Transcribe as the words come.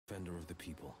defender of the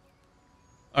people.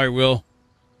 All right, Will.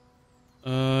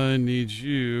 I need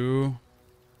you.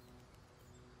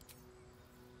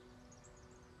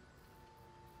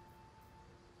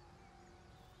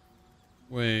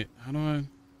 Wait, how do I? I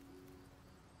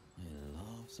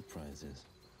love surprises.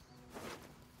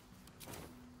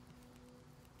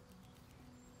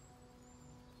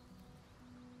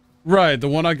 Right, the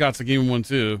one I got's a game one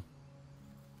too.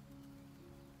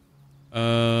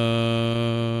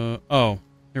 Oh,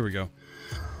 here we go.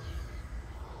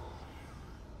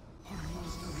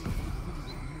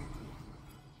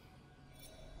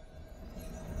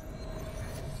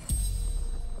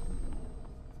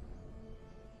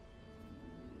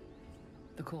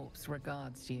 The corpse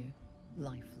regards you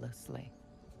lifelessly.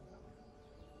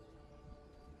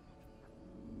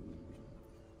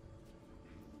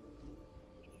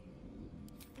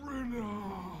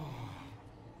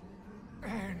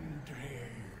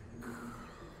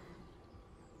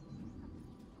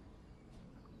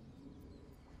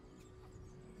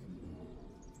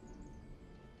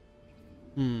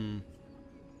 Hmm.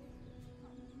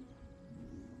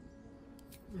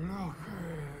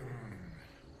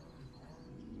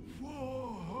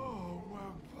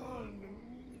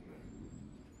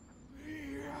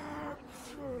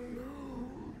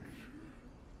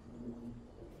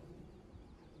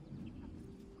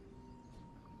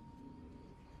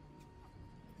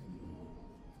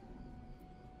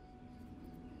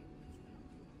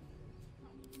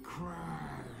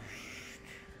 Crashed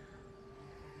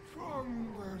from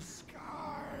the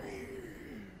sky,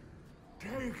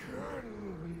 taken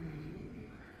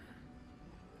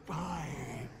by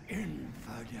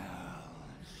infidels.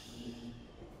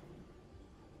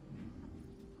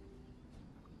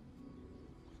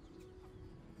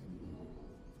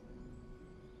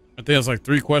 I think that's like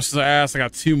 3 questions I asked. I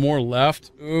got 2 more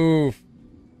left. Oof.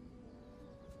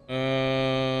 Do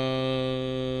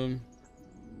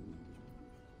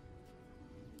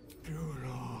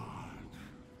not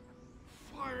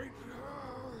fight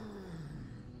her.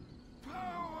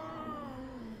 Power,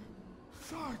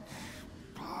 such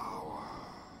power.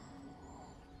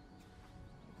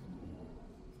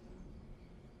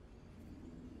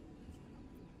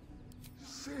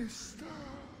 Sister.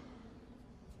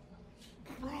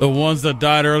 The ones that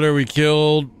died earlier we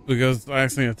killed because I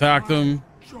accidentally attacked them.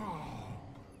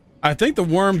 I think the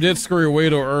worm did scurry away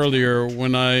though earlier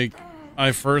when I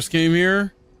first came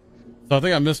here. So I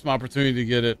think I missed my opportunity to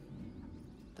get it.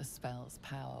 The spell's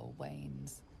power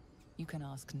wanes. You can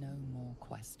ask no more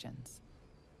questions.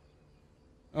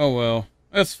 Oh well,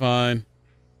 that's fine.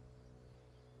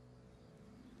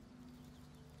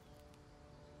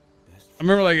 I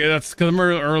remember like that's because I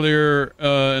remember earlier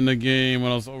in the game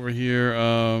when I was over here,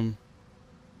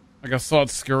 like I saw it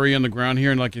scurry on the ground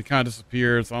here and like it kind of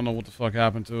disappeared. So I don't know what the fuck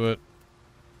happened to it.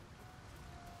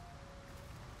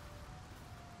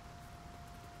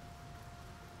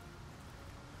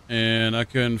 And I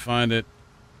couldn't find it.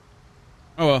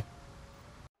 Oh well.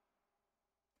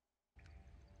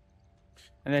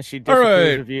 And then she disapproves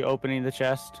right. of you opening the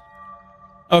chest.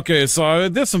 Okay, so I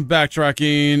did some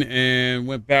backtracking and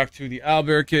went back to the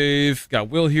owlbear cave. Got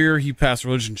Will here. He passed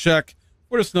religion check.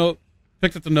 For this note,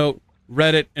 picked up the note,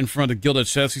 read it in front of the gilded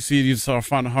chest. You see, these are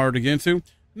finding it hard to get into.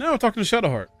 Now we're talking to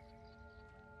Shadowheart.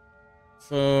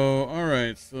 So, all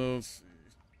right. So, let's see.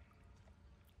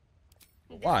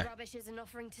 Why? This rubbish is an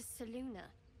offering to Seluna.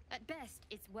 At best,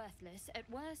 it's worthless. At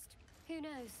worst, who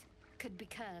knows? Could be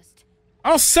cursed.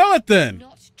 I'll sell it then.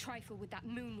 Not trifle with that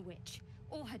moon witch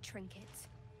or her trinkets.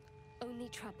 Only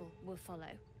trouble will follow.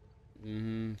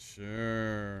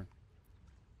 Sure.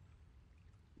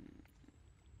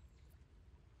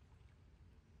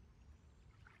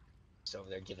 He's over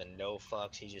there giving no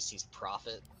fucks. He just sees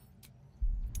profit.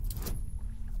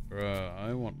 Bruh,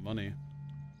 I want money.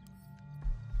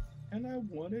 And I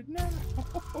want it now.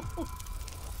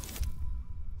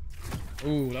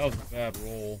 Ooh, that was a bad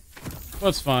roll.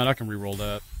 That's fine. I can re-roll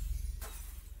that.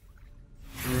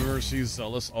 Remember, she's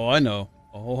zealous. Oh, I know.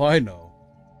 Oh, I know.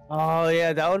 Oh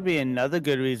yeah, that would be another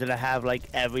good reason to have like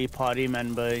every party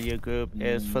member in your group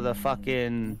is for the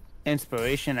fucking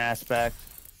inspiration aspect.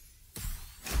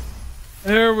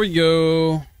 There we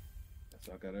go.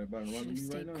 I got everybody running me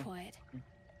right now. Quiet.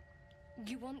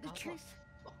 You want the truth?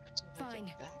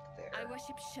 Fine. I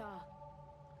worship Shah,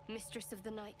 mistress of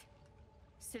the night,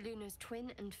 Seluna's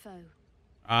twin and foe.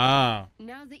 Ah.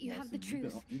 Now that you have the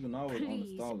truth, always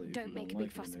please uninstall it don't make a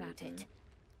big fuss about it.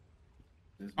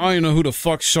 I don't even know who the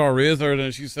fuck Shar is, other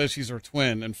than she says she's her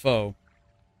twin and foe.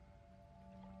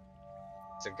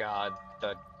 It's a god,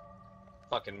 the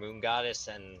fucking moon goddess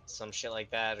and some shit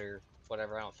like that, or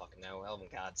whatever. I don't fucking know. Elven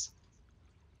gods.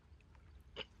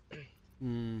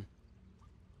 Hey,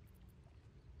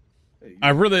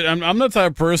 I'm the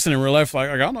type of person in real life, like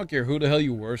I don't care who the hell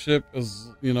you worship, as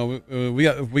you know,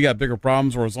 we got bigger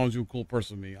problems, or as long as you're a cool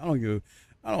person with me, I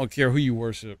don't care who you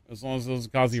worship, as long as it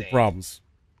doesn't cause you Same. problems.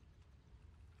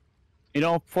 You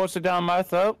don't force it down my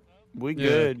throat. We Yeah.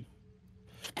 good.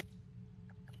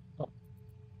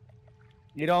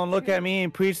 You don't look at me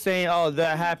and preach saying, "Oh,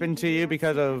 that happened to you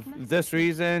because of this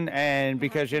reason and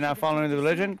because you're not following the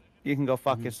religion." You can go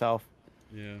fuck yourself.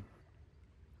 Yeah.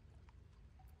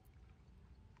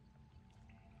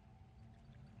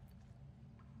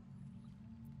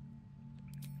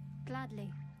 Gladly.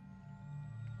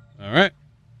 All right.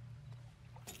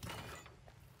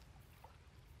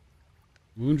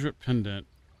 Moondrip pendant.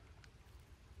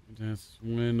 That's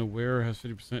when the wearer has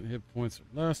 50% hit points or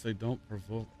less. They don't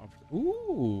provoke.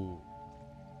 Ooh.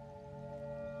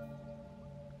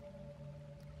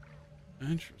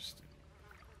 Interesting.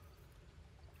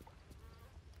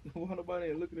 why nobody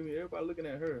ain't looking at me? Everybody looking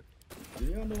at her. Do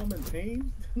y'all know I'm in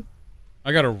pain?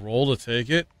 I got a roll to take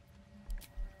it.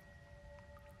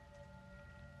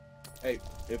 Hey,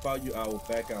 if I you, I will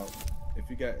back out. If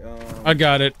you got I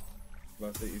got it.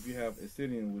 I say if you have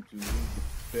Obsidian with you, he's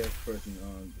the best person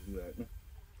to do that.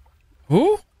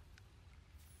 Who?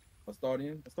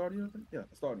 Astardian? Yeah,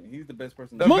 Astardian. He's the best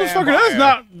person. The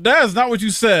Motherfucker, that is not what you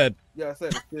said. Yeah, I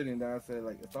said Obsidian, then I said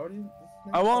like Astardian.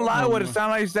 I won't lie. What it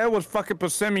sounded like you said was fucking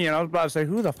Persimmon. I was about to say,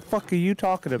 who the fuck are you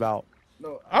talking about?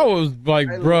 No, I was like,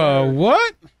 I bruh, learned-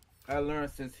 what? I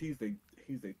learned since he's a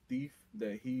thief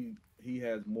that he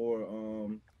has more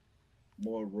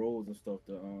roles and stuff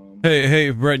to Hey,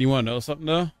 Brett, you want to know something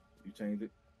though? You changed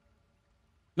it.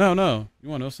 No. You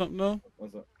want to know something though?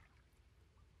 What's up?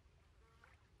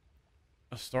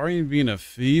 Astarian being a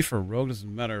thief or rogue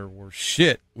doesn't matter worth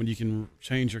shit when you can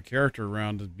change your character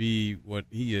around to be what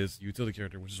he is, utility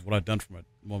character, which is what I've done for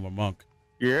my monk.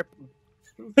 Yep.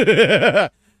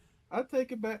 I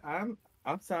take it back. I'm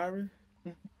sorry.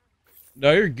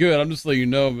 No, you're good. I'm just letting you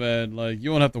know, man. Like, you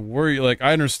don't have to worry. Like,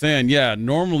 I understand. Yeah,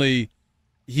 normally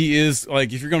he is,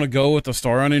 like, if you're going to go with the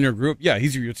Astarian in your group, yeah,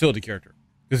 he's your utility character.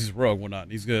 Because he's rogue, whatnot.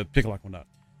 He's going to pick a lock, whatnot.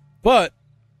 But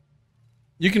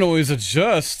you can always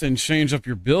adjust and change up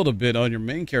your build a bit on your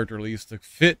main character, at least, to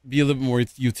be a little bit more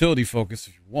utility focused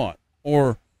if you want.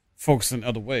 Or focus in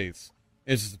other ways.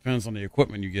 It just depends on the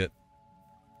equipment you get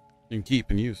and keep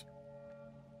and use.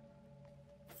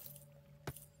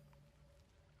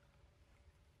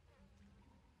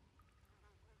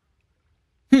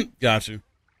 Got you.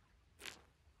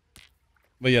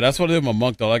 But yeah, that's what I did with my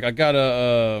monk though. Like I got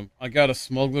a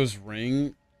smuggler's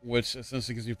ring, which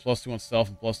essentially gives me +2 on stealth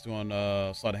and +2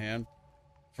 on sleight of hand.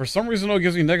 For some reason though, it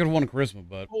gives me -1 on charisma,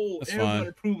 but that's fine. Everybody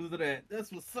approves of that.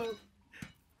 That's what's up.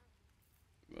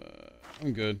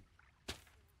 I'm good.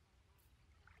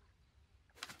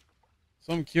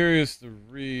 So I'm curious to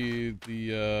read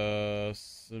the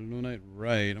Selunite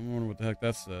Rite. I'm wondering what the heck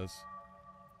that says.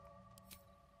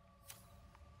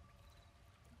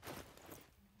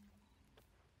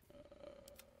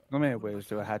 How many ways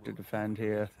do I have to defend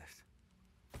here?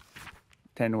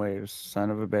 10 ways, son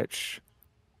of a bitch.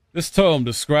 This tome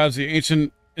describes the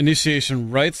ancient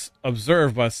initiation rites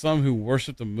observed by some who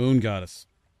worship the moon goddess,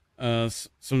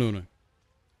 Seluna,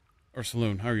 or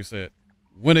Saloon, however you say it.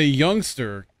 When a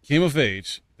youngster came of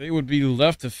age, they would be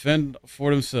left to fend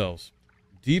for themselves,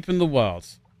 deep in the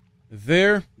wilds.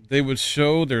 There, they would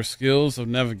show their skills of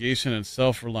navigation and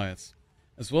self-reliance,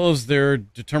 as well as their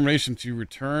determination to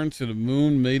return to the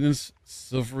moon maiden's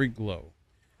silvery glow.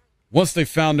 Once they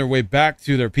found their way back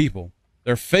to their people,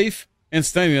 their faith and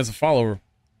standing as a follower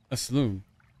of Saloon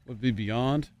would be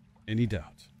beyond any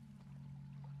doubt.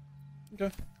 Okay.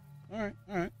 All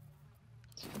right.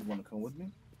 You want to come with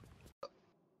me?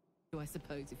 I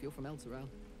suppose, if you're from Elturel.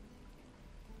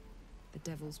 The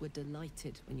devils were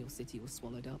delighted when your city was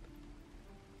swallowed up.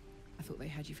 I thought they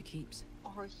had you for keeps.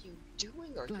 Are you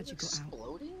doing? Are Glad you you got out.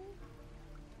 exploding?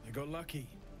 I got lucky.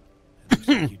 It looks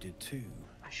like you did too.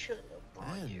 I shouldn't have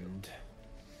brought you. And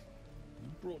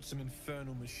you brought some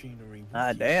infernal machinery with Ah,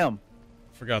 you. damn.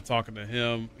 Forgot talking to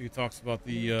him. He talks about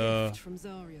the Gift from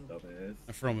Zariel. Dumbass.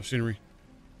 infernal machinery.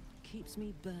 Keeps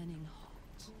me burning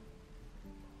hot.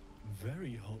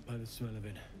 Very hot by the smell of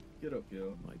it. Get up,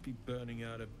 yo. Might be burning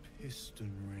out a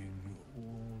piston ring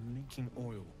or leaking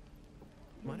oil.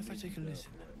 Mind if I take a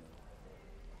listen?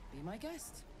 Be my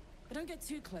guest. But don't get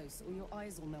too close or your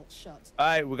eyes will melt shut.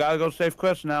 Alright, we gotta go save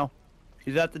Chris now.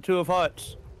 He's at the Two of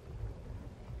Hearts.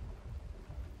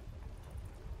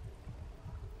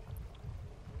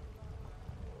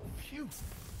 Phew.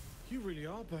 You really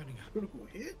are burning up. Critical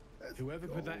hit? Whoever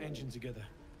put that engine together,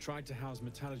 tried to house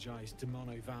metallurgized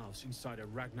demono valves inside a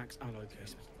Ragnak's alloy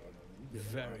case.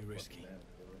 Very risky.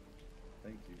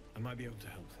 Thank you. I might be able to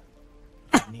help.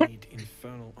 I need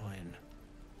infernal iron.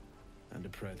 And a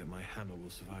prayer that my hammer will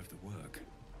survive the work.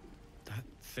 That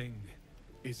thing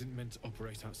isn't meant to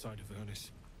operate outside of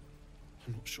Ernest.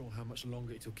 I'm not sure how much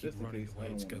longer it'll keep Just in running case the way I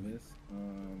it's don't wanna going.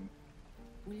 miss,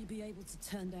 Will you be able to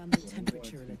turn down the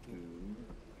temperature a what I'm little? going to do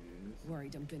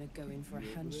Worried I'm gonna go in for a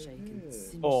handshake and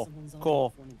singe Cool, someone's eye cool.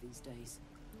 off one of these days.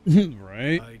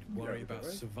 Right? I'd worry Yeah, about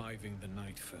right. surviving the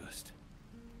night first.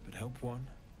 But help one,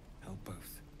 help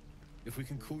both. If we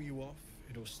can cool you off,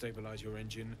 it'll stabilize your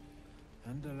engine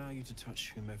and allow you to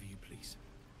touch whomever you please.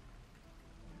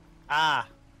 Ah,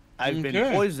 I've been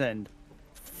Okay. poisoned.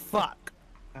 Fuck.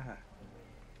 Ah.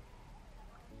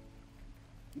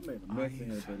 You made a mess in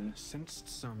here, buddy. I've sensed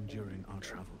some during our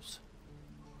travels.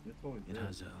 It's always It good.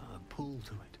 has a pull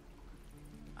to it.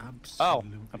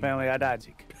 Absolutely. apparently I died.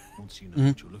 magnetic, once you know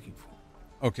what you're looking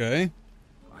for. Okay.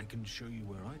 I can show you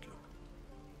where I'd look.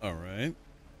 All right.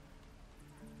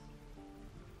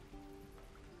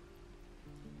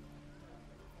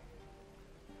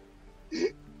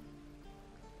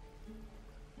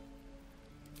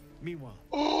 Meanwhile,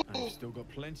 I've still got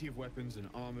plenty of weapons and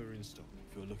armor in stock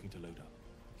if you're looking to load up.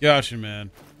 Gotcha,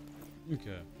 man.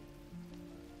 Okay.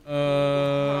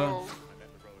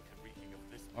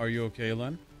 Are you okay,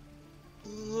 Len?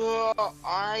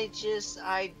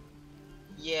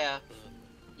 Yeah.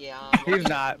 He's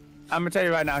not. I'm gonna tell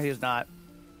you right now, he's not.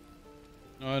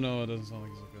 No, I know it doesn't sound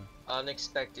like he's okay.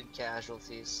 Unexpected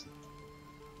casualties.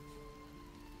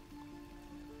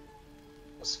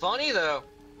 Was funny though.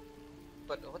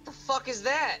 But what the fuck is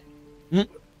that? What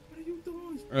are you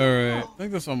doing? All right. I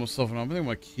think that's almost self enough. I think I'm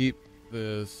gonna keep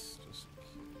this just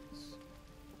in case.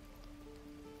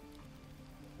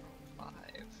 5.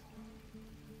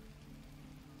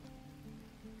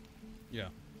 Yeah.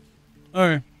 All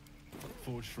right.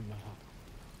 Forged from the heart.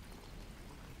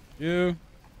 You.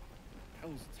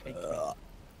 Hell's take me.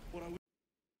 What I would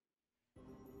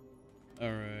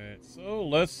All right. So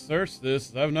let's search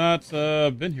this. I've not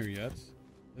been here yet.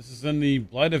 This is in the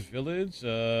Blighted Village.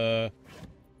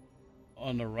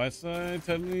 On the right side,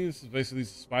 technically, this is basically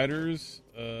spiders.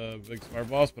 Big spider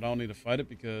boss, but I don't need to fight it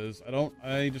because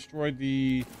I destroyed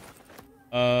the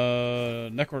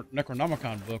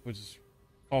Necronomicon book, which is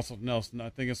called something else. And I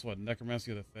think it's what,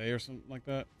 Necromancy of the Fae or something like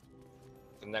that.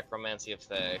 The Necromancy of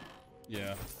Thay.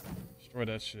 Yeah, destroy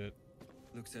that shit.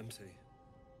 looks empty.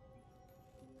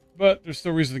 But there's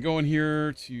still reason to go in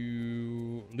here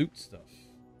to loot stuff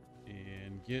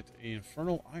and get an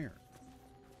infernal iron.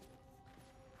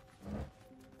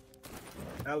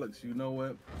 Alex, you know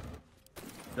what?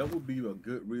 That would be a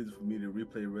good reason for me to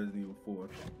replay Resident Evil 4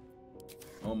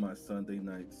 on my Sunday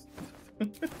nights.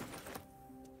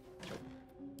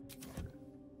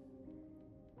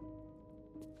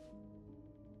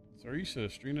 Sir, you should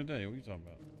have streamed today. What are you talking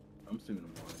about? I'm streaming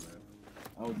tomorrow, man.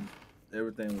 I was just,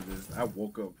 everything was just, I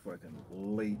woke up fucking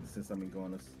late since I've been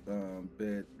going to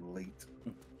bed late.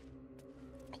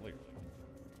 Clearly.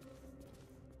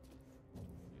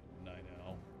 Night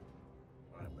owl.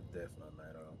 I'm a definite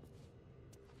night owl.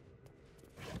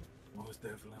 Most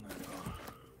definitely a night owl.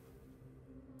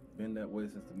 Been that way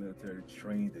since the military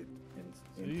trained it.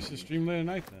 So you should stream late at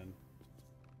night then.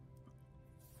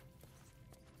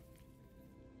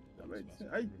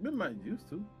 I remember I used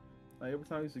to. Like every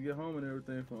time I used to get home and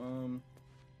everything from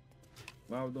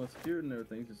when I was doing security and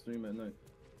everything, I used to stream at night.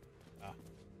 Ah.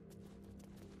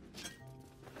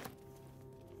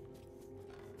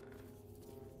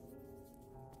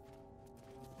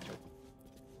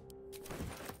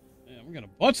 Man, we got a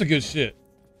bunch of good shit.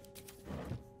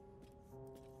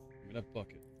 Give me that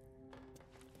bucket.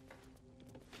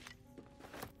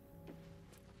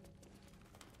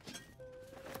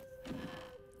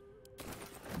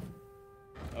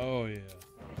 Oh yeah.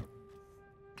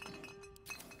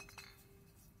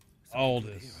 All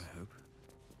this. Here, I hope.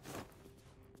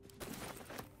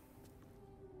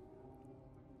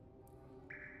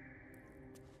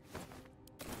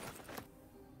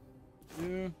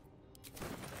 Yeah.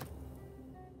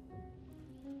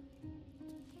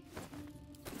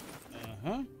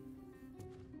 Uh-huh.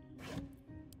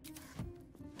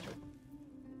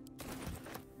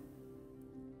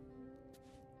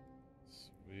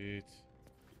 Sweet.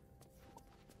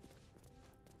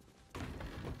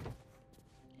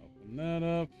 Open that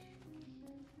up.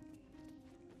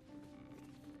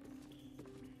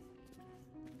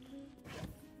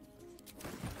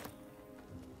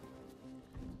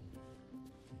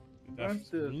 I'm That's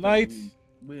still light.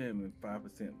 We ain't even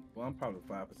 5%. Well, I'm probably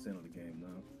 5% of the game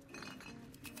now.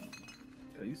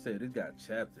 So you said it got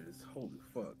chapters. Holy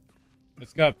fuck.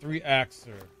 It's got 3 acts,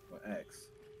 sir. Or acts.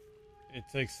 It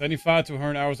takes 75 to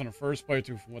 100 hours on the first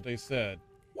playthrough from what they said.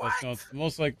 What? That's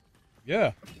most like,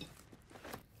 yeah.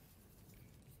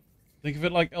 Think of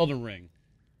it like Elden Ring.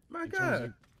 My in terms God.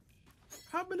 of-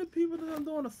 How many people are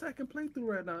doing a second playthrough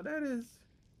right now? That is...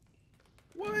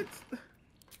 What?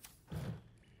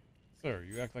 Sir,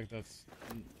 you act like that's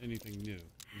anything new in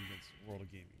this world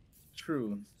of gaming.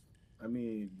 True. I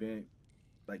mean, being,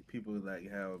 like, people like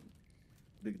have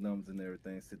big numbers and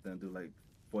everything, sit there and do like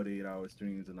 48-hour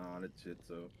streams and all that shit,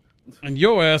 so... And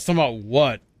yo ass talking about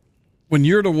what? When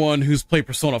you're the one who's played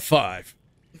Persona 5.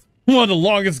 One of the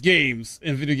longest games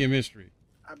in video game history.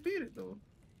 I beat it, though.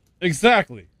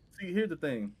 Exactly. See, here's the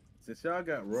thing. Since y'all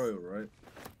got Royal, right?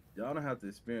 Y'all don't have to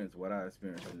experience what I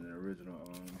experienced in the original,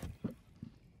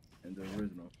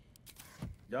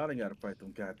 Y'all ain't gotta fight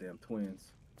them goddamn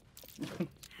twins.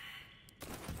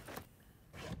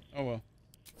 Oh well.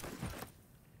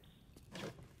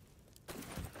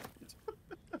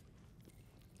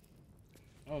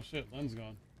 Oh shit, Len's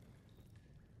gone.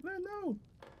 Let know.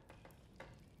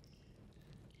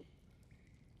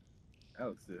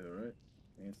 Alex still here, right?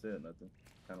 He ain't said nothing.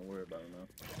 Kind of worried about him now.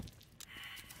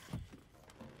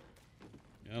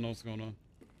 Yeah, I know what's going on.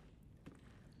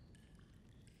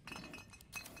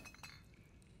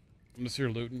 I'm just here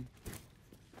looting.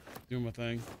 Doing my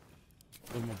thing.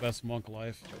 Living my best monk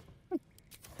life.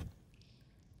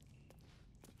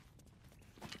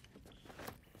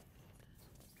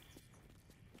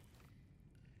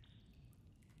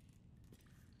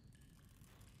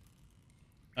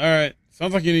 Alright.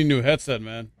 Sounds like you need a new headset,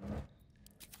 man.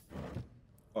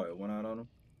 Oh, it went out on him?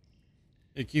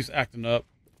 It keeps acting up.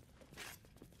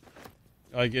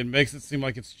 Like, it makes it seem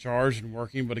like it's charged and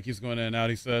working, but it keeps going in and out,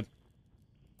 he said.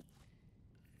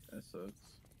 That sucks.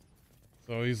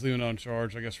 So he's leaving it on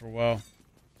charge, I guess, for a while.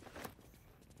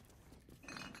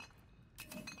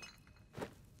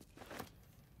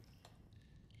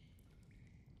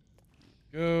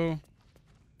 Go.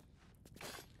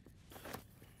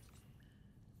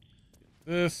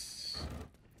 This.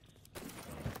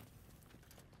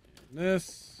 And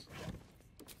this.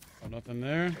 Oh, nothing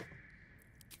there.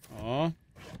 Aw.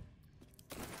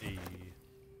 Hey.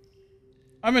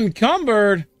 I'm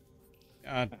encumbered!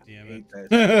 God damn it.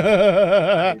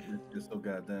 It's so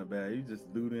goddamn bad. You just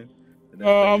looting.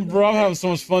 Bro, I'm having so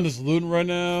much fun just looting right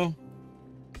now.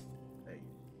 Hey,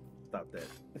 stop that.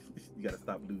 You gotta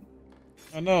stop looting.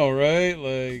 I know, right?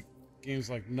 Like, game's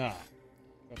like, nah.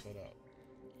 Cut that out.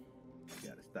 You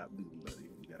gotta stop looting, buddy.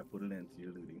 You gotta put an end to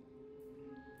your looting.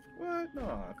 What?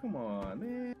 No, come on,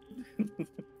 man.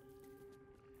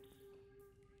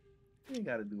 You ain't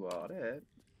gotta do all that.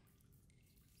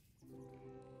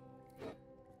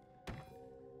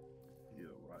 Ew,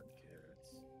 rotten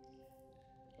carrots.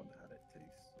 Wonder how that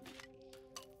tastes.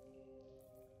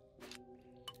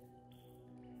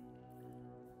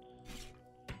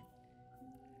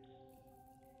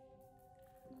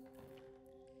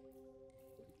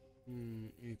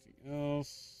 Anything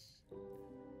else?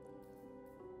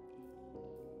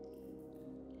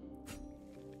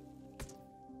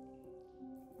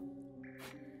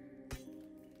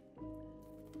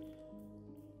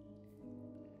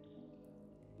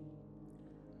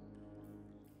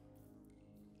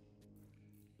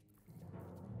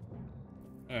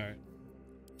 Alright.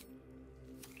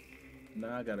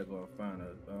 Now I gotta go and find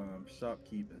a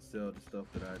shopkeep and sell the stuff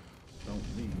that I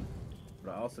don't need.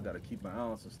 But I also gotta keep my eye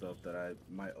on some stuff that I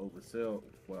might oversell,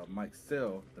 well, might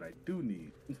sell that I do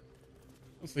need.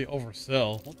 What's the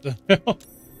oversell? What the hell?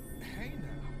 Hey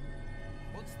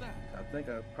now, what's that? I think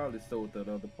I probably sold that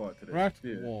other part to that Cracked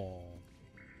spear. wall.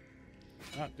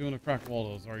 Not doing a cracked wall,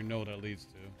 though. I already know what that leads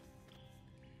to.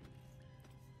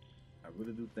 I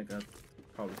really do think I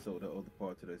probably sold that other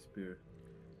part to that spear.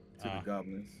 To the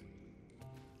goblins.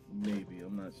 Maybe,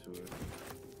 I'm not sure.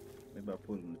 Maybe I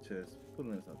put it in the chest. Put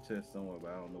it in some chest somewhere,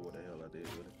 but I don't know what the hell I did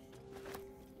with it.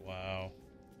 Wow.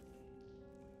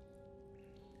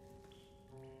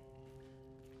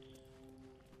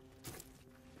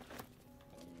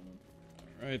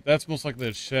 Alright, that's most likely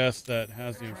a chest that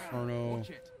has the Inferno. Watch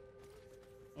it.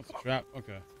 That's a trap?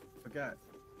 Okay. Forgot.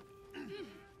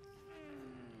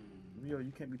 Rio,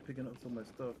 you can't be picking up so much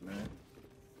stuff, man.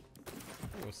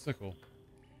 Oh, a sickle.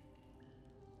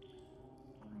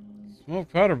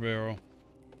 Smoke powder barrel.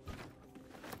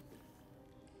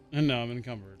 And now I'm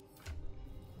encumbered.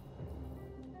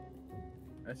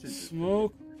 That shit just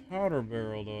Smoke powder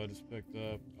barrel, though, I just picked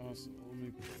up. So let me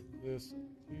put this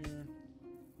here.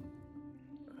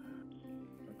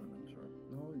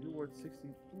 No, you're worth 60.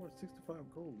 You're worth 65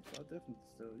 gold, so I'll definitely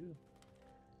sell you.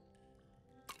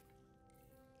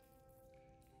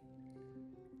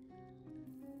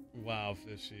 Wow,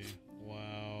 fishy.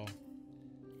 Wow.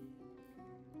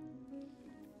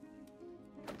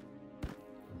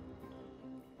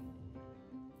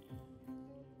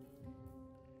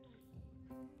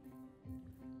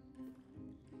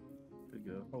 There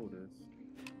you go. Hold this.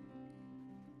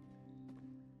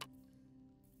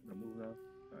 Can I move now?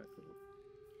 Alright, cool.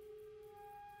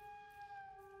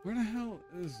 Where the hell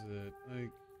is it?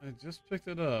 Like, I just picked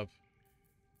it up.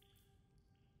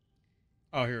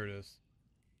 Oh, here it is.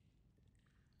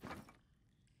 There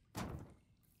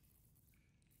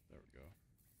we go.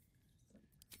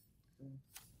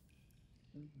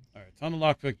 Alright, time to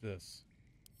lockpick this.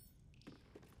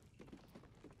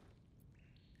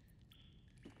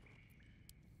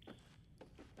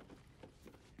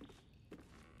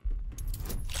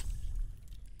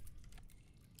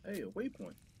 Hey, a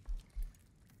waypoint.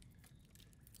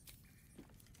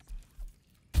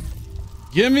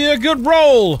 Give me a good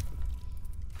roll!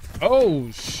 Oh,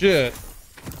 shit.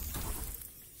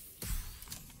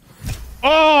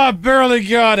 Oh, I barely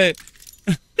got it!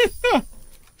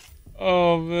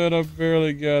 Oh, man, I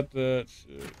barely got that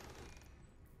shit.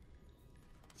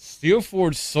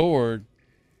 Steelforged sword.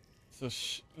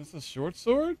 It's a short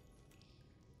sword?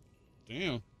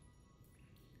 Damn.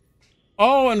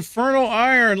 Oh, infernal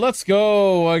iron. Let's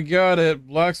go. I got it.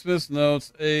 Blacksmith's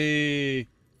notes.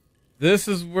 This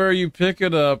is where you pick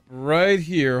it up right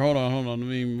here. Hold on. Let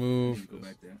me move. Go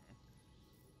back there.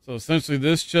 So essentially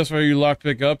this chest where you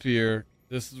lockpick up here.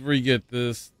 This is where you get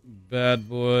this bad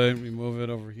boy. Let me move it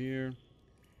over here.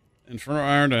 Infernal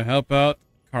iron to help out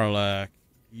Karlak.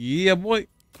 Yeah, boy.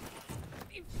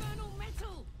 Infernal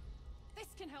metal! This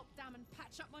can help dam and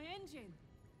patch up my engine.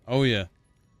 Oh, yeah.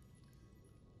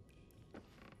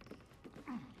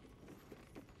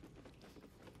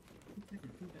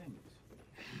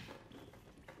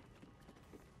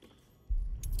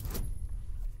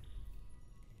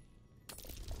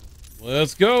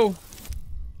 Let's go.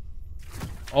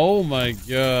 Oh my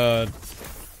god.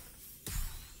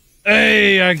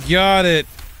 Hey, I got it.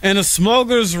 And the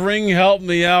smuggler's ring helped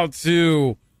me out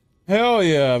too. Hell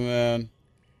yeah, man.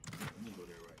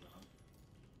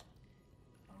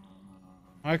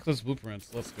 High class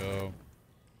blueprints. Let's go.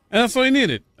 And that's all you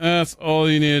needed. That's all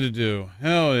you needed to do.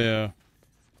 Hell yeah.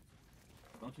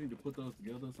 Don't you need to put those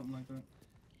together or something like that?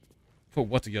 Put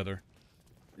what together?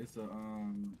 It's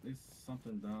it's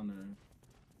something down there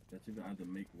that you can either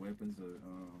make weapons or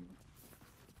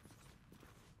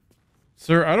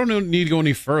Sir, I don't need to go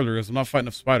any further because I'm not fighting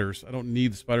the spiders. I don't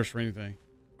need the spiders for anything.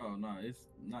 Oh no, it's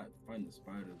not fighting the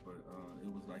spiders, but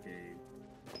it was like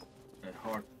a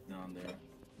heart down there.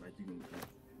 Like you can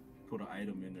put an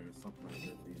item in there or something like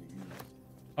that for you to use.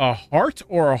 A heart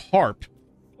or a harp?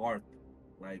 Heart,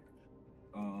 like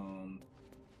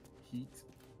heat,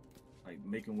 like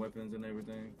making weapons and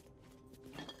everything.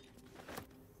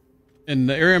 In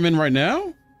the area I'm in right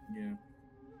now? Yeah.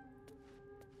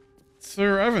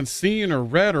 Sir, I haven't seen or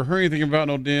read or heard anything about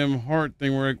no damn heart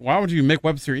thing where, why would you make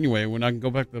weapons here anyway when I can go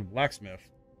back to the blacksmith?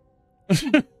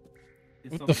 What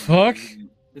the fuck?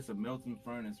 It's a melting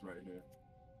furnace right here.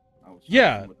 I was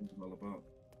Yeah. what this is all about.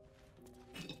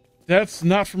 That's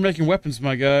not for making weapons,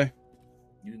 my guy.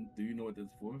 Do you know what this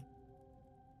is for?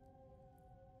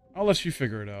 I'll let you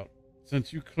figure it out.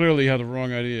 Since you clearly had the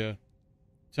wrong idea.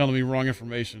 Telling me wrong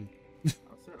information.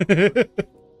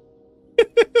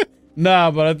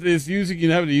 Nah, but it's usually you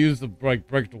have to use the break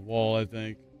the wall, I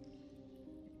think.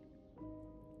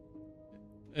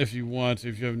 If you want to,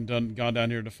 if you haven't gone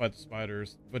down here to fight the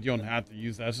spiders. But you don't have to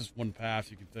use that. It's just one path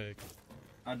you can take.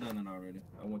 I done it already.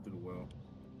 I went through the well.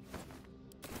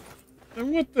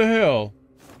 Then what the hell?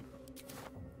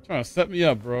 Trying to set me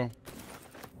up, bro.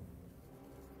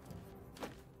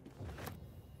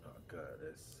 Oh god,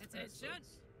 that's Attention.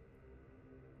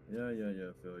 Yeah,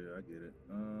 Phil, yeah, I get it.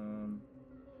 I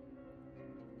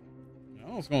don't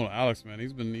know what's going on with Alex, man.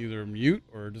 He's been either mute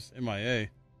or just MIA.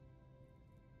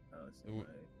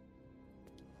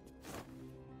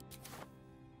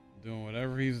 Doing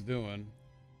whatever he's doing.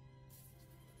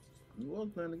 He was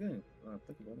playing the game.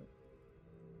 Think about it.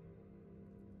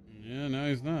 Yeah, now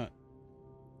he's not.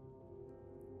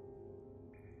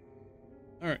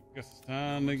 Alright, guess it's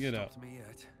time to get out. Me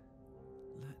yet.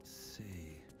 Let's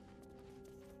see.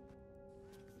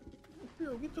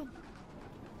 Phil, get your...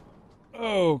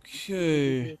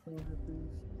 Okay.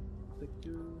 Thank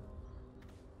you.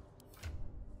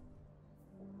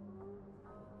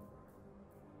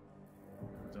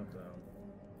 Jump down.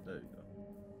 There you go.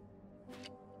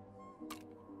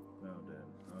 Now then,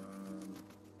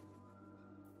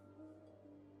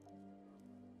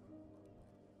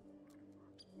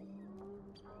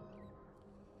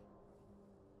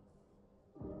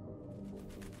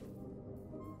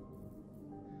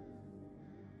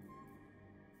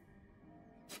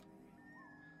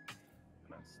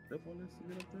 step on this to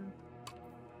get up there?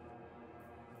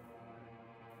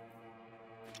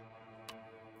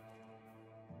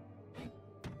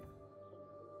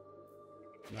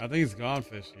 I think he's gone,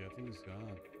 Fishy. I think he's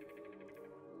gone.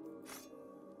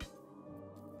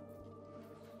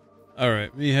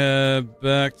 Alright, we head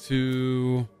back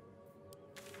to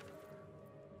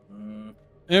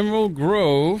Emerald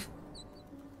Grove.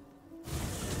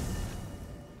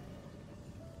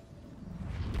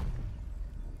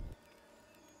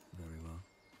 Very well.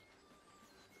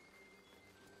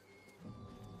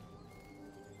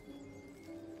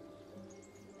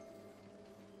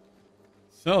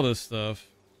 Sell this stuff.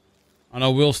 I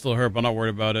know Will's still hurt, but I'm not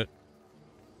worried about it.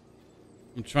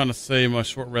 I'm trying to save my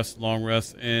short rest, long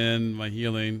rest, and my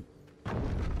healing.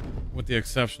 With the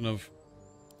exception of...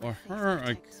 Well, her,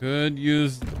 I could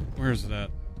use... Where's it at?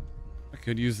 I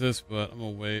could use this, but I'm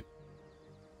gonna wait.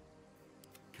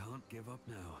 Can't give up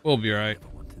now. We'll be alright.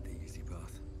 Never wanted the easy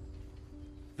path.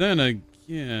 Then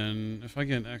again, if I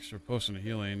get an extra potion of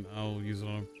healing, I'll use it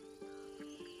on him.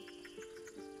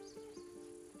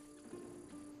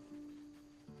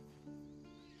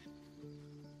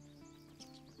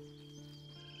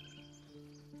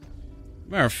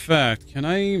 Matter of fact, can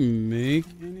I make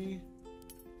any?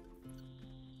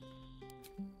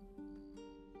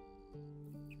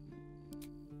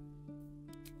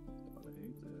 I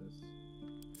hate this.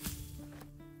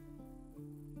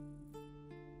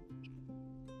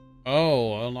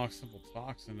 Oh, I'll unlock simple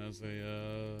toxin as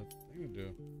a thing to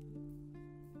do.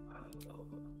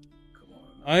 Come on.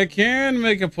 I can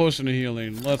make a potion of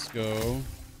healing. Let's go.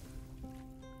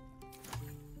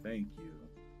 Thank you.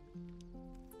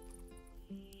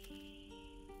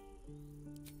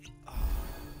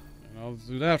 And I'll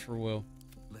do that for Will.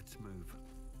 Let's move.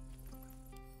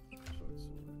 Short sword.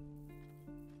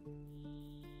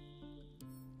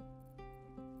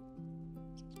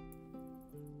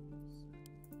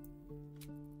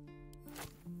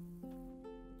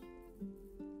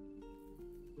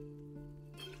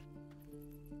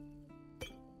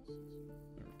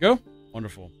 There we go.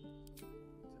 Wonderful.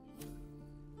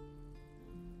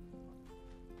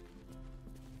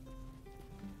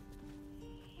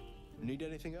 Need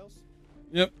anything else?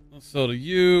 Yep. Let's sell to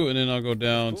you, and then I'll go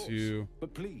down Of course. to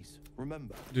But please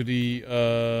remember. do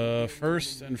the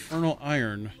first infernal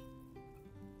iron.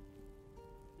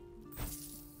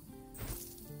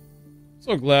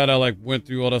 So glad I like went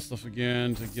through all that stuff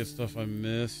again to get stuff I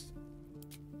missed.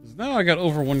 'Cause now I got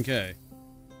over 1K.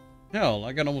 Hell,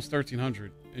 I got almost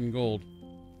 1,300 in gold.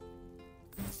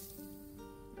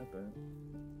 Not bad.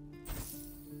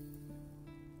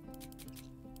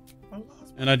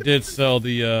 And I did sell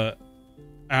the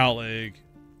owl egg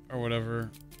or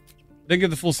whatever. Didn't get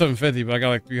the full 750, but I got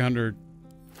like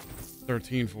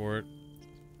 313 for it.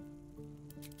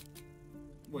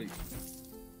 Wait.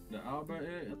 The Albert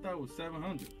egg? I thought it was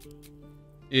 700.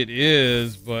 It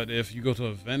is, but if you go to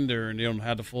a vendor and they don't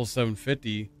have the full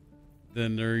 750,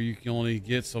 then you can only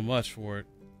get so much for it.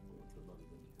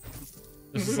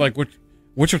 This is like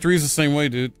Witcher 3 is the same way,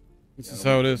 dude. This is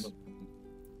how it is.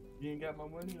 You ain't got my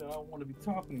money, I don't want to be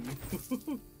talking to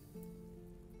you.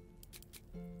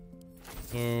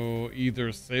 So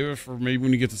either save it for maybe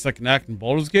when you get the second act in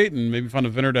Baldur's Gate and maybe find a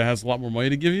vendor that has a lot more money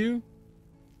to give you,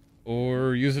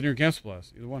 or use it in your camp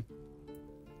supplies. Either one.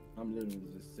 I'm literally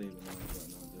just saving money right now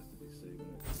just to be saving it.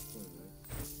 What is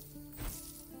this?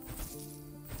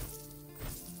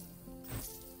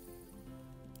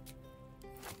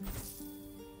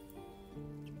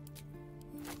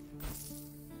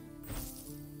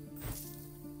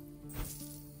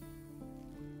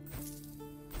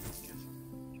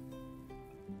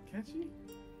 Can't you?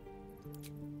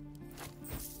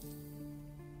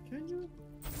 Can you?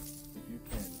 If you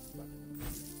can, fuck it.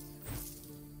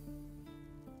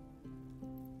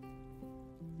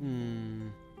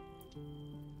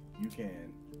 You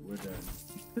can. We're done.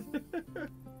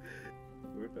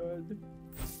 We're done.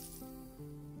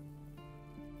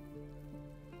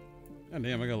 God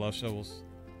damn, I got a lot of shovels.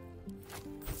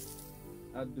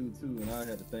 I do too, and I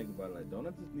had to think about it, like, don't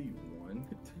I just need one?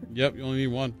 Yep, you only need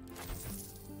one.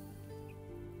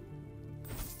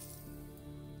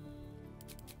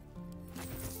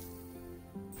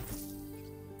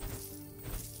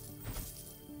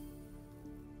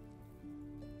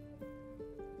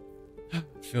 It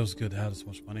feels good to have this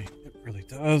much money. It really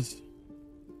does.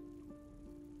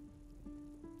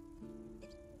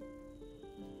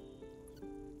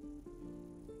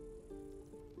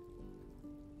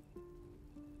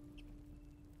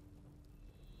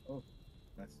 Oh,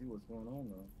 I see what's going on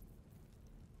now.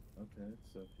 Okay,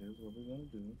 so here's what we're gonna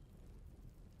do.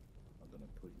 I'm gonna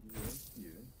put you right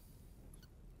here.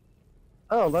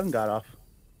 Oh, Lund got off.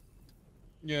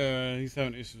 Yeah, he's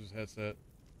having issues with his headset.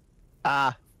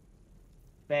 Ah.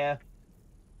 Fair.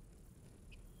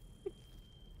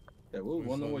 Yeah, we were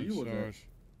wondering where you was at.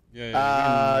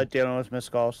 Yeah. Dealing with Miss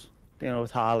Skulls. Dealing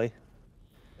with Holly.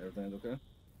 Everything's okay?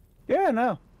 Yeah,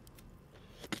 no.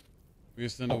 We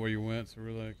just didn't know where you went, so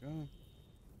we're like, oh.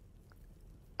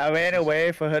 I ran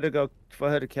away for her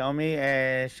to kill me,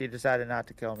 and she decided not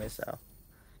to kill me. So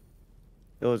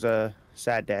it was a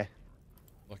sad day.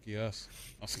 Lucky us.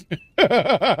 It's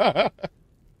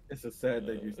a sad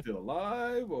that you're still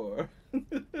alive, or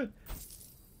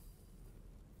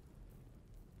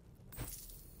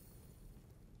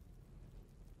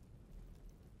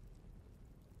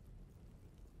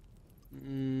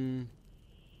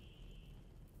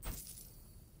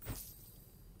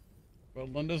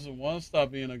But Lynn doesn't want to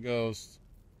stop being a ghost.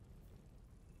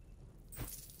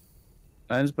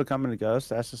 Lynn's becoming a ghost.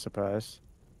 That's a surprise.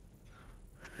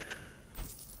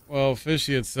 Well,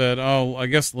 Fishy had said, "Oh, I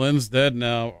guess Lynn's dead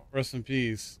now. Rest in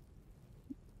peace."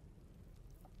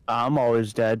 I'm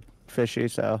always dead, Fishy.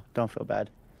 So don't feel bad.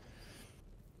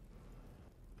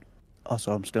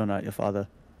 Also, I'm still not your father.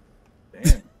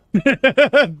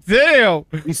 damn. Damn.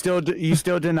 You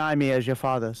still deny me as your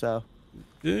father. So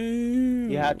Damn.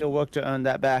 you have to work to earn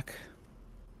that back.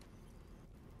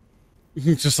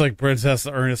 Just like Prince has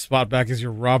to earn his spot back as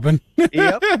your Robin. Yep.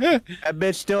 That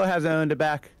bitch still hasn't earned it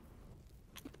back.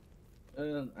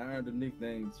 And I earned the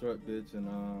nickname Short Bitch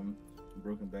and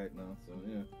Broken Back now. So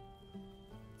yeah,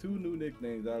 2 new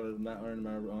nicknames out of not earning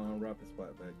my Robin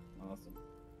spot back.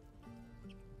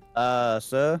 Awesome.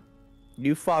 Sir,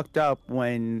 you fucked up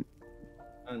when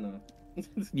I know.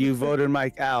 you voted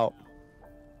Mike out.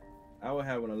 I was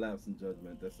having a lapse in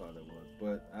judgment. That's all it was.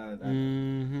 But I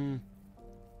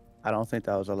don't think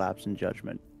that was a lapse in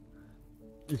judgment.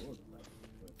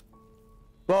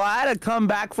 Well, I had to come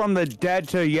back from the dead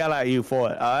to yell at you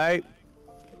for it, alright?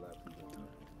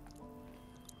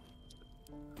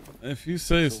 If you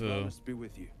say so. Must be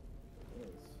with you.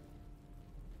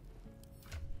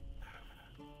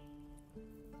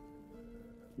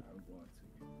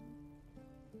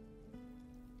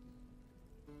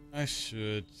 I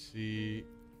should see.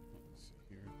 Let's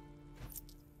see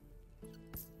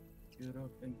here. Get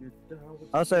up and get down.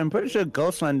 Also, I'm pretty sure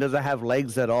Ghostland doesn't have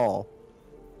legs at all.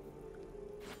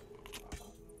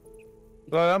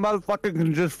 So that motherfucker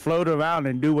can just float around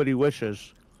and do what he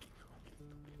wishes.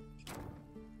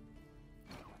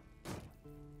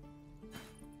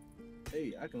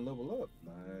 Hey, I can level up.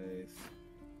 Nice.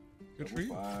 Good for you.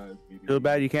 5, Too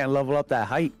bad you can't level up that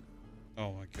height.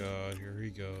 Oh my god, here he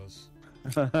goes.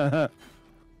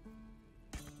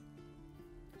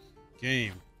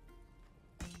 Game.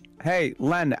 Hey,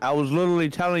 Len, I was literally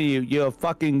telling you, you're a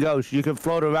fucking ghost. You can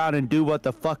float around and do what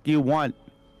the fuck you want.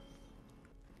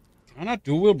 Can I not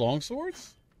dual wield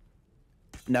longswords?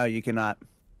 No, you cannot.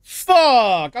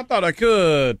 Fuck! I thought I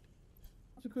could.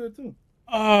 You could too.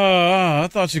 I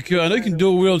thought you could. I know you can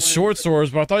dual wield short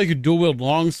swords, but I thought you could dual wield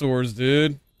long swords,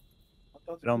 dude.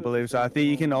 I don't believe so. I think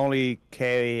you can only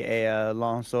carry a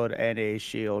longsword and a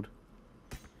shield.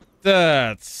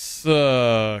 That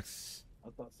sucks. I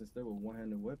thought since there were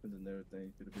one-handed weapons and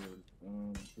everything, you could be able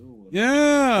to do it.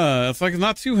 Yeah, it's like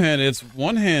not two-handed, it's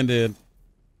one-handed.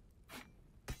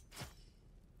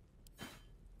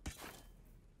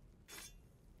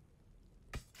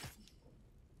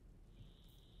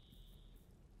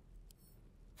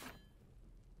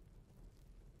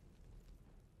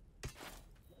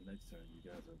 Next turn, you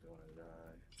guys are going to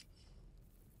die.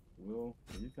 Will,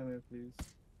 can you come here, please?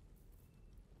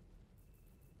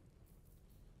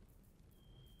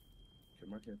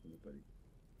 Come right here for me, buddy.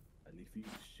 I need for you to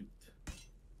shoot.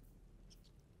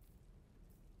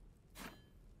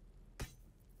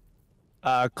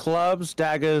 Clubs,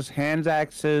 daggers, hand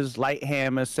axes, light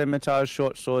hammers, scimitars,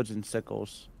 short swords, and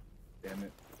sickles. Damn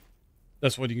it.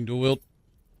 That's what you can dual wield?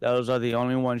 Those are the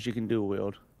only ones you can dual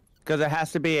wield. Because it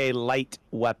has to be a light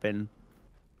weapon.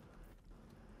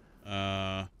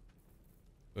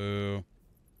 Boo. Boo.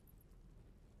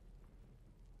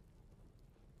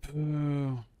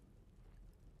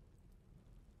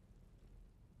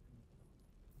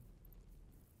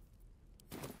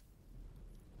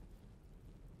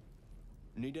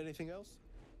 Need anything else?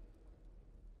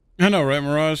 I know, right,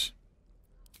 Mirage?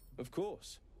 Of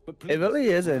course. But It really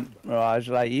isn't, Mirage.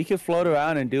 Like, you can float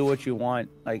around and do what you want.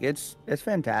 Like, it's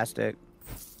fantastic.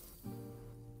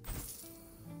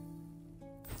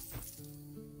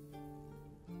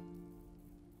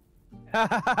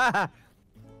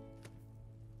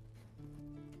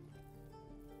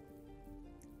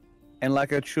 And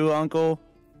like a true uncle,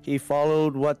 he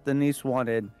followed what the niece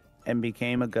wanted and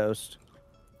became a ghost.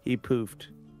 He poofed.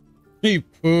 He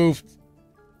poofed.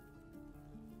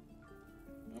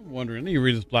 wondering. I need to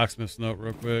read this blacksmith's note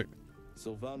real quick.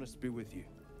 Sylvanus be with you.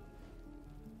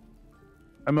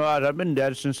 I'm alright. I've been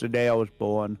dead since the day I was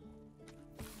born.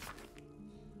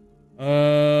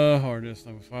 Hardness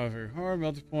number 5 very hard.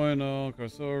 Melting point. No.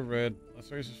 Crossover. Red.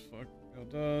 Lacerations. Fuck.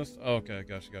 Dust. Oh, okay.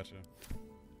 Gotcha.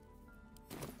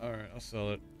 All right. I'll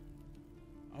sell it.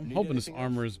 I'm hoping this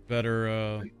armor is better.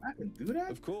 I can do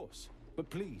that? Of course. But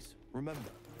please, remember,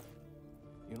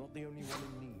 you're not the only one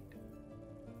in need.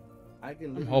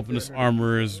 I'm hoping this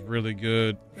armor is really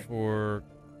good for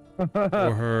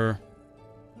her.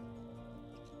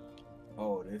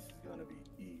 Oh, this is gonna be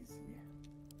easy.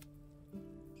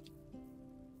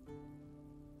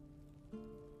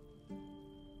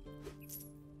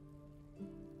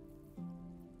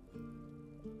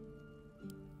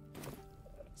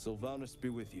 Sylvanus be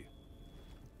with you.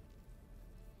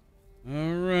 All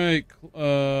right,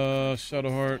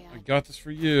 Shadowheart, I got this for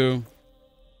you.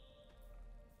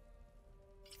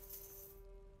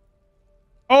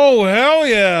 Oh hell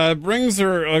yeah! It brings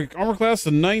her armor class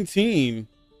to 19.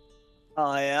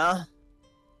 Oh yeah.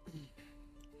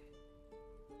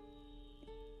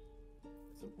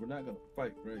 So we're not gonna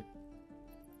fight, right?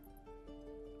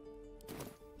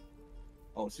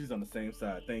 Oh, she's on the same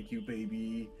side. Thank you,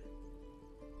 baby.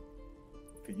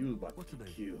 Cause you was about to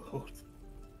be killed.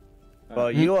 Well,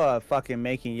 you are fucking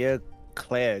making your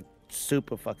Claire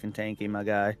super fucking tanky, my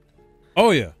guy.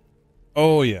 Oh yeah.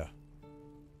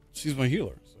 She's my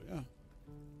healer, so yeah.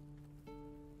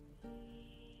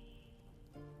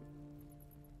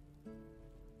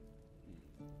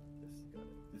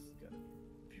 This is gonna be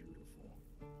beautiful.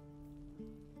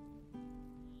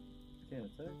 Can't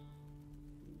attack.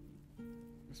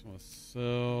 Just want to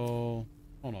sell.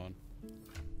 Hold on.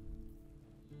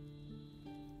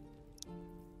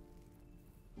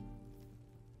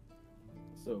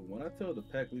 So when I tell the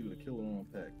pack leader to kill her own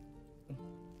pack,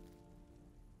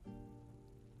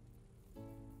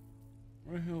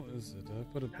 Where the hell is it? Did I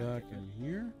put it back in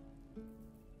here?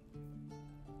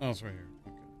 Oh, it's right here.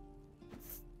 Okay.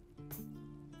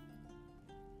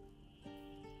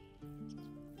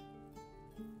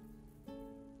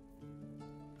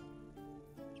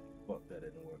 fuck, that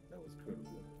didn't work. That was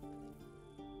critical.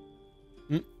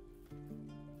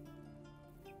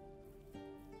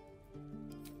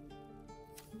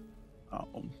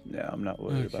 Oh, yeah, I'm not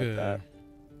worried about that.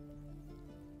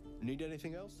 Need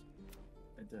anything else?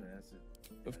 I did acid.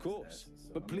 Of course.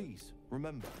 But please,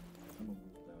 remember,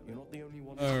 you're not the only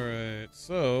one. All right,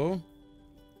 so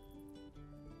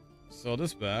sell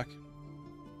this back.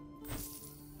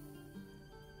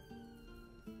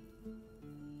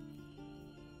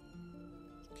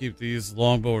 Keep these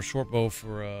longbow or shortbow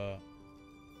for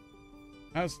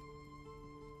Housen.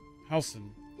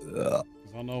 Because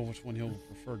I don't know which one he'll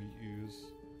prefer to use.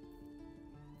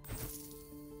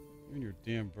 Even your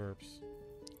damn burps.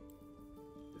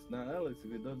 It's not Alex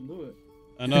if it doesn't do it.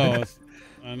 I know.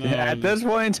 I know. Yeah, at this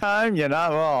point in time, you're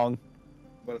not wrong.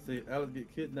 But I say Alex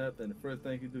get kidnapped, and the first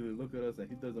thing he do is look at us, and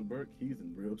he doesn't burp. He's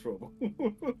in real trouble.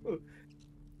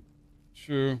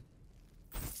 True.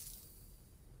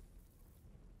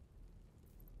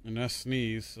 And that's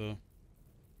sneeze, so.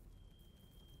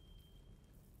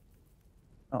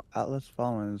 Oh, Atlas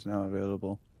Fallen is now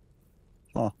available.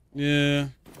 Oh. Yeah.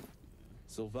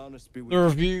 Sylvanus be with The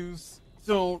reviews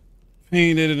don't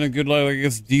paint it in a good light. Like,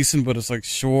 it's decent, but it's like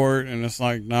short, and it's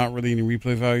like not really any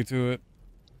replay value to it.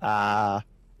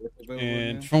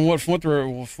 And from what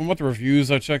the reviews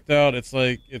I checked out, it's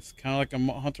like it's kind of like a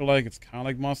hunter, like it's kind of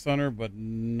like Monster Hunter, but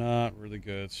not really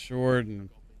good. It's short and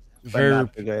very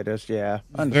not the greatest, yeah.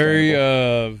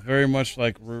 Very much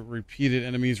like repeated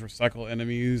enemies, recycle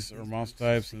enemies or monster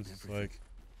types, and it's just like,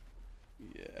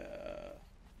 yeah.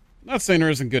 Not saying there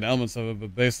isn't good elements of it,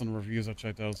 but based on the reviews I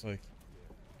checked out, it's like,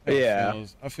 yeah.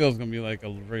 I feel it's gonna be like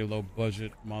a very low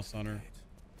budget Monster Hunter.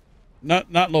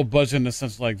 Not low budget in the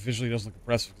sense like visually it doesn't look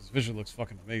impressive, because visually looks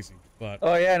fucking amazing. But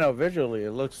oh yeah, no, visually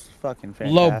it looks fucking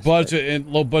fantastic. Low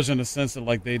budget in the sense that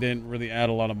like they didn't really add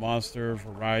a lot of monster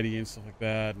variety and stuff like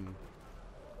that. And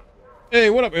hey,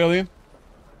 what up, alien?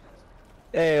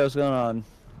 Hey, what's going on?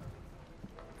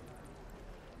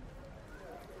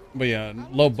 But yeah,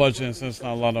 low budget in the sense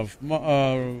not a lot of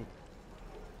didn't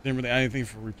really add anything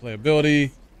for replayability,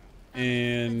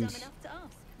 and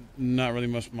not really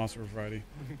much monster variety.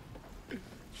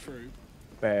 True.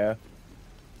 Fair.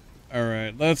 All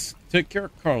right, let's take care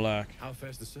of Karlak. How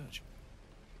fares the search?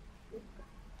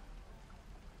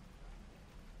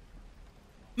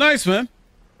 Nice, man.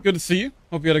 Good to see you.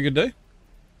 Hope you had a good day.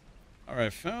 All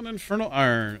right, found infernal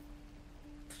iron.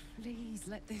 Please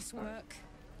let this work.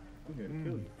 We're gonna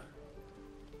kill you.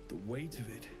 The weight of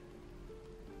it,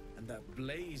 And that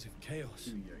blaze of chaos.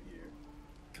 To your ear.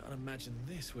 Can't imagine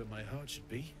this where my heart should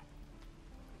be.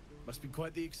 Must be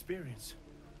quite the experience.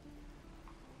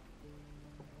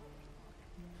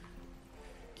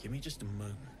 Give me just a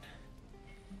moment.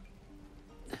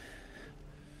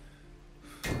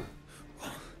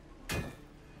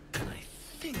 I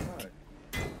think. Alright.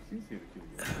 She's here to kill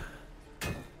you.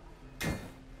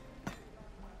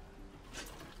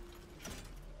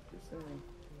 Just saying.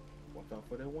 Watch out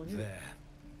for that one hit. There.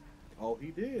 Oh,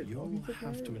 he did. You'll he took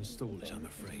have my to hit. install it, I'm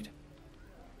afraid.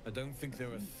 I don't think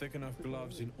there are thick enough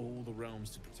gloves in all the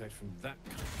realms to protect from that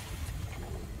kind of heat.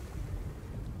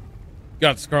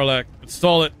 Got it, Scarlac.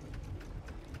 Install it.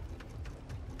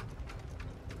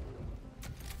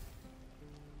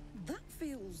 That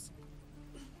feels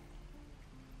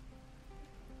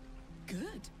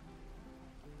good.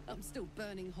 I'm still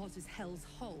burning hot as hell's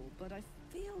hole, but I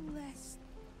feel less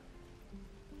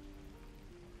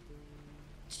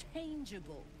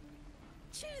changeable.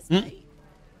 Cheers, mate.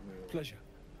 Pleasure.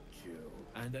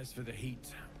 And as for the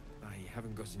heat, I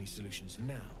haven't got any solutions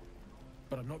now,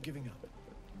 but I'm not giving up.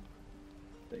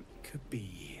 Could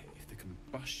be if the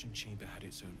combustion chamber had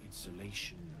its own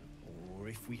insulation, or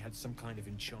if we had some kind of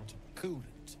enchanted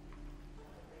coolant.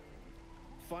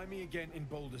 Find me again in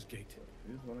Baldur's Gate.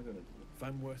 Here's what I'm gonna do. If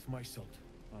I'm worth my salt,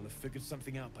 I'll have figured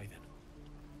something out by then.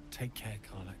 Take care,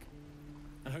 Karlak.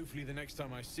 And hopefully the next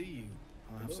time I see you,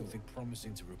 I'll have something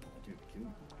promising to report.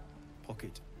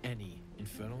 Pocket any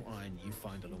infernal iron you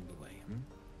find along the way,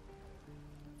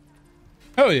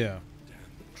 Hell yeah.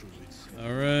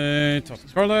 Alright, talk to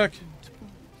Scarlac.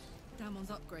 Damon's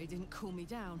upgrade didn't cool me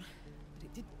down, but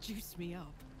it did juice me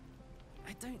up.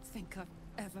 I don't think I've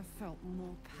ever felt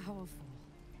more powerful.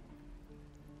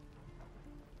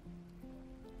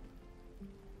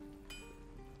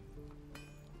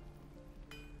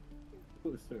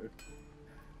 Who's her?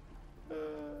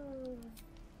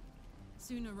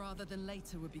 Sooner rather than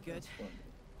later would be good.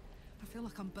 I feel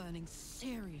like I'm burning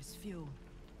serious fuel.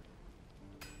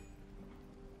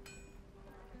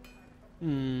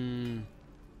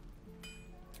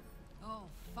 Oh,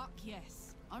 fuck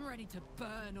yes. I'm ready to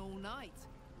burn all night.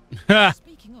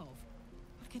 Speaking of,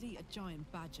 I could eat a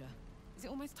giant badger. Is it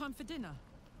almost time for dinner?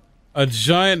 A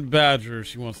giant badger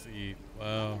she wants to eat.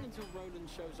 Wow. Until Roland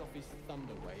shows off his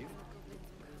thunder wave.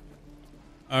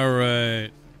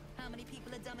 Alright. How many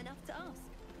people are dumb enough to ask?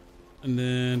 And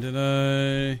then did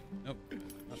I... Nope.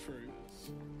 True.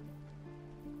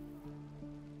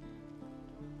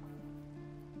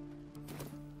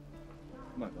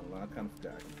 I'm not gonna lie, I kind of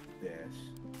forgot I can dash.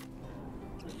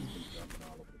 I've just been jumping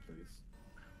all over the place.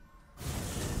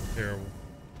 Terrible.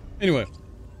 Anyway.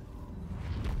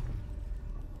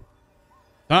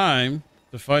 Time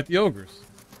to fight the ogres.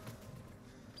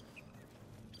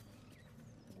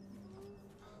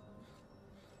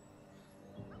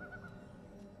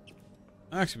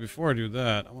 Actually, before I do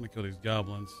that, I want to kill these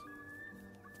goblins.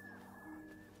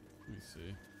 Let me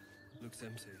see. Looks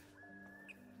empty.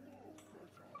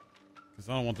 Because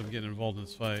I don't want them getting involved in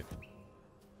this fight.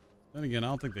 Then again, I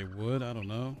don't think they would. I don't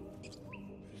know. Can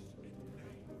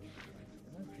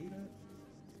I do that?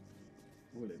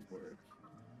 Will it work?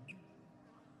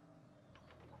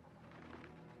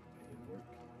 Will it work?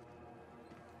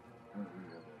 I don't really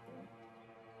know that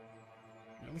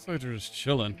though. Yeah, looks like they're just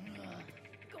chilling.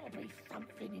 Gotta be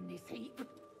something in this heap.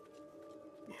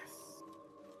 Yes.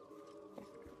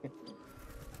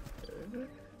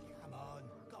 Come on,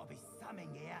 gotta be something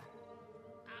here.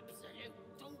 Absolute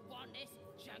don't want this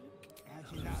junk. How'd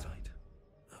you know? Out of sight,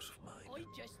 out of mind. I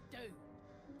just do.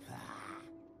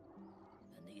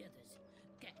 And the others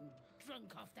getting drunk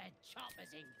off their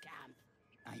choppers in camp.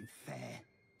 Ain't fair.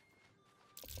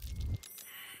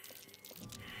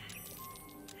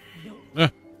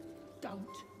 Look,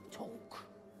 don't talk.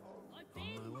 I've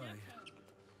On my way.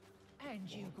 And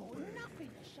you got nothing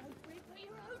to show for it but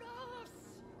your own arse.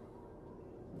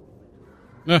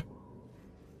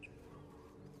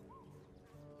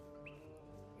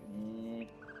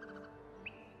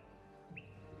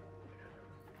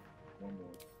 One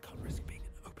more. Can't risk being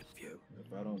in open view.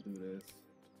 If I don't do this,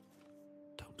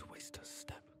 Don't waste a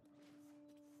step.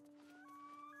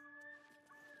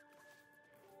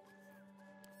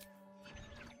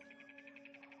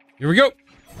 Here we go.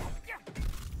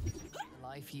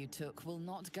 Life you took will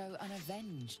not go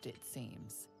unavenged, it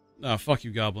seems. Ah, fuck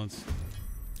you, goblins.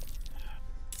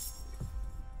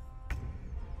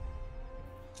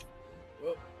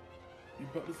 well, you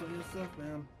brought this on yourself,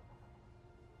 man.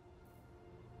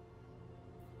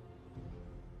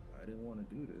 I didn't want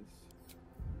to do this.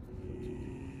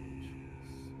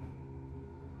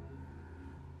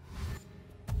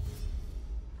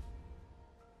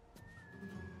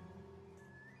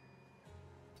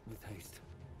 with haste.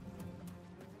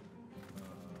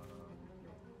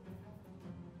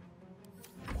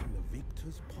 On the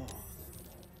victor's path.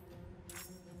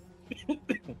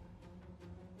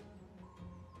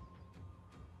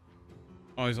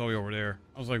 Oh, he's all the way over there.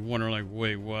 I was like wondering, like,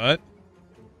 wait, what?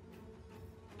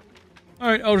 All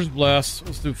right, Eldritch Blast.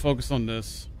 Let's do focus on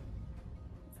this.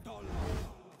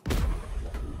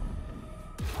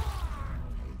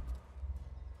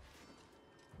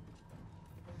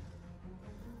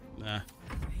 Nah.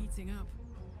 Heating up.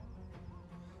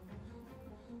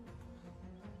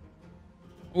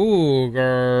 Ooh,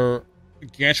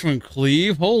 Gargantuan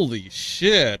Cleave. Holy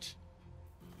shit.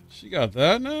 She got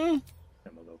that now?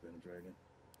 I'm a little bit of dragon.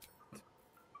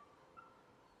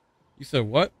 You said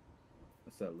what?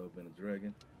 I said a little bit of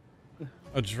dragon.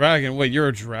 A dragon? Wait, you're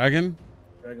a dragon?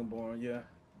 Dragonborn, yeah.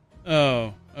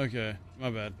 Oh, okay. My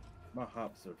bad. My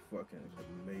hops are fucking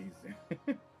amazing.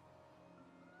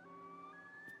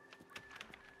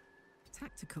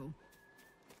 Tactical.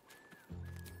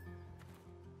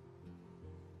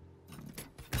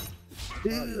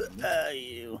 Who are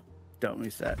you? Don't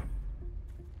reset.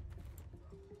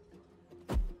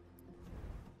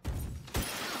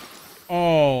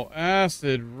 Oh,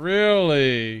 acid,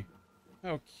 really?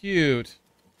 How cute.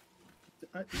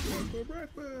 I eat one for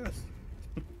breakfast.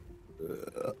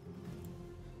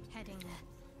 Heading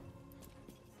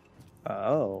there.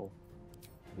 Oh.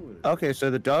 Okay, so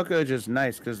the Dark Urge is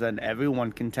nice because then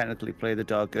everyone can technically play the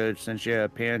Dark Urge since your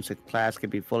appearance and class can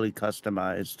be fully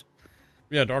customized.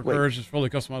 Yeah, Dark Urge is fully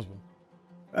customizable.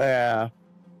 Yeah.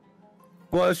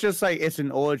 Well, it's just like it's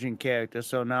an origin character,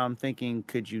 so now I'm thinking,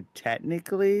 could you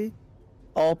technically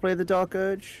all play the Dark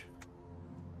Urge?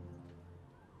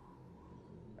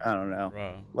 I don't know.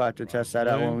 We'll have to test that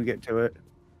out when we get to it.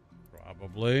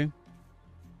 Probably.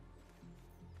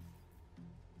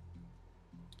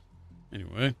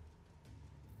 Anyway.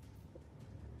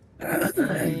 What do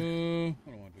I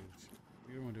want to do?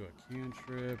 Do you want to do a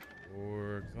cantrip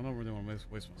or... Because I don't really want to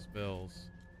waste my spells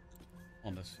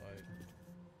on this fight.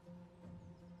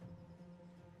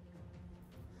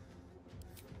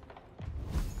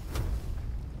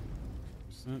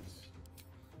 %.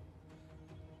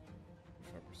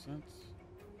 5%.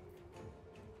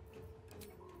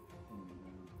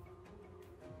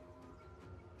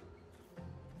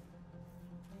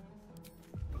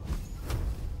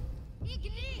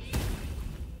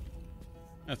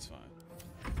 That's fine.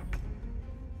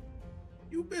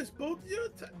 You missed both your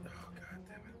attacks. Oh, god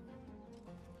damn it.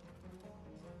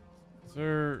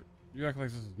 Sir, you act like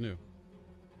this is new.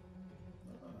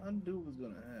 I knew it was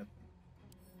gonna happen.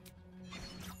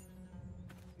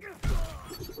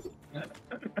 I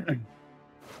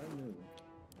knew.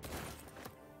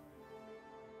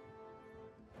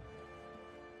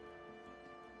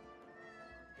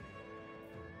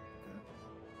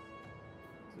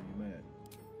 So you mad?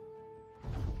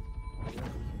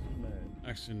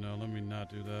 Actually, no, let me not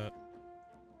do that.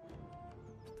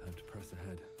 Time to press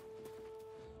ahead.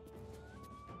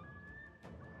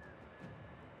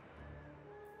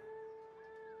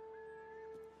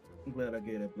 I'm glad I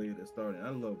gave that blade at starting. I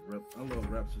love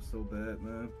Rapture so bad,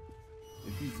 man.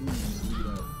 If you lose, you bleed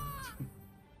out.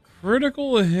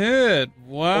 Critical hit.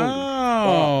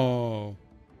 Wow.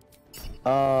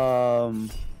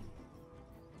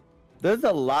 There's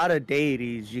a lot of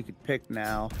deities you could pick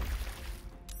now.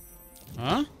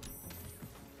 Huh?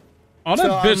 Oh,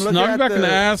 that bitch snuck back in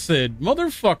acid.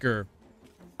 Motherfucker.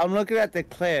 I'm looking at the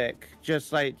cleric,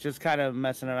 just kind of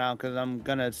messing around because I'm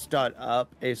gonna start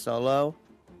up a solo.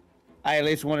 I at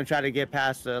least want to try to get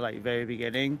past the very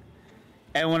beginning.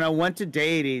 And when I went to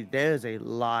deity, there's a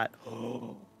lot.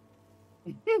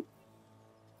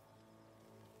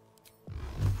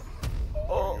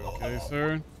 Okay,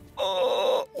 sir.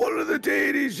 Oh, one of the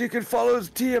deities you can follow is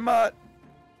Tiamat.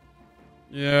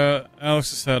 Yeah,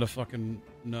 Alex just had a fucking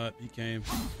nut. He came.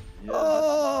 Yeah.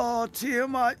 Oh,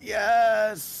 Tiamat,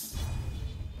 yes.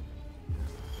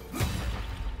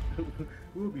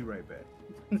 We'll be right back.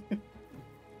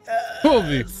 We'll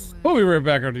be right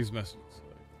back on these messages.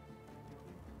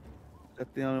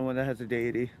 That's the only one that has a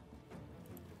deity.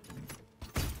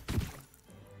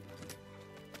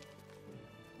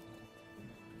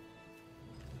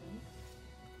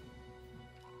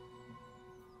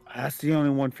 That's the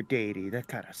only one for deity. That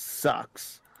kind of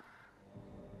sucks.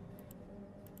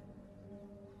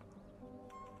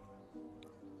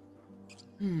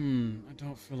 I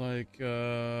don't feel like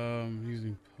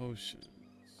using potions.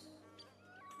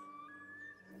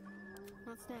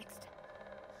 What's next?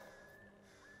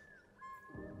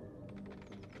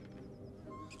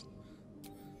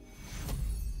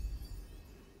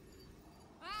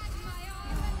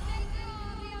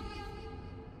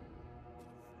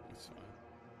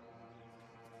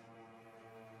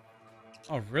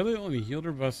 Oh, really? Only healed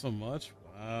her by so much?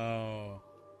 Wow.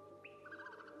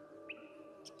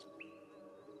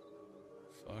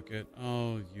 Fuck it.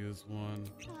 I'll use one.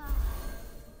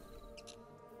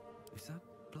 Is that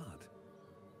blood?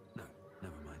 No,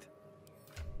 never mind.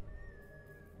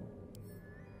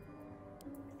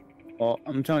 Well,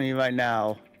 I'm telling you right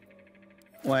now,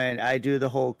 when I do the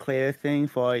whole clear thing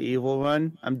for an evil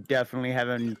run, I'm definitely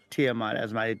having Tiamat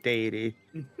as my deity.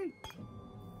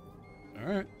 All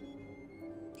right.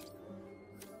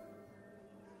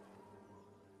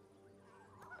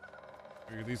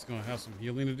 Are you at least gonna have some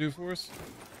healing to do for us?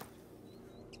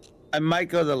 I might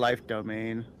go the life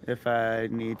domain if I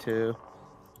need to. You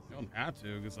don't have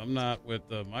to, because I'm not with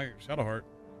my Shadowheart.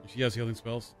 She has healing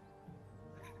spells.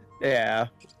 Yeah.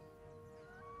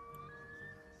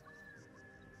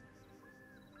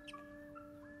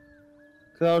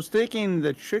 So I was thinking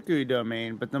the trickery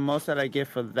domain, but the most that I get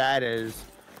for that is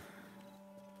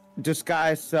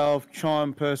disguise self,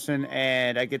 charm person,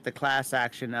 and I get the class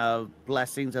action of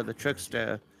blessings of the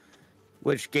trickster,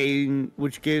 which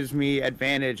gives me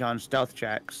advantage on stealth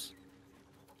checks.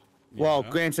 Yeah. Well,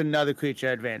 grants another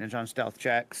creature advantage on stealth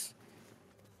checks.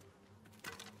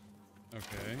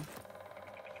 Okay.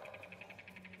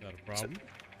 Is that a problem?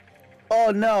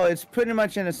 Oh no, it's pretty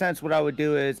much in a sense what I would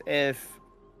do is if,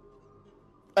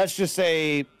 let's just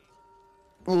say,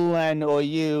 Len or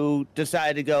you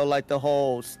decide to go like the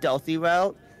whole stealthy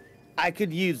route, I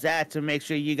could use that to make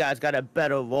sure you guys got a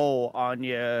better roll on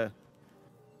your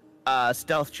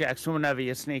stealth checks whenever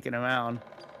you're sneaking around.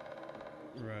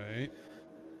 Right.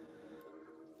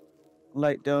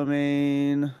 Light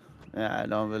domain. I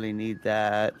don't really need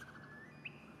that.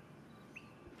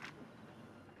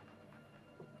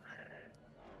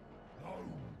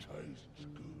 Tastes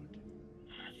good.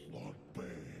 Like bear.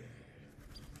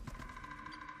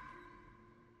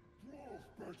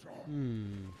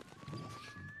 Hmm. Like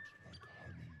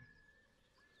honey.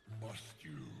 Must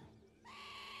you?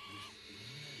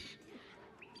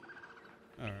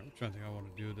 All right. I'm trying to think. I want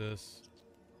to do this.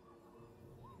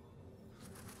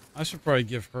 I should probably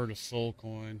give her the soul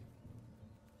coin.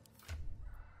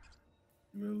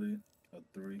 Really? A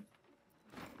 3?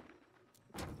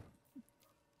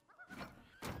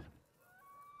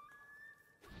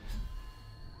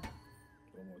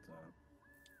 One more time.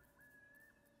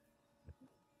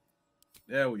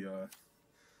 There we are.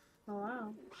 Oh,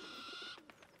 wow.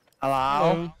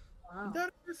 Hello? Wow. Is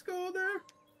that a skull there?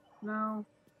 No.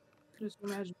 Just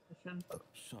imagination.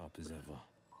 Sharp as ever.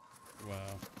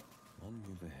 Wow. One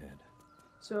move ahead.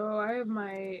 So I have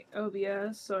my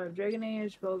OBS. So I have Dragon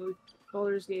Age,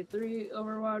 Baldur's Gate 3,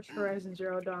 Overwatch, Horizon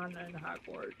Zero Dawn, and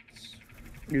Hogwarts.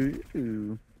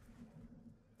 Ooh.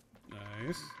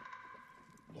 Nice.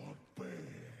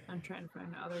 I'm trying to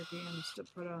find other games to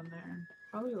put on there.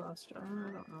 Probably Lost Ark.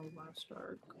 I don't know Lost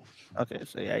Ark. Okay,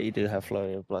 so yeah, you do have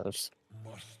Flurry of Blows.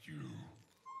 Must you?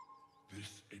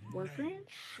 This Warframe?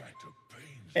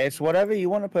 It's whatever you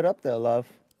want to put up there, love.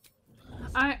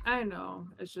 I know.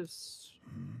 It's just.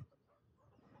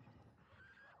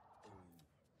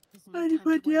 I need to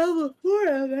put Diablo 4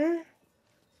 out there.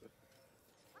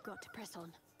 Got to press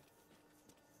on.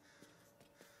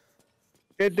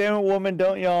 God damn it, woman,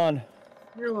 don't yawn.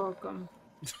 You're welcome.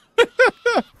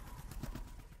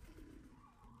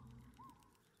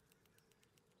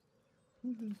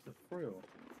 Who is the frill?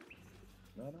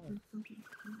 Not on.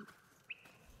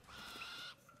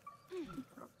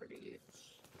 Properties.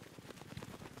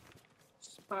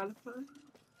 Spotify.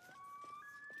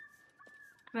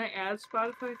 Can I add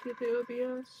Spotify to the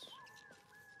OBS?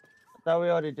 I thought we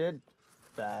already did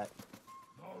that.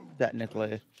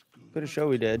 Technically. Pretty sure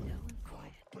we did.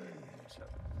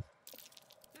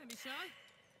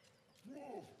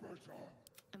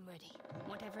 I'm ready.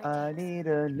 Whatever it I takes. need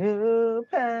a new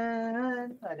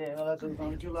pen. I didn't know that was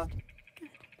on July.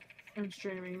 I'm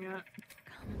streaming it.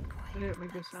 I didn't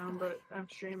make a sound, but I'm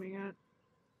streaming it.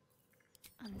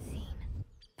 Unseen.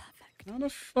 How the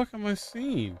fuck am I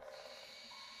seen?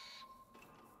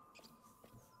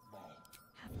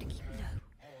 Have to keep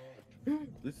low.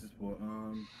 This is for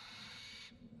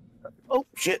Oh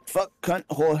shit! Fuck, cunt,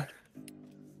 whore.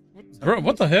 Bro,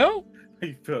 what the hell?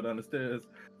 He fell down the stairs.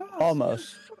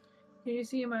 Almost. Can you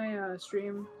see my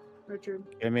stream, Richard?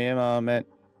 Give me a moment.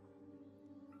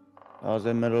 I was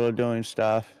in the middle of doing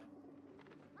stuff.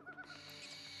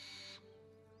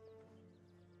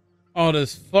 Oh,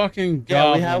 this fucking Yeah,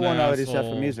 goblin we have one already set for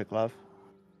asshole. music, love.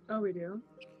 Oh, we do?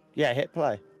 Yeah, hit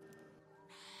play.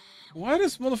 Why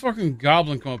does motherfucking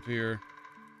goblin come up here?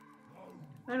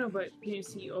 I know, but can you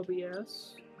see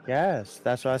OBS? Yes,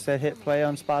 that's why I said hit play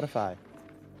on Spotify.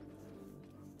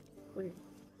 Wait.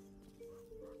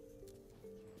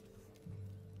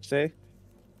 see?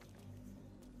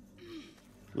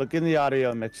 Look in the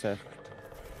audio mixer.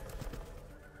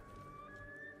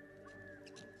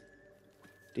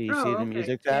 Do you see the okay.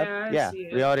 music tab? Yeah, I see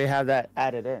we it. already have that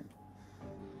added in.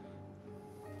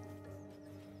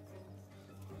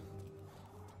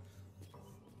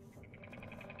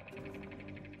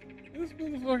 This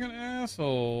motherfucking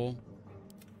asshole.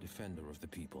 Defender of the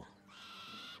people.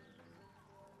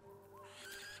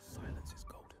 Silence is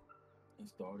golden. And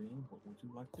starting, what would you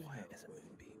like to Quiet have? as a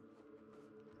moonbeam.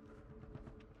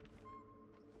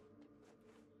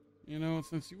 You know,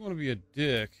 since you want to be a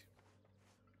dick,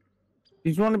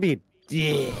 You just want to be a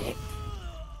dick.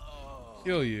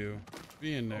 kill you.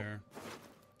 Be in there.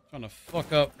 Trying to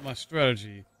fuck up my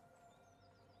strategy.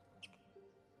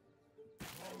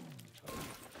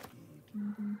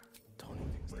 Toning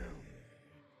things down.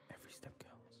 Every step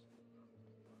counts.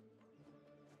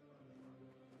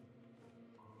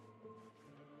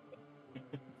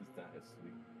 That is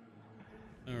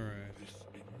sweet. Alright.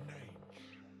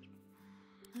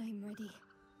 I'm ready.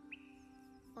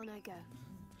 On I go.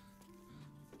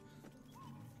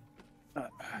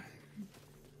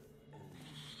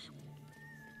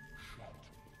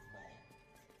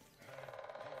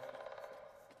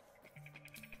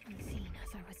 Unseen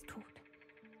as I was taught.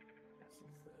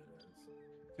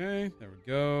 Okay, there we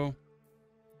go.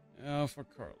 Now for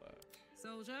Karlak.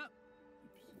 Soldier.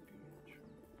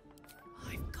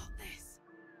 I've got this.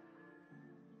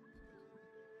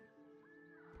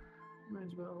 Might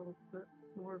as well put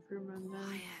more for him in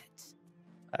there.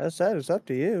 As I said, it's up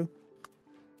to you.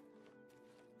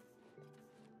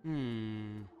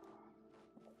 Gnome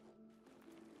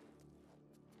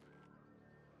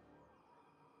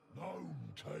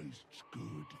tastes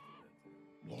good.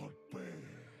 Like bear.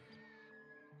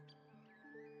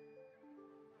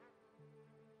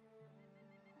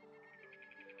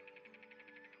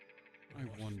 I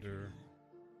wonder.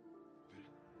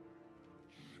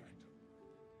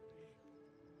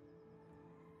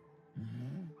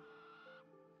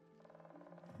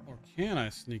 Or can I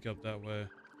sneak up that way?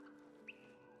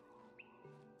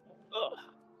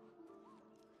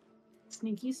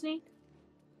 Sneaky sneak?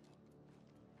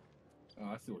 Oh,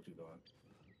 I see what you're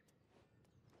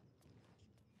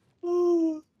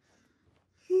doing.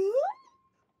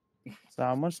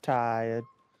 Someone's tired.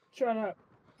 Shut up.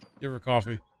 Give her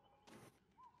coffee.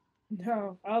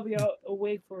 No, I'll be out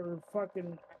awake for fucking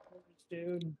hours,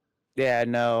 dude. Yeah,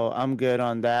 no, I'm good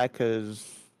on that because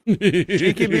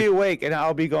she can be awake and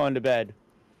I'll be going to bed.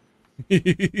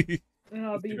 And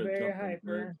I'll be very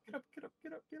hyper. Get up, get up,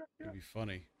 get up, get up, get It'd up. be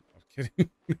funny. I'm kidding.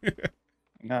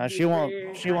 No, she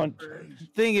won't. She won't.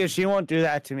 Thing is, she won't do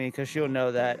that to me because she'll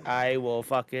know that I will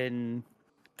fucking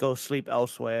go sleep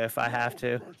elsewhere if I have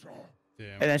to.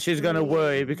 Damn. And then she's gonna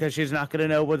worry because she's not gonna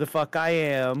know where the fuck I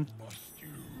am.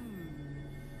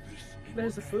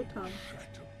 There's a futon.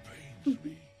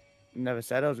 Never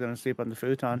said I was gonna sleep on the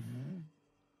futon.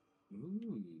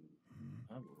 Ooh,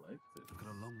 I like it. We've got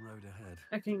a long road ahead.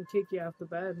 I can kick you off the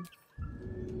bed.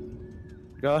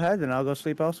 Go ahead, then I'll go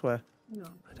sleep elsewhere. No.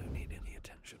 I don't need any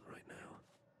attention right now.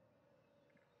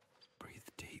 Breathe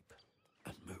deep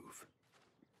and move.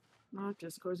 No, it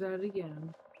just goes at it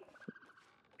again.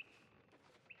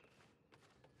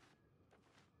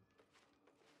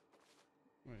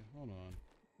 Wait, hold on.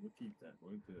 We'll keep that.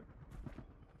 We're good.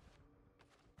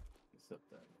 Except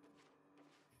that.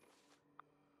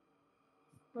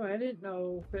 Oh, I didn't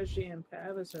know Fishy and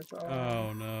Pavis are following.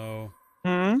 Oh no.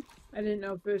 Hmm? I didn't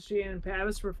know Fishy and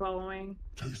Pavis were following.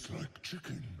 Tastes like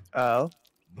chicken. Oh.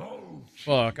 No.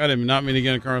 Fuck, I did not mean to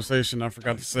get in a conversation. I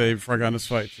forgot to say before I got in this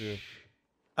fight too.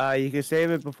 You can save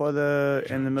it before in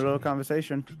the middle of the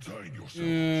conversation.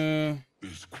 Yeah.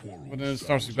 But then it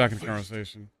starts me back in the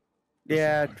conversation.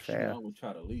 Yeah, I fair. will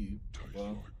try to leave.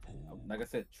 Well, like I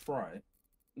said, try.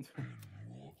 It's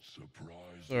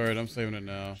alright, I'm saving it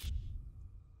now.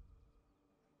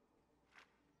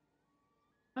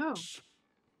 Oh.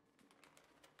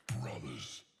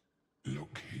 Brothers,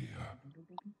 look here.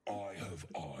 I have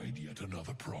eyed yet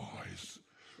another prize.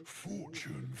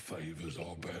 Fortune favors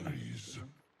our bellies.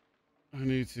 I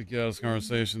need to get out of this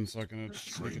conversation so I can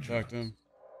sneak it back to him.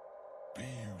 Be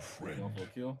you friend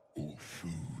or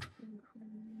food.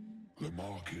 The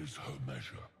mark is her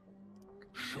measure.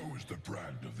 Show is the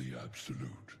brand of the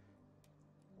absolute.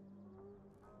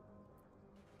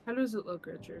 How does it look,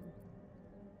 Richard?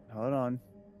 Hold on.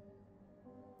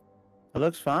 It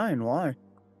looks fine. Why?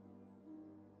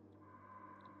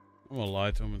 I'm gonna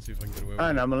lie to him and see if I can get away with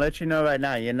Fine, it. I'm gonna let you know right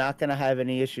now. You're not gonna have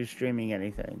any issues streaming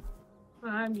anything.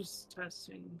 I'm just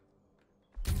testing.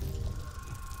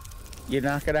 You're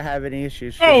not gonna have any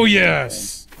issues. Oh streaming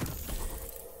yes!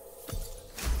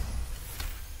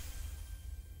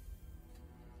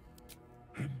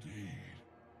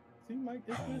 Mike,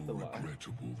 it's good to lie.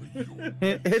 Regrettable that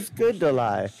your It's good to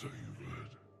lie.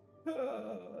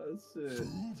 Shit.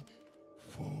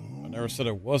 I never said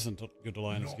it wasn't good to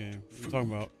lie in this game. What are you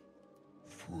talking about?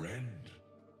 Friend.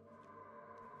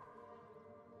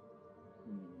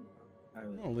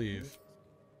 I'm gonna leave.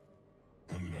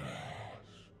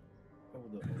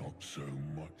 Not so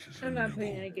much as I'm not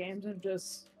playing any games. I'm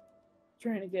just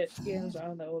trying to get games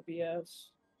on the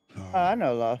OBS. I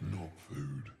know, love. Not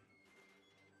food.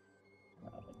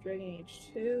 Dragon Age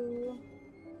 2.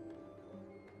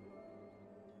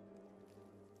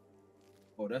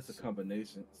 Oh, that's a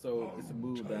combination. So it's a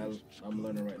move that I'm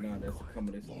learning right now. That's a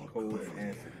combination of cold and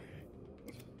acid.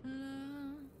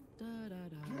 I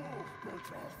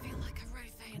feel like a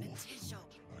rosé in a tea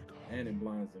shop. And it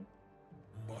blinds him.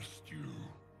 Must you?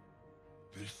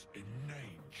 This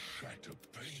inane shatter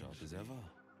pains Sharp as ever.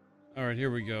 All right,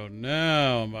 here we go.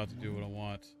 Now I'm about to do what I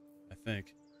want. I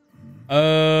think. Do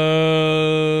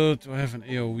I have an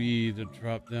AOE to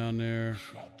drop down there?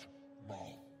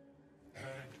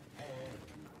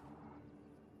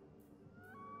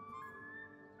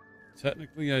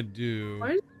 Technically, I do.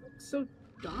 Why is it so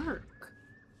dark?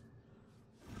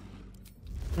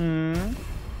 Video.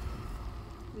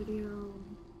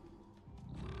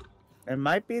 It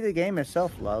might be the game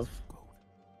itself, love.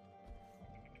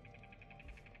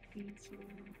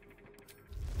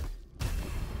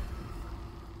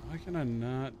 Why can I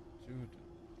not do it?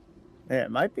 Yeah,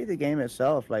 it might be the game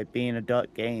itself, like being a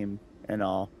duck game and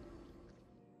all.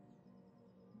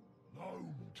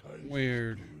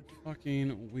 Weird.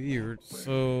 Fucking weird.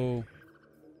 So,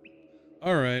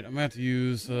 alright, I'm gonna have to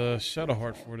use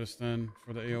Shadowheart for this then,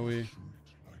 for the AoE.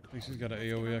 I think she's got an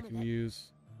AoE I can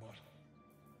use.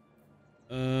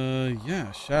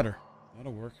 Yeah, Shatter.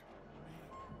 That'll work.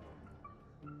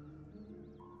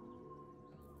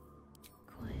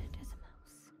 Quiet as a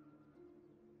mouse.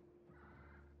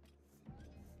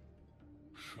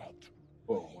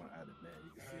 Oh, one out of man.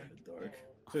 You can see in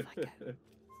the dark.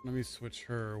 Let me switch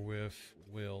her with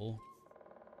Will.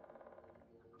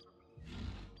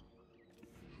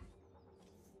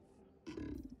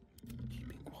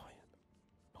 Keeping quiet,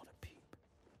 not a peep.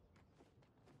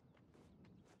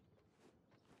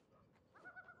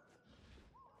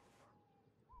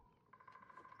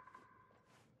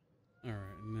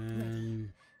 Alright, and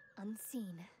then...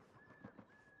 Unseen.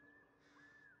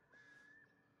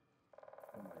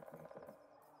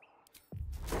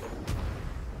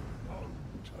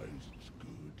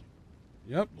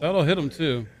 Yep, that'll hit him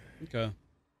too. Okay.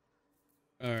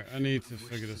 Alright, I need to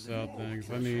figure this out then, because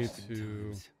I need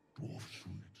to...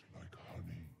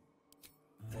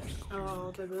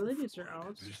 Oh, the villages are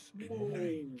out.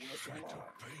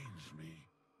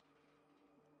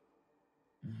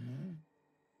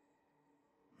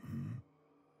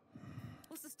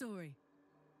 What's the story?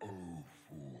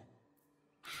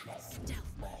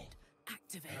 Stealth mode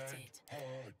activated.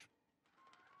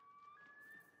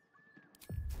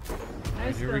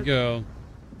 Alright, here we go.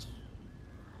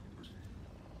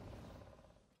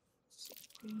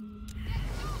 Your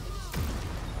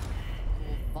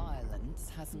violence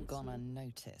hasn't gone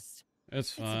unnoticed. It's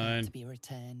It's about fine. to be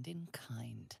returned in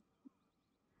kind.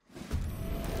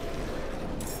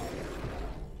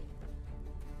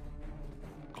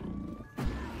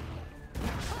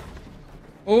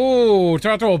 Oh,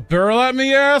 try to throw a barrel at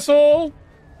me, asshole!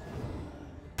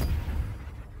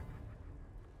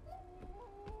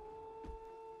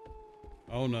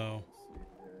 Oh no.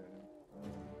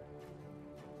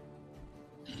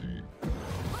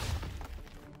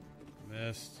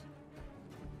 Missed.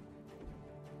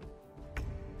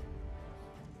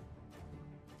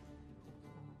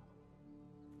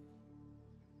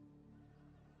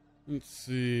 Let's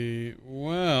see.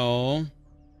 Well...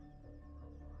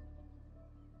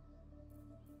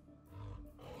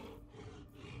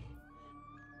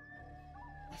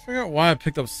 I forgot why I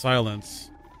picked up silence.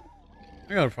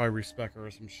 I gotta probably respec her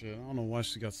or some shit. I don't know why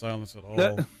she got silence at all.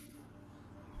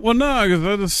 Well, no,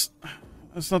 because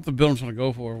that's not the build I'm trying to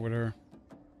go for with her.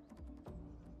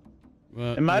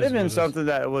 But It might have been is what it is. something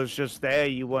that was just there,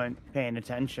 you weren't paying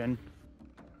attention.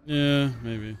 Yeah,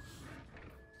 maybe.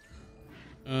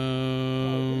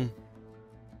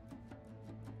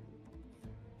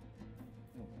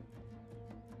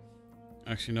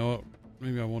 Actually, you know what?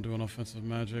 Maybe I won't do an offensive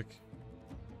magic.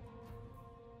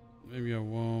 Maybe I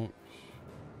won't.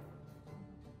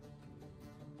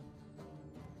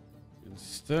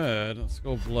 Instead, let's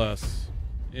go bless.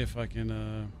 If I can,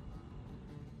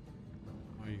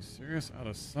 Are you serious? Out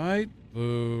of sight?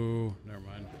 Boo. Never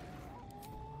mind.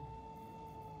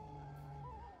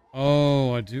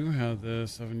 Oh, I do have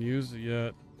this. I haven't used it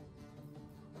yet.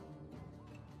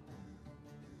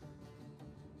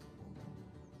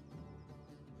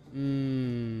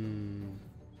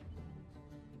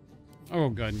 Oh,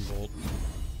 guiding bolt.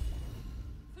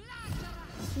 I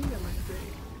think I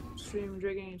might stream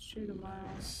Dragon Age 2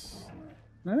 tomorrow.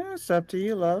 It's up to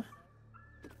you, love.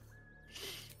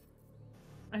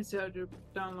 I still have to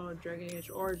download Dragon Age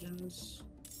Origins.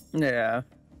 Yeah.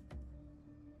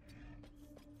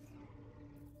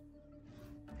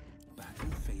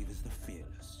 Battle favors the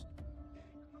fearless.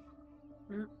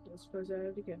 I suppose I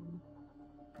have to get them.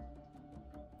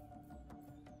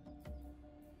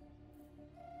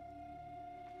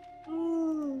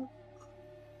 Oh.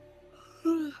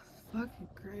 Fucking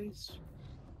Christ.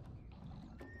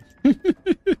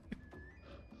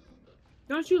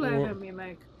 Don't you laugh at me,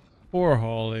 Mike. Poor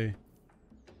Holly.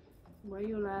 Why are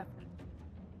you laughing?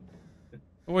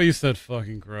 Well, you said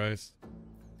fucking Christ.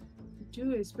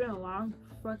 Dude, it's been a long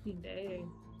fucking day.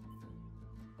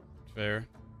 Fair.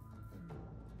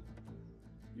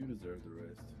 You deserve the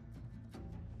rest.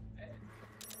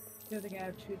 I think I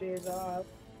have 2 days off.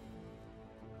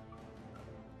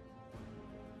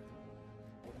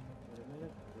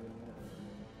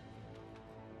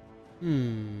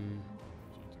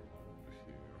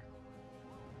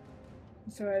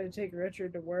 So I had to take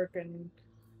Richard to work, and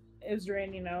it was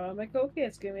raining out. I'm like, okay,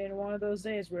 it's gonna be one of those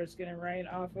days where it's gonna rain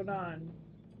off and on.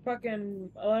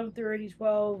 Fucking 11:30,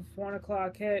 12, 1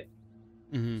 o'clock hit.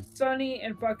 Sunny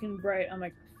and fucking bright. I'm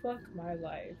like, fuck my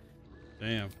life.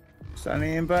 Damn.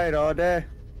 Sunny and bright all day.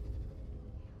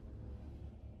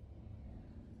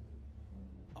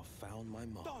 I found my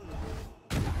mom.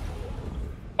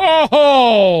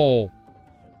 Oh!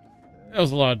 That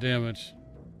was a lot of damage.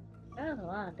 That was a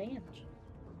lot of damage.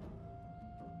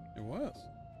 It was.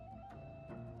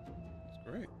 It's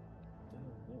great.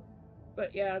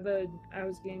 But yeah, I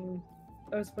was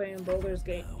playing Baldur's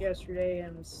Gate yesterday,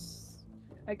 and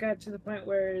I got to the point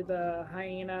where the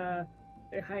hyenas.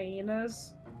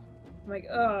 I'm like,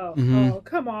 oh,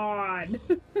 come on.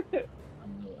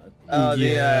 Oh,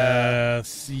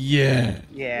 yes,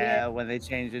 yeah, when they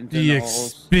changed into the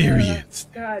experience.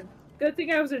 God, good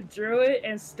thing I was a druid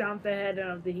and stomped the head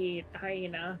of the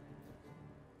hyena.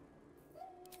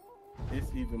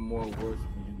 It's even more worse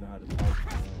when you know how to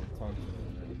talk to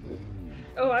them.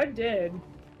 Oh, I did.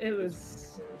 It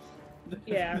was,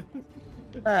 yeah.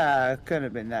 Couldn't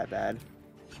have been that bad.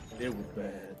 It was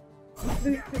bad.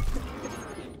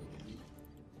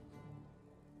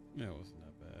 Yeah, it wasn't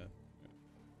that bad.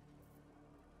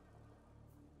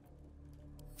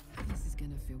 This is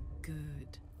gonna feel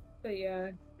good. But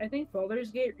yeah, I think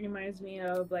Baldur's Gate reminds me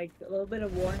of like a little bit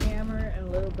of Warhammer and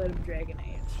a little bit of Dragon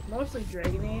Age. Mostly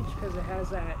Dragon Age because it has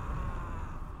that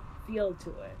feel to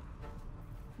it.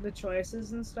 The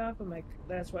choices and stuff, I'm like,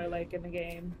 that's what I like in the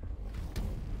game.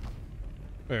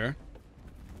 Fair.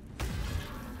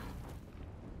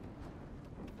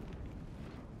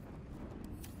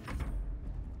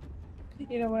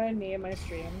 You know what I need in my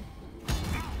stream?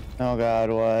 Oh god,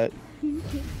 what?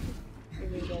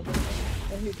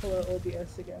 Let me pull out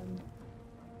OBS again.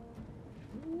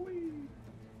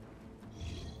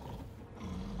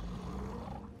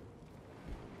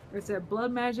 Is it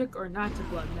blood magic or not to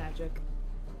blood magic?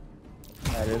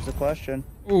 That is the question.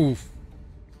 Oof.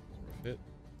 Hit.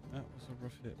 That was a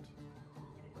rough hit.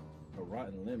 A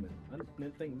rotten lemon. I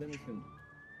didn't think lemons can.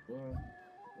 Well.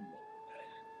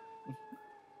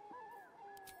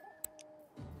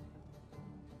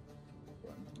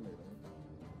 Rotten tomato.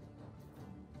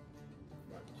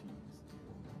 Rotten cheese.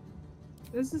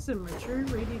 This is a mature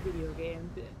rated video game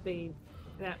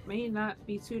that may not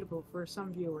be suitable for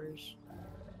some viewers.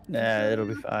 Nah, it'll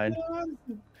be fine.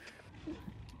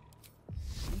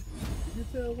 You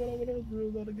tell what I was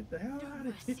doing to get the hell out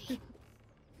of here.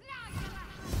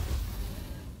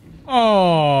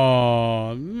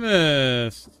 Oh,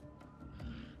 missed.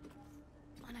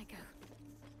 On I go.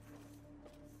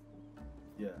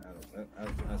 Yeah, I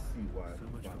see why I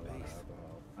find a lot of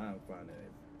alcohol. I don't find a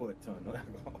butt ton of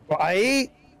alcohol.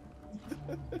 Right?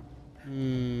 I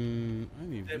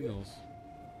need heals.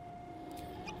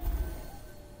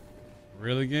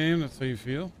 Really, game? That's how you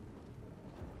feel?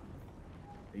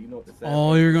 You know what the sad Oh,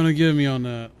 part you're is? gonna give me on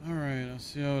that. Alright, I'll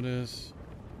see how it is.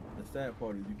 The sad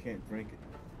part is you can't drink it.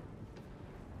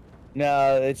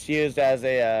 No, it's used as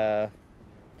a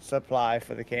supply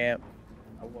for the camp.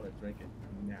 I want to drink it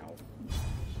now.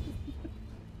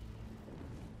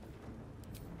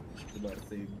 I'm about to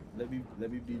say, let me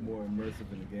be more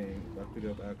immersive in the game. If I pick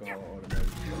up alcohol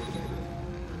automatically.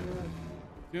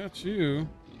 Got you.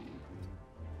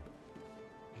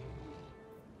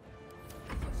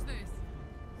 What's this?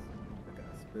 I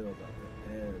got spelled out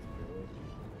the ass, bro.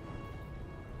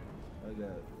 I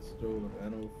got Stroll of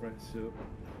Animal Friendship,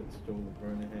 Stroll of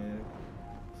Burning Hand,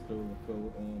 Throw a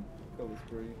little color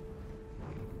spray.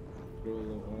 Throw a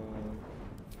little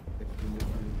extra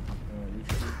liquid.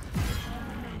 Retreat.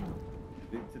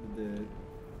 Stick to the dead.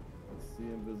 See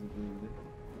invisibility.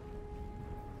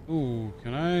 Ooh,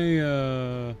 can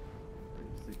I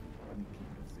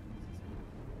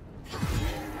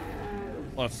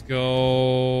let's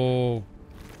go.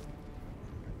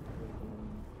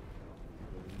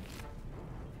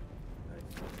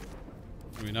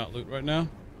 Do we not loot right now? Do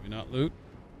we not loot?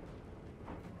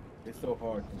 It's so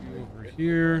hard to do. Over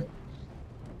here.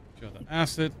 Show the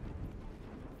acid.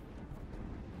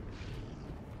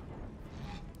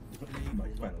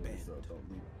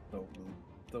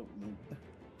 Don't loot.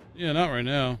 Yeah, not right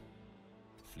now.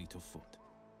 Fleet of foot.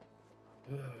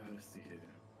 Let's see here.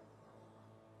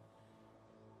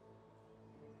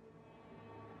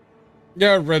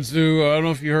 Yeah, Red Zoo. I don't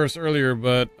know if you heard us earlier,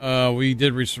 but we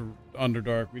did reach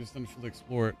Underdark. We just didn't fully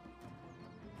explore it.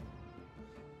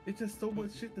 It's just so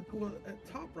much shit to do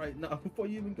at top right now before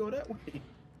you even go that way.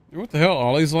 What the hell?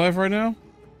 Ollie's live right now?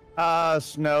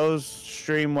 Snow's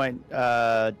stream went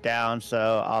down,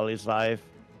 so Ollie's live.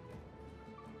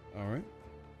 All right.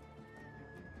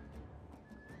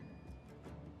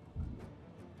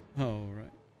 All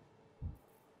right.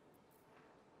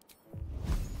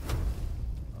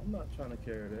 I'm not trying to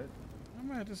carry that. I'm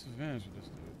at a disadvantage with this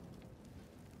dude.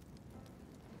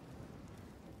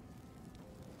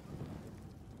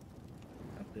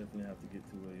 I definitely have to get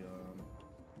to a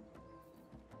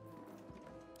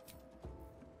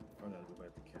I gotta go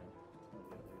back to camp. I'll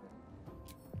get it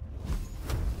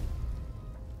later.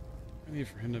 I need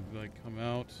for him to like come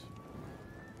out.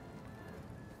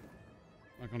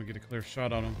 I'm not gonna get a clear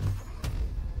shot on him.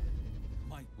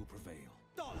 Might will prevail.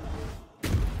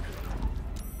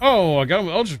 Oh, I got him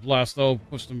with Eldritch Blast though.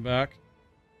 Pushed him back.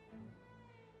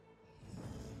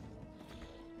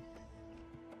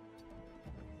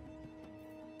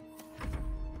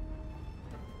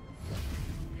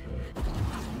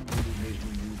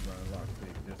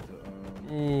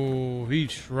 Ooh, he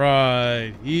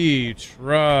tried. He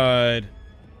tried.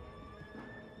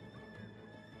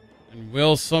 And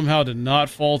Will somehow did not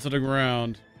fall to the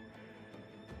ground.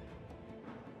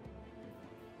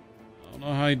 I don't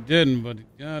know how he didn't, but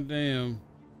goddamn.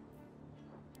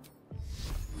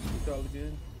 We call it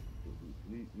again?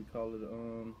 We call it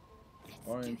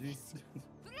RNG.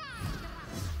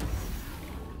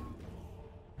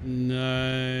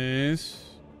 Nice.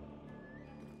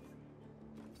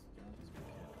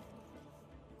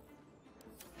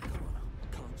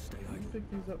 Pick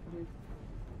these up for me.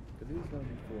 These gonna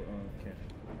be for camp.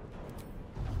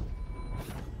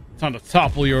 Time to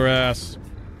topple your ass.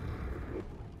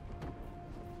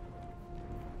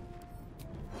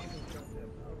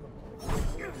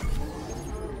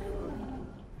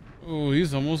 Oh,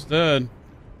 he's almost dead.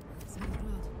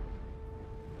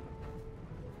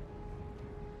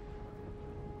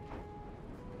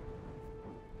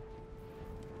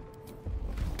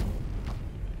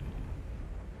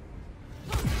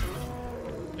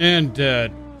 And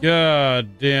dead.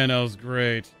 God damn, that was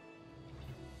great.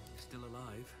 Still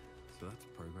alive, so that's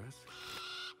progress.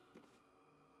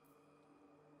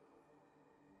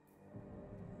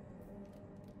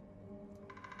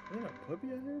 Is there a puppy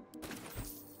out here?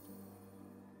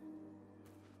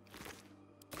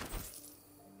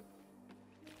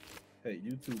 Hey,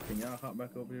 you two, can y'all hop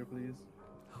back over here, please?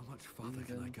 How much farther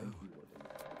can I go?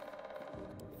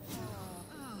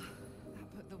 That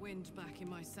put the wind back in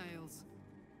my sails.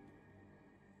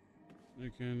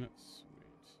 Sweet.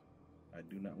 I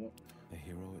do not want a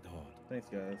hero at heart. Thanks,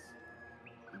 guys.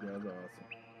 You guys are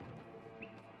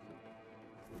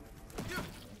awesome.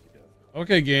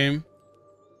 Okay, game.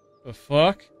 The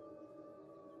fuck?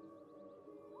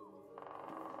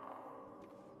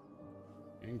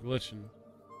 Ain't glitching.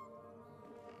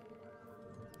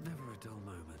 Never a dull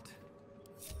moment.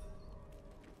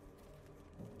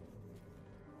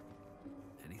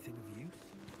 Anything of use?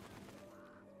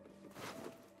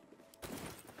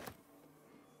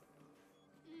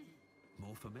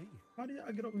 More for me. How do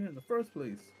y'all get over here in the first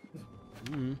place?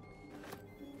 Mm-hmm.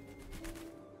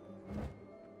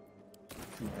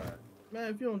 Too high. Man,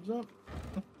 if you don't jump.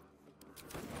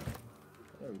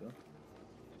 There we go.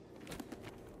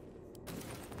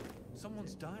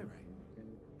 Someone's diary.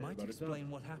 Might Everybody explain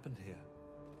jump. what happened here.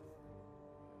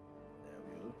 There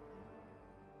we go.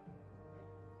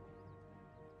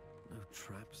 No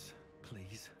traps,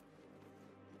 please.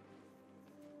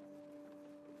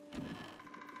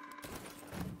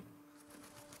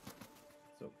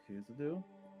 So here's the deal.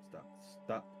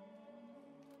 Stop.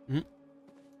 Mm-hmm.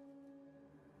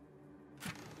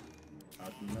 I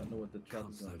do not know what the trap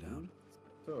is gonna do.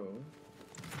 So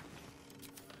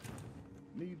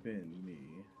Me being me.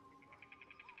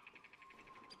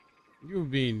 You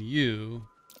being you,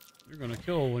 you're gonna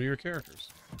kill one of your characters.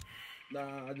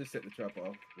 Nah, I just set the trap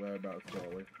off. Where about to go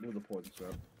away. It was a poison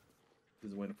trap.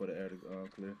 Just waiting for the air to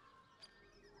clear.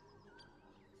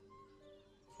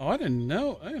 Oh, I didn't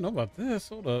know. I didn't know about this.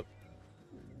 Hold up.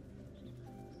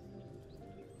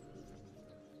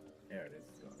 There it is.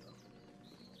 It's gone now.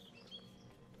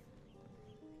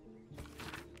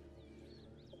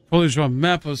 Polish draw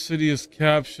map of city is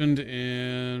captioned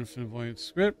in flamboyant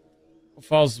script. What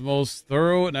follows the most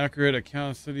thorough and accurate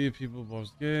account of city, people,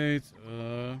 Baldur's Gate.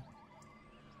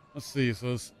 Let's see.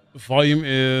 So this volume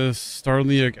is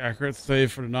startlingly accurate,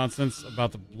 save for the nonsense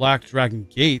about the Black Dragon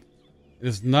Gate. It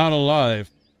is not alive,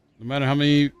 no matter how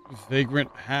many vagrant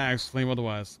hags claim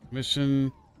otherwise.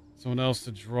 Commission someone else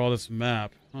to draw this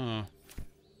map. Huh.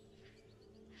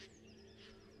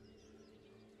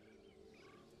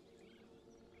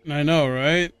 I know,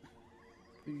 right?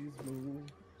 Please move.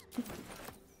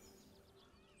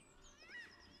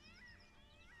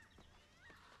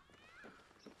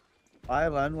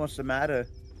 Island, what's the matter?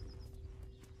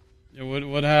 Yeah,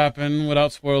 what happened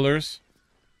without spoilers?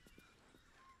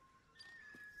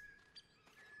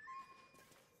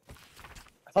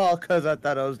 Oh, because I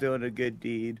thought I was doing a good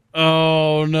deed.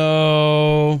 Oh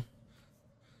no!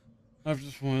 I've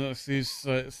just wanted to see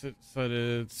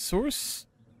cited source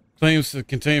claims to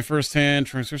contain first-hand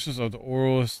transcriptions of the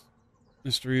oral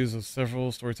mysteries of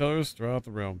several storytellers throughout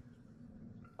the realm.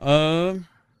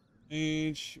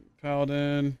 Age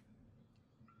Paladin,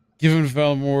 given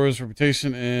Valmore's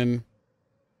reputation in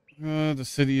the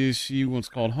city she once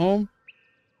called home,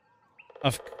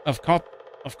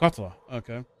 Afkatla.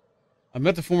 Okay. I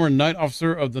met the former knight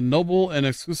officer of the noble and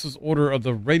exclusive order of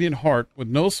the Radiant Heart with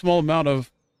no small amount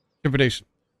of trepidation.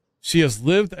 She has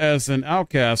lived as an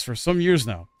outcast for some years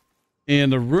now, and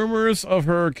the rumors of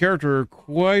her character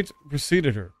quite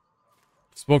preceded her.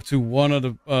 Spoke to one of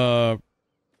the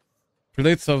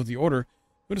prelates of the order,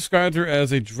 who described her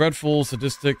as a dreadful,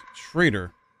 sadistic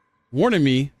traitor, warning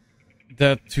me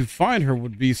that to find her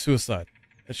would be suicide,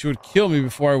 that she would kill me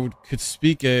before I could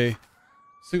speak a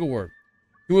single word.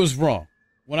 He was wrong.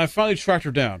 When I finally tracked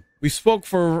her down, we spoke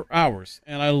for hours,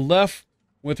 and I left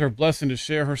with her blessing to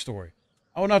share her story.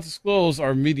 I will not disclose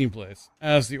our meeting place,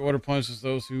 as the order punishes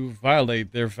those who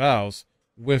violate their vows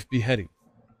with beheading.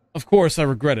 Of course, I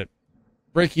regret it.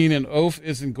 Breaking an oath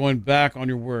isn't going back on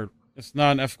your word. It's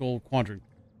not an ethical quandary.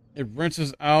 It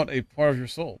wrenches out a part of your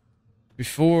soul.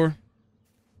 Before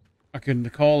I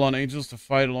could call on angels to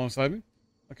fight alongside me,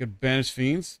 I could banish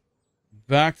fiends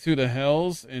back to the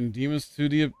hells and demons to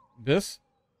the abyss,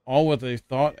 all with a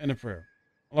thought and a prayer.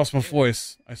 I lost my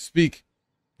voice. I speak,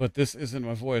 but this isn't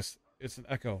my voice. It's an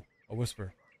echo, a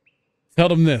whisper. Tell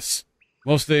them this.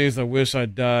 Most days I wish I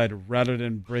died rather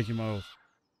than breaking my oath.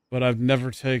 But I've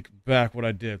never take back what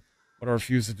I did, what I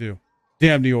refused to do.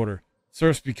 Damn the order.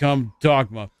 Service become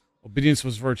dogma. Obedience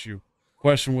was virtue.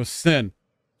 Question was sin.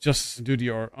 Justice and duty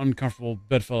are uncomfortable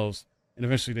bedfellows. And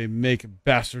eventually they make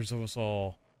bastards of us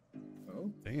all. Oh.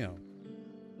 Damn.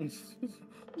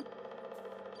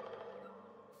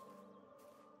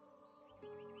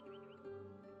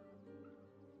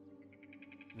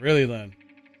 Really, Len?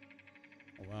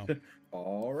 Oh, wow.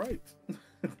 All right.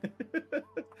 I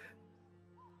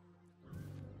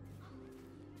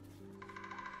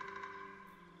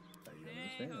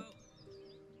understand.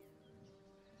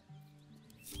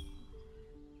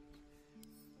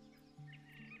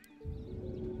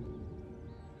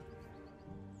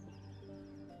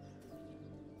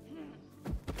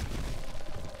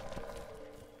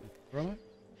 Really?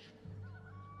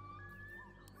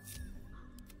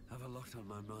 Have a lot on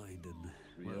my mind and,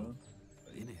 well,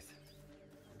 in it.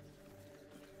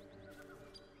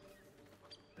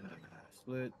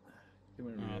 Split. Give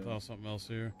me I thought something else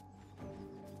here.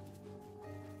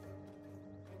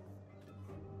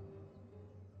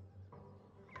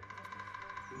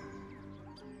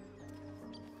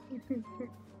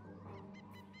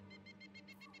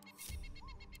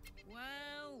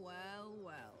 Well.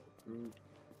 Group.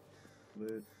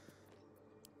 Split.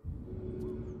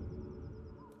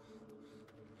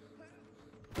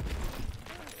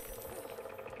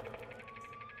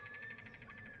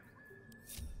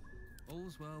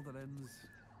 All's well that ends.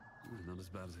 Not as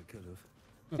bad as it could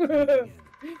have.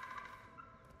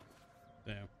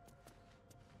 Damn.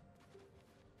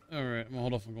 Alright, I'm gonna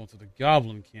hold off on going to the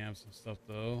goblin camps and stuff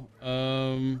though.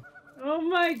 Oh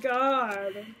my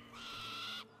god.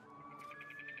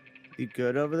 You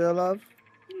good over there, love?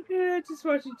 Yeah, just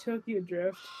watching Tokyo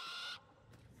Drift.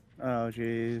 Oh,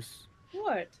 jeez.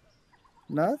 What?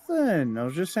 Nothing. I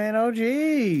was just saying, oh,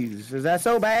 jeez. Is that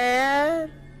so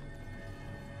bad?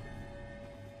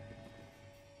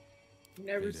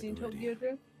 Never Made it seen already. Tokyo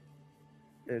Drift?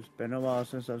 It's been a while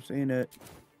since I've seen it.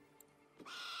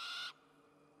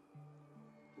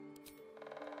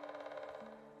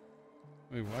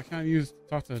 Wait, why can't I use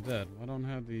talk to the dead? Why don't I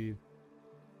have the?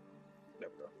 There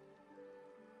we go.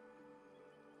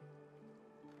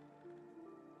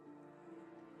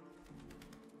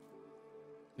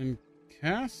 Then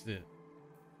cast it.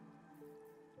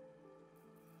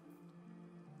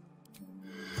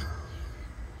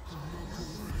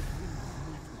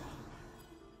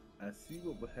 I see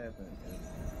what would happen if I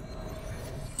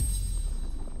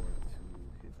were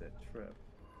to hit that trap.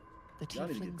 The Y'all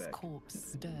need to get tiefling's back. corpse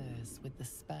stirs with the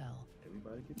spell.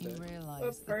 Everybody get You back. realize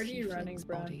What the party are you running, tiefling's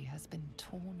Bron? body has been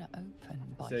torn open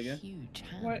by Say again? huge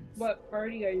hands. What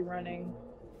party are you running?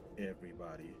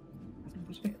 Everybody.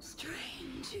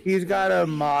 He's got a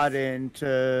mod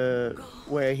into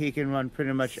where he can run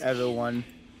pretty much everyone.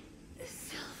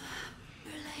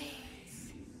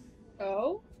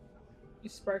 Oh? You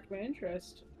sparked my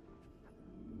interest.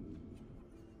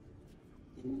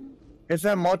 It's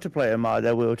that multiplayer mod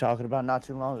that we were talking about not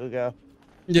too long ago.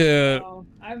 Yeah, Oh,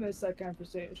 I missed that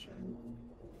conversation.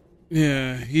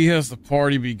 yeah. He has the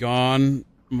party be gone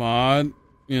mod,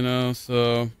 you know.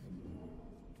 So,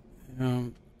 you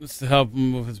know, it's to help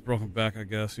him with his broken back, I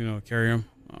guess. You know, carry him.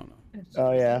 I don't know.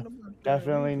 Oh yeah,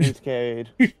 definitely needs carried.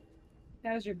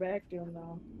 How's your back doing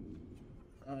though?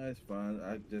 It's fine.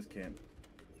 I just can't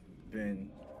bend.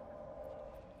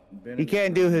 He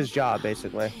can't do his job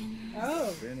basically.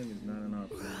 Oh, Bending is not an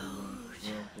option anymore.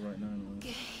 Well, for right now,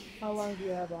 anyway. how long do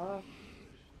you have off?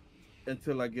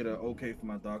 Until I get an okay from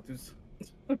my doctors.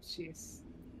 Oh, jeez.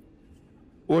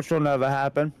 Which will never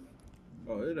happen.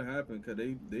 Oh, it'll happen because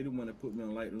they didn't want to put me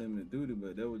on light limited duty,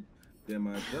 but that was then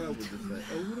my job was just like,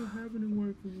 oh, we don't have any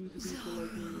work for you to do for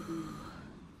light limited duty.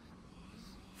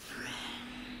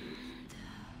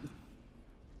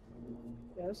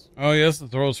 Yes. Oh yes, the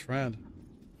Thro's friend.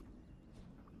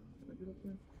 Can I get up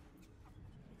there?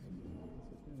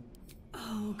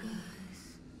 Ogres.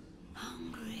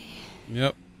 Hungry.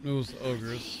 Yep, it was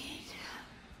ogres.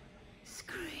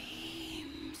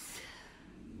 Screams.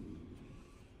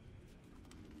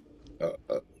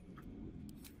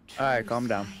 Alright, calm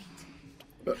down.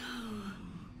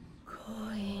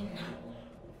 Coin.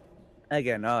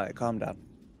 Again, alright, calm down.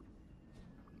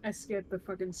 I scared the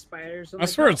fucking spiders. I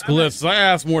swear it's glitched. I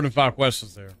asked more than 5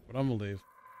 questions there, but I'm gonna leave.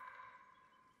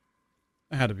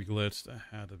 It had to be glitched. It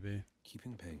had to be.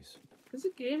 Keeping pace. Is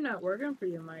the game not working for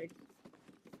you, Mike?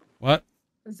 What?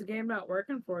 Is the game not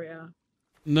working for you?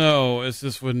 No, it's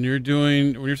just when you're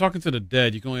talking to the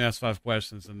dead, you can only ask 5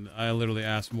 questions, and I literally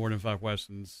asked more than 5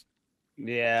 questions.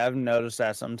 Yeah, I've noticed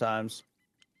that sometimes.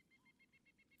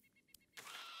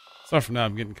 Aside from that,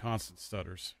 I'm getting constant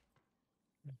stutters.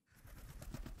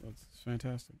 That's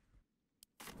fantastic.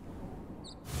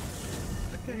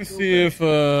 Let me see if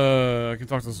I can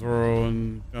talk to Zoro,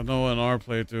 and I know in our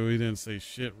playthrough he didn't say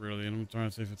shit really, and I'm trying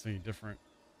to see if it's any different.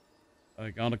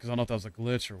 Like, I don't know if that was a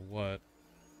glitch or what.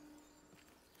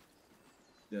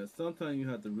 Yeah, sometimes you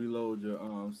have to reload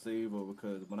your save over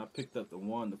because when I picked up the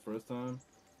one the first time,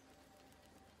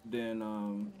 then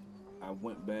I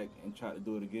went back and tried to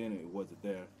do it again and it wasn't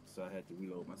there, so I had to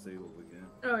reload my save over again.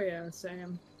 Oh yeah,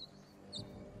 same.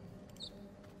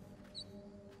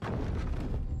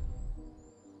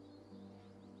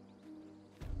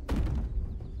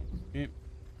 Yep.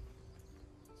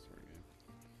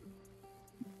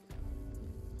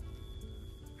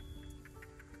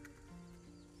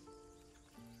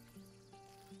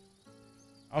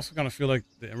 I also kind of feel like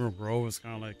the Emerald Grove is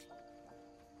kind of like,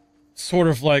 sort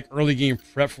of like early game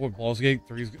prep for what Baldur's Gate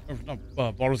 3's,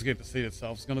 Baldur's Gate the state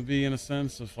itself is going to be, in a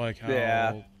sense of like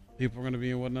how people are going to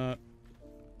be and whatnot.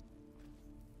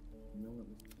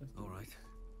 All right.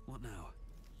 What now?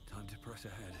 Time to press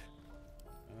ahead.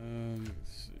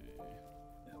 Let's see.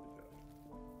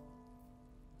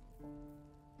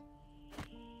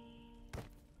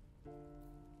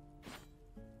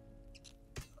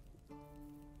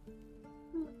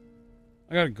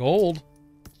 I got gold.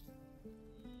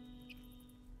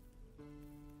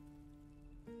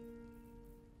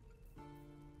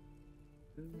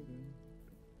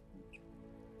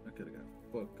 I could have got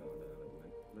fucked on that way,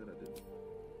 but I didn't.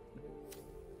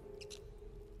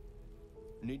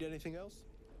 Need anything else?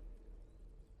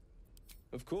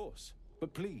 Of course,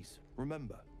 but please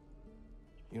remember,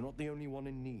 you're not the only one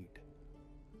in need.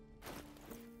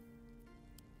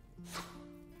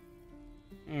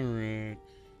 All right.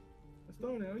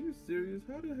 Stoney, are you serious?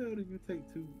 How the hell did you take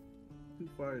two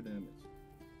fire damage?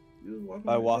 You was walking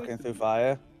By right walking next to through me.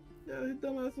 fire? Yeah, his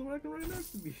dumbass was walking right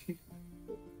next to me.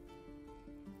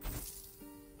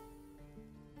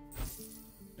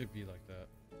 It'd be like that.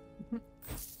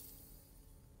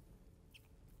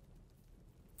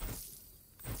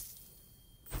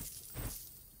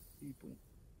 People,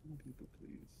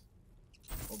 please.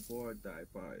 Avoid die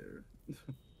fire.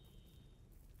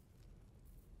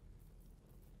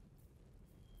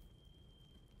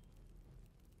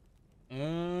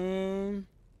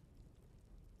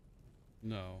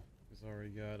 No, he's already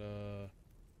got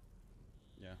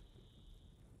yeah.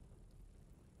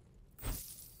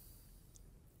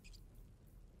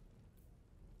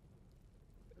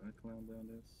 Can I climb down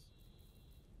this?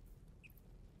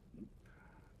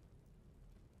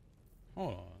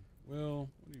 Hold on. Will,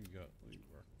 what do you got? What do you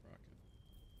rocking?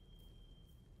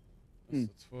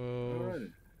 That's the 12.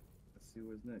 Alrighty. Let's see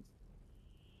what's next.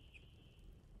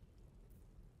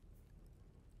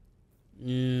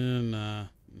 Yeah, nah.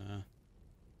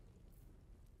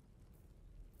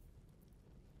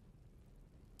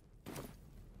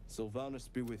 Sylvanus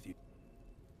be with you.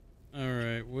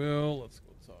 Alright, Will, let's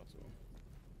go talk to him.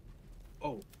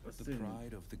 Oh, let's The see.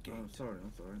 pride of the gate. I'm sorry.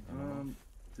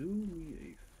 Do me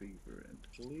a favor and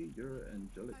play your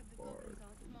angelic bard.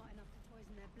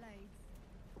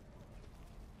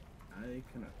 I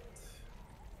cannot.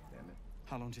 Damn it.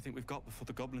 How long do you think we've got before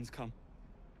the goblins come?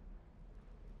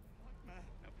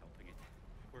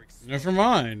 Never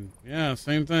mind. Yeah,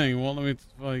 same thing. Well, let me,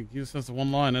 like, he just has the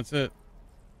one line, that's it.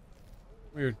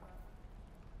 Weird.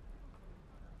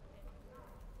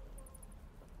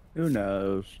 Who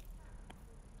knows?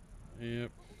 Yep.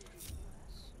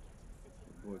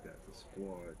 The boy got the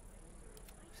squad.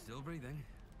 Still breathing,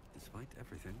 despite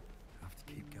everything. Have to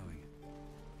keep going.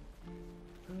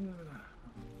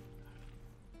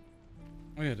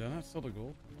 Oh yeah, did I sell the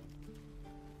gold?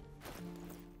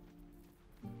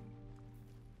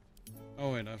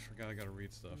 Oh wait, I forgot I gotta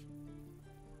read stuff.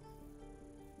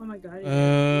 Oh my god.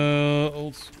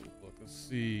 Old school book. Let's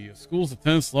see. A school's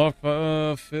attendance log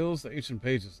fills the ancient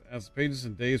pages. As the pages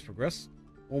and days progress,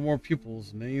 more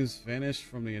pupils' names vanish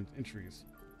from the entries.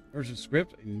 Urgent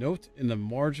script. A note in the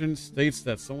margin states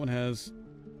that someone has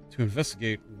to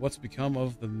investigate what's become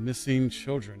of the missing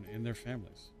children and their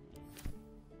families.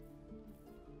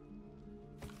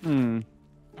 Oh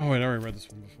wait, I already read this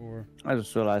one before. I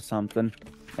just realized something.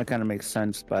 That kind of makes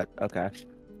sense, but okay.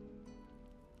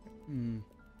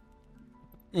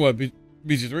 What,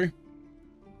 BG3?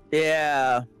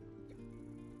 Yeah.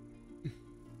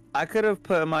 I could have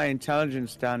put my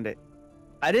intelligence down to...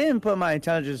 I didn't put my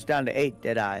intelligence down to 8,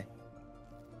 did I?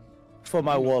 For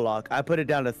my warlock. I put it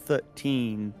down to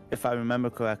 13, if I remember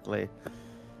correctly.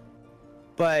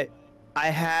 But I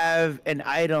have an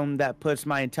item that puts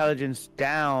my intelligence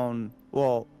down,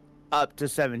 well, up to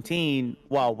 17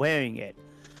 while wearing it.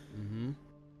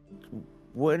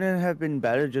 Wouldn't it have been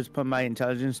better just put my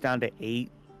intelligence down to 8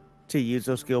 to use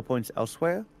those skill points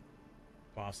elsewhere?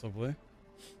 Possibly.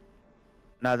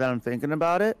 Now that I'm thinking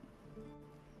about it.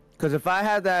 Because if I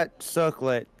had that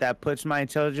circlet that puts my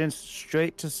intelligence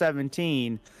straight to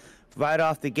 17 right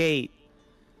off the gate,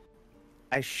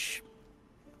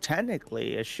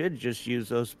 technically I should just use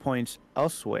those points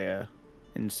elsewhere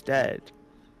instead.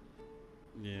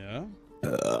 Yeah.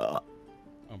 Oh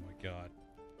my god.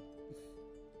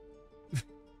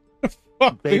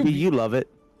 Baby, you love it.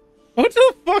 What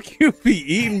the fuck you be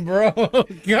eating, bro?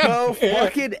 God Bro,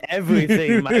 fucking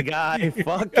everything, my guy.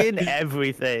 Fucking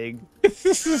everything.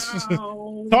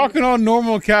 Talking on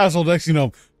normal casual, next you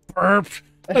know, burped.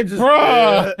 Like,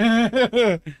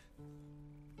 bruh.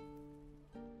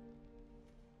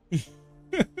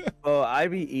 Oh, I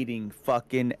be eating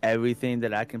fucking everything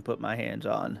that I can put my hands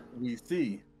on. We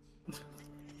see.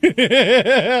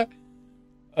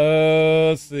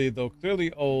 Let's see. Though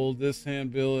clearly old, this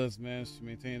handbill has managed to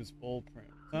maintain its bold print.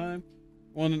 Time.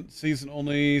 One season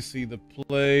only. See the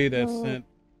play that sent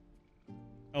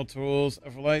El Toro's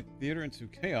Everlight Theater into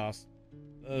chaos.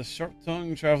 The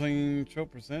sharp-tongued traveling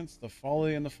trope presents The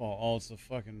Folly and the Fall. Oh, it's a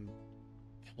fucking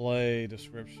play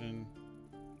description.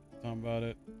 Talking about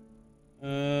it.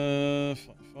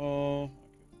 Fall.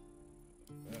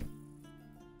 Okay.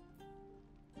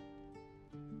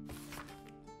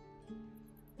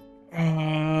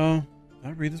 Did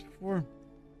I read this before? In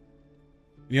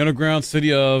the underground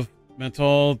city of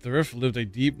Mental Thrift lived a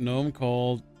deep gnome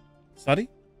called Sadi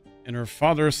and her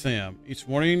father Sam. Each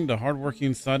morning, the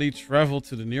hardworking Sadi traveled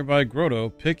to the nearby grotto,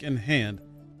 pick in hand,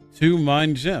 to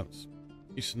mine gems.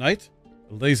 Each night,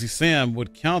 the lazy Sam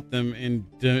would count them and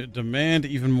demand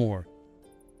even more.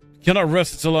 I cannot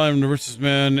rest until I am the richest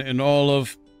man in all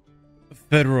of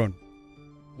Fedron.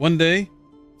 One day,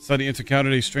 Sadi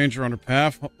encountered a stranger on her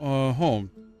path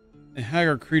home, a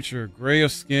haggard creature, gray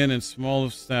of skin and small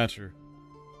of stature.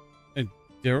 "And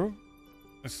Darrow?"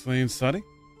 exclaimed Sadi.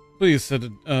 Please,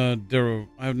 said Darrow.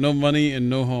 I have no money and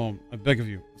no home. I beg of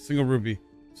you, a single ruby,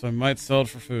 so I might sell it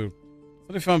for food.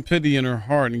 But he found pity in her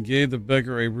heart and gave the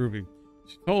beggar a ruby.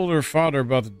 She told her father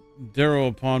about Darrow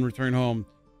upon returning home.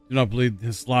 Do not believe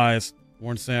his lies,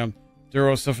 warned Sam.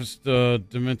 Darrow suffers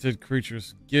demented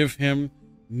creatures. Give him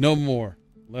no more,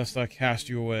 lest I cast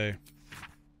you away.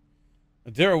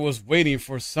 Darrow was waiting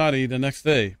for Sadi the next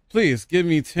day. Please, give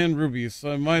me 10 rubies,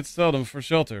 so I might sell them for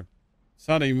shelter.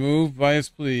 Sadi, moved by his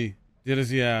plea, did as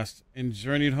he asked, and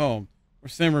journeyed home, where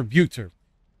Sam rebuked her.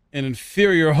 An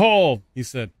inferior haul, he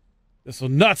said. This will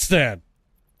not stand.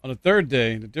 On the third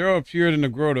day, the Darrow appeared in the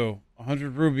grotto.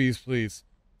 100 rubies, please,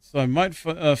 so I might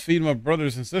feed my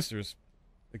brothers and sisters.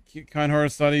 The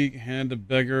kind-hearted Sadi handed the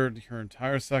beggar her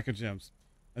entire sack of gems.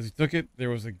 As he took it,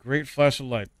 there was a great flash of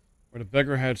light. Where the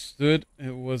beggar had stood,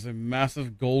 it was a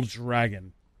massive gold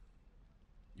dragon.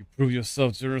 You prove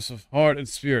yourself generous of heart and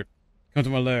spirit. Come to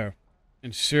my lair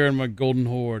and share in my golden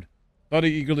hoard. Sadi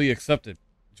eagerly accepted.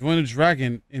 Join the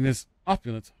dragon in his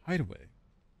opulent hideaway.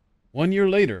 1 year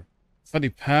later, Sadi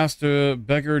passed the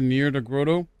beggar near the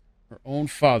grotto. Her own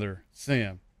father,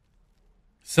 Sam.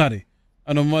 Sadi, I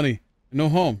have no money and no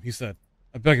home, he said.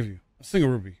 I beg of you, a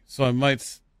single ruby, so I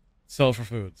might sell for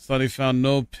food. Sadi found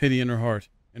no pity in her heart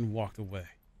and walked away.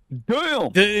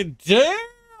 Damn! Damn!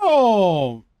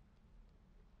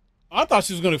 I thought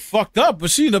she was gonna get fucked up, but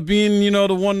she ended up being, you know,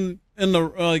 the one in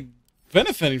the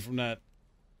benefiting from that.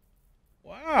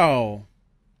 Wow.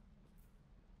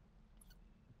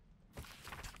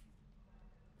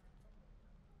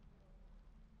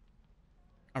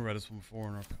 I read this one before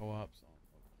in our co-op. So.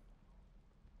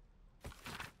 I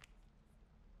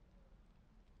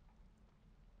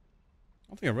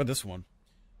don't think I read this one.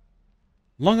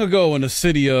 Long ago in the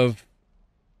city of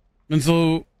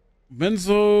Menzo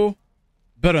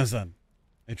Berazan,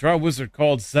 a drow wizard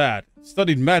called Zad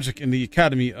studied magic in the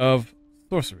Academy of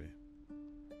Sorcery.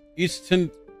 Each 10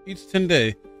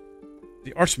 day,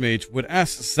 the Archmage would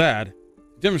ask Zad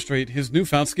to demonstrate his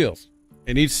newfound skills,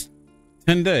 and each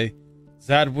 10 day,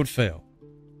 Zad would fail.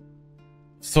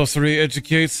 Sorcery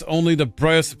educates only the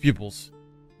brightest of pupils,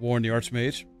 warned the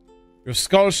Archmage. Your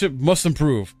scholarship must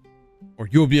improve, or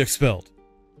you will be expelled.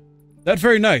 That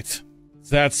very night,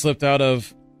 Zad slipped out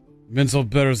of Menzel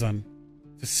Berazan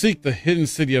to seek the hidden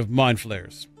city of mind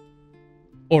flayers,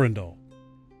 Orendal.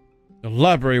 The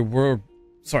library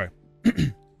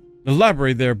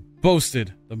there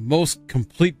boasted the most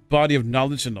complete body of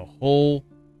knowledge in the whole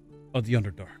of the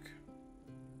Underdark.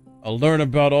 I'll learn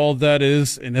about all that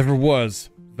is and ever was,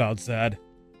 vowed Zad.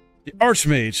 The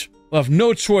Archmage will have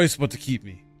no choice but to keep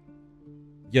me.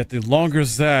 Yet the longer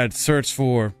Zad searched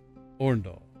for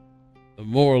Orendal, the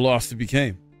more lost he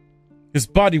became. His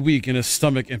body weak and his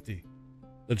stomach empty.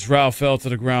 The drow fell to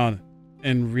the ground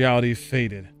and reality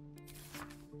faded.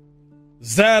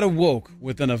 Zad awoke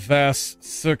within a vast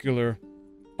circular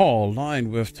hall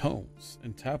lined with tomes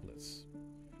and tablets.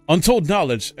 Untold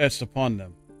knowledge etched upon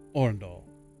them. Orendal.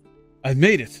 I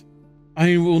made it.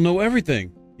 I will know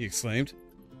everything, he exclaimed.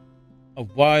 A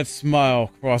wide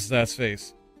smile crossed Zad's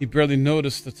face. He barely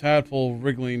noticed the tadpole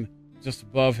wriggling just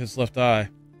above his left eye.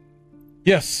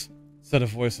 Yes, said a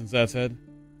voice in Zad's head.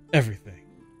 Everything.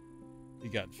 He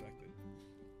got infected.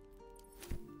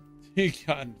 He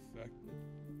got infected.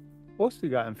 Of course he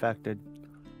got infected.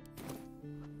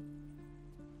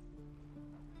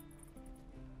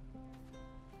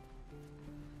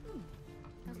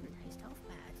 Doesn't taste half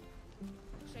bad.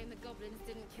 Shame the goblins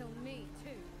didn't kill me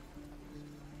too.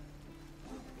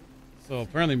 So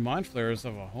apparently Mind Flayers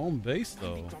have a home base,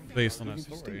 though, based on that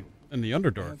story, in the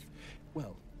Underdark.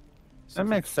 Well, that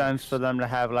makes sense for them to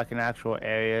have like an actual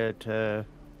area to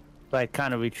like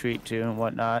kind of retreat to and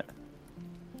whatnot.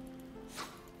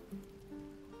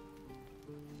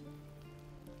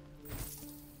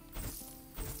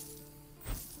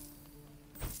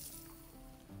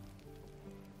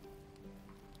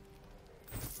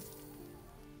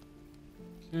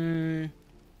 Okay.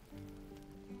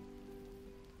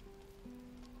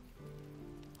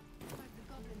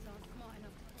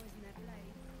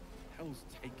 Hells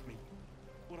take me.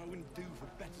 What I wouldn't do for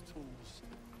better tools.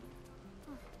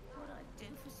 What I'd do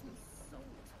for some salt.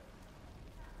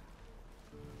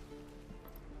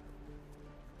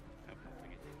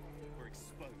 We're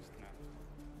exposed now.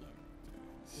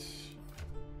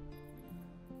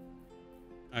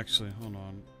 Actually, hold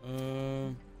on. Where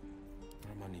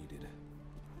am I needed?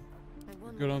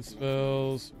 Good on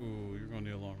spells. Ooh, you're gonna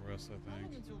need a long rest, I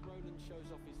think. If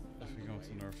you go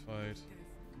into another fight.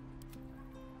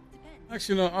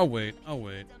 Actually, no, I'll wait. I'll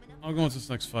go into this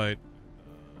next fight.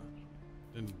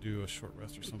 Then do a short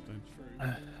rest or something.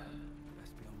 Best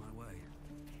be on my way.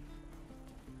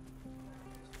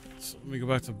 So let me go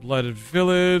back to Blighted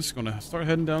Village. Gonna start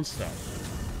heading down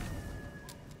south.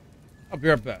 I'll be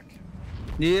right back.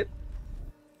 Yep.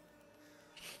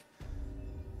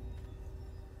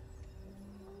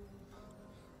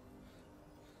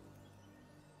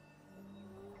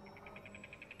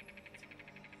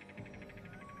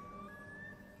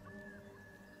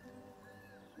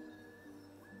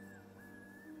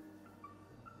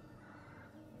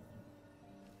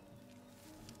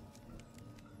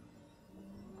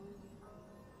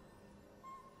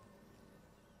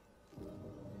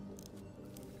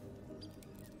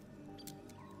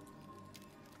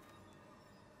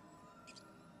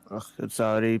 Ugh, it's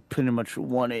already pretty much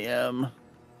 1 a.m.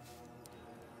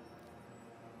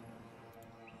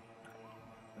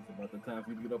 That's about the time for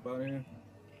you to get up out of here.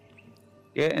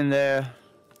 Get in there.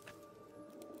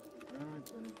 Alright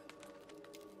then.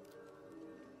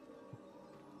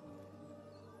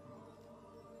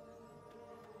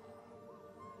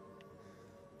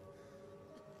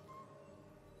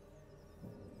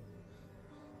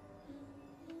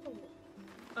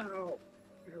 Oh,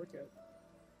 here we go.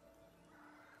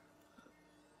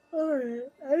 Alright,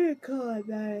 I didn't call it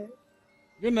that.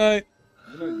 Good night.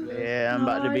 Yeah, I'm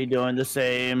about to be doing the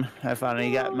same. I finally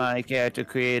got my character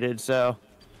created, so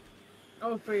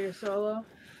Oh, for your solo?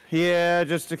 yeah,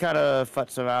 just to kind of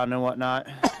futz around and whatnot.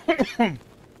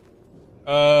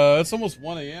 It's almost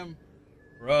 1 a.m.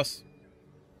 for us.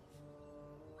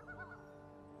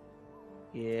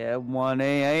 Yeah, 1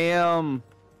 a.m.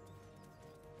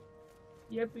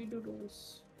 Yippee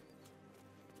doodles.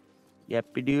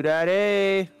 Yippee doo that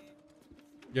eh?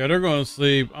 Yeah, they're going to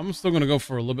sleep. I'm still going to go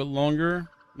for a little bit longer.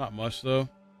 Not much, though.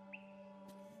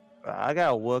 I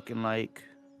gotta work in like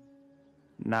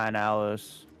 9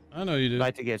 hours. I know you do.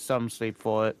 Like to get some sleep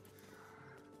for it.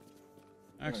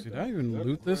 Actually, did I even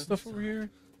loot this stuff over here?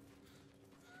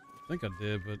 I think I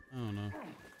did, but I don't know.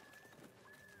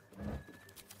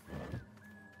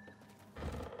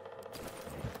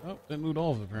 Oh, didn't loot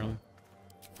all of it, apparently.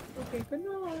 Okay, good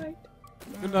night.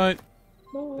 Good night.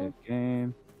 Bye.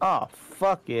 Game. Oh,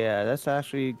 fuck yeah. That's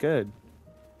actually good.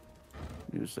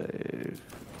 New save.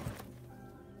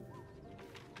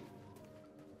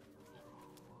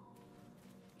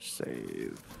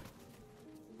 Save.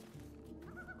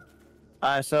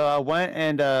 So I went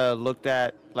and looked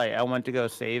at, like, I went to go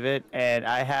save it, and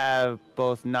I have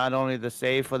both not only the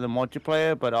save for the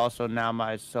multiplayer, but also now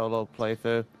my solo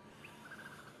playthrough.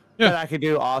 Yeah. That I could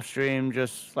do off stream,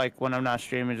 just like when I'm not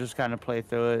streaming, just kind of play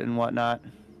through it and whatnot.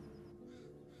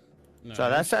 Nice. So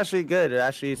that's actually good. It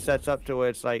actually sets up to where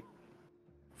it's like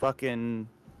fucking.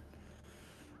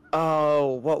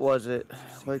 Oh, what was it?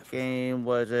 What game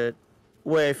was it?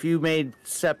 Where if you made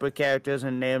separate characters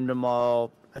and named them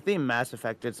all, I think Mass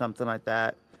Effect did something like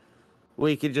that.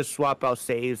 Where you could just swap out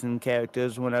saves and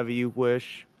characters whenever you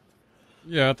wish.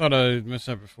 Yeah, I thought I missed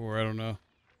that before. I don't know.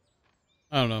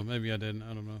 Maybe I didn't.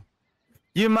 I don't know.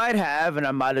 You might have, and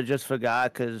I might have just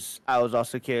forgot because I was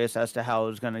also curious as to how it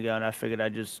was going to go, and I figured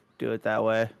I'd just do it that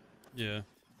way. Yeah.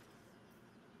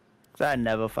 Because I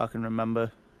never fucking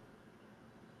remember.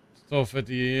 Still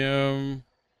 50 a.m.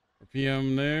 or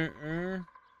p.m. there.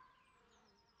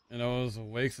 And I was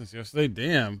awake since yesterday.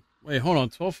 Damn. Wait, hold on.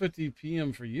 12:50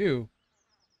 p.m. for you.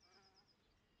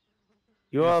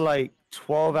 You are like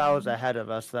 12 hours ahead of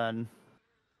us then.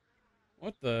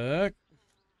 What the heck?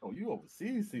 Oh, you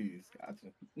overseas? Gotcha.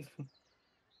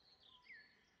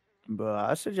 But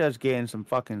I suggest getting some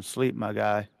fucking sleep, my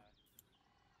guy.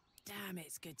 Damn,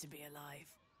 it's good to be alive.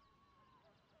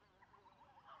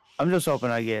 I'm just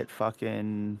hoping I get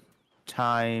fucking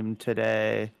time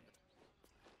today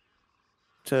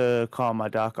to call my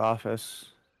doc office.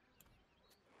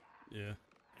 Yeah.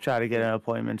 Try to get an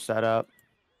appointment set up.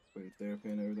 Wait, therapy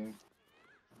and everything.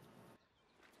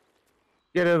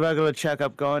 Get a regular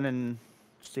checkup going and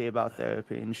see about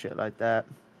therapy and shit like that.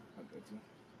 I got you.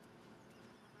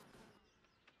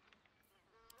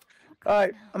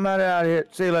 Alright, I'm out of here.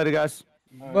 See you later, guys.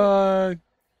 Bye.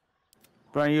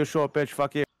 Brian, you a short bitch.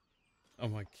 Fuck you. Oh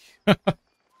my god.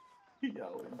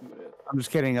 Y'all wouldn't do that. I'm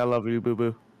just kidding. I love you, boo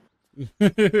boo.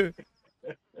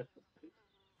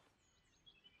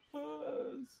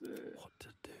 Oh, shit. What to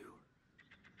do?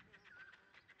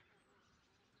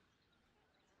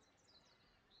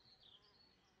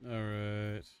 All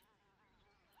right.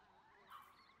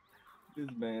 This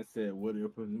man said, "What are your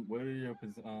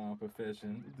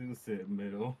profession?" Dude said,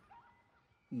 "Middle."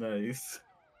 Nice.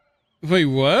 Wait,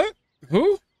 what?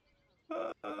 Who?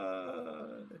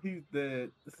 He's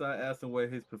dead. So I asked him what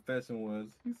his profession was.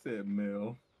 He said,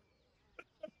 "Mill."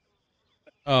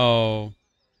 Oh.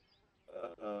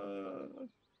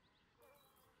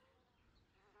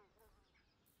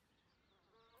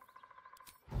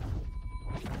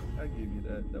 I give you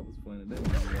that. That was funny. That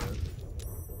was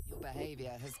Your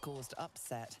behavior has caused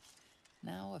upset.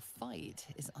 Now a fight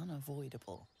is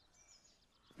unavoidable.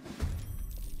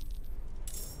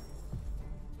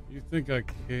 You think I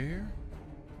care?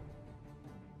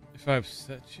 If I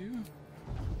upset you?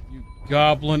 You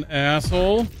goblin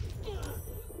asshole?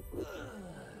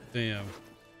 Damn.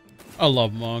 I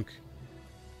love Monk.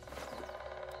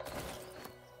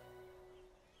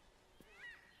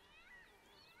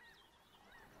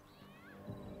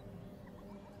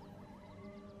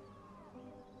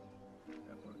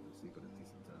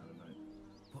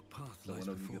 What path So lies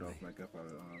whenever you before get me? off, like I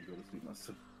probably go to sleep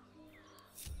myself.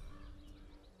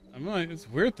 I'm not. It's a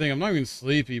weird thing. I'm not even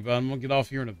sleepy, but I'm gonna get off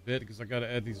here in a bit because I gotta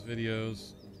edit these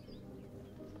videos.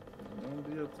 Don't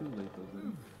be up too late though,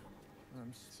 baby.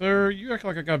 Sir, you act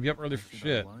like I gotta be up early for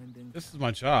shit. This is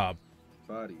my job.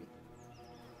 Body.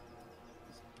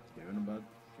 Just caring about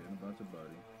your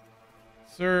body.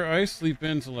 Sir, I sleep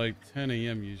in till like 10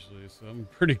 a.m. usually, so I'm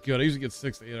pretty good. I usually get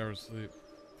 6 to 8 hours sleep.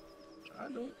 I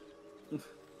don't.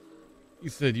 You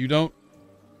said you don't?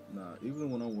 Nah,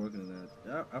 even when I'm working in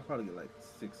that, I probably get like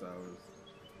 6 hours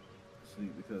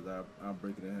sleep because I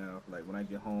break it in half. Like when I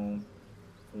get home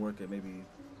from work at maybe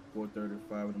 4:30,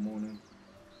 5 in the morning,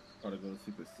 probably go to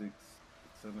sleep at 6,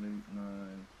 7, 8,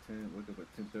 9, 10, wake up at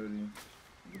 10:30, and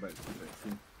go back to sleep at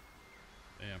 2.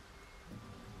 Damn.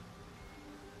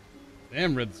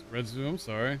 Damn, Red Zoo, I'm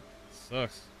sorry. It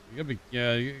sucks. You gotta be,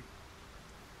 yeah, you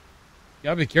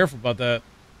gotta be careful about that.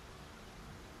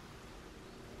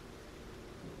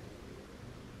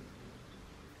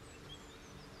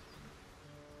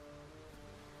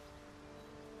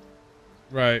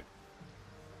 Right.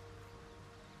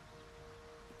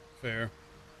 Fair.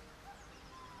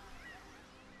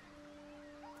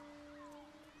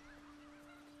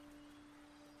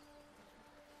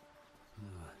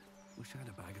 Wish I had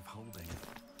a bag of holding.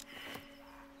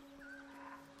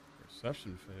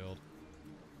 Perception failed.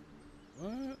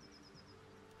 What?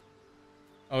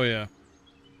 Oh, yeah.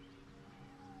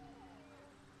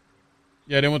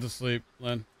 Yeah, I didn't want to sleep,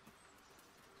 Len.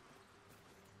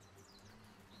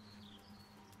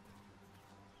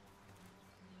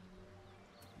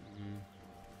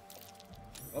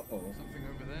 Uh-oh. Something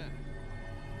over there.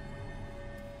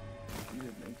 You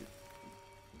didn't make it.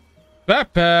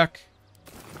 Backpack!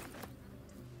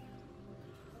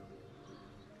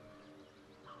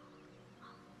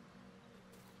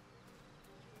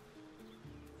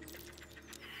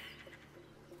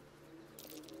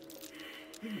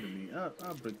 Give it to me.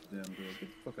 I'll break the damn door. Get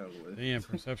the fuck out of the way. Damn,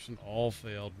 perception all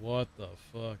failed. What the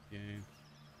fuck, game?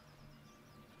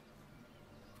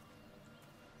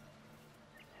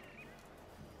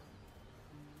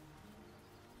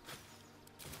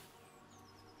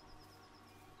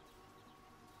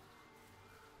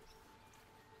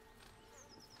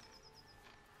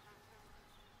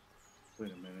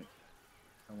 Wait a minute.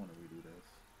 I want to redo this.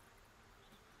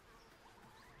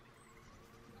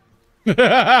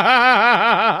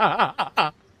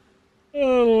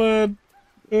 Oh, Len.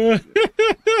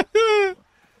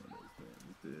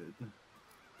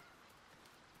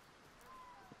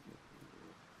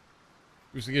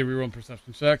 We should get reroll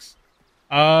perception checks.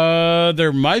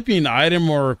 There might be an item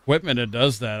or equipment that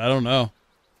does that. I don't know.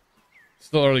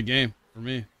 Still early game for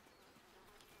me.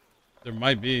 There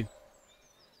might be.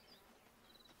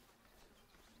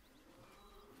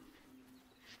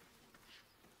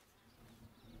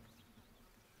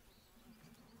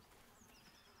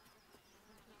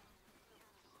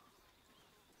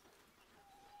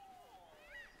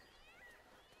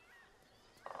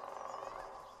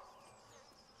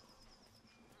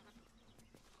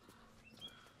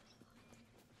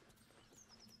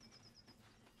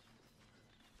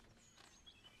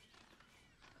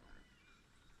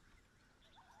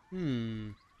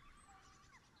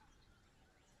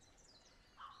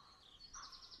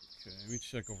 Okay, let me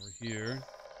check over here.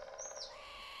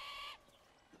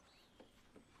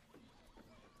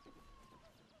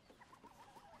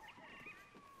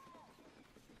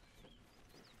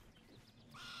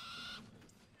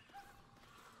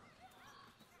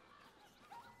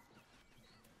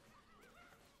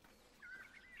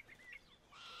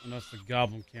 And that's the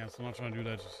goblin camp, so I'm not trying to do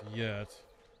that just yet.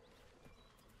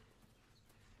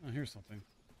 Oh, here's something.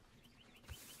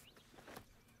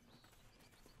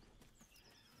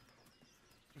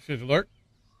 Appreciate the alert.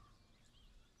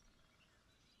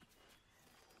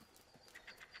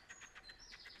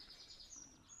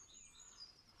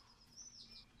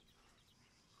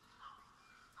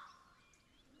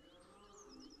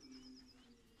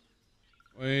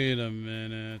 Wait a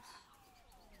minute.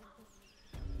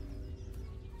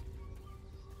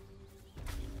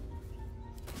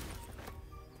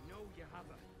 No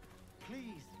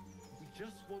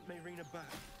just want Mayrina back.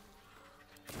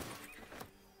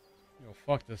 Yo,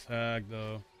 fuck this hag,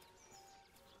 though.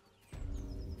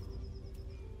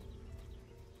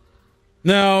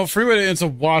 Now, free way to end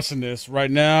up watching this right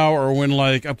now or when,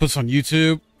 like, I put this on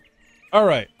YouTube. All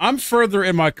right, I'm further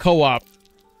in my co-op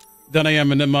than I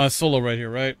am in my solo right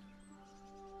here, right?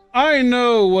 I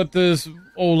know what this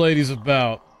old lady's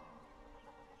about.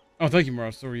 Oh, thank you,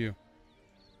 Mara. So are you.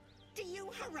 Do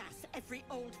you harass every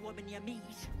old woman you meet?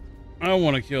 I don't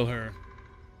want to kill her.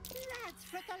 Lads,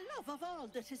 for the love of all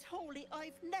that is holy,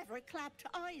 I've never clapped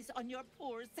eyes on your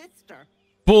poor sister.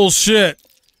 Bullshit.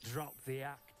 Drop the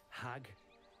act, hag.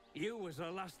 You was the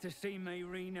last to see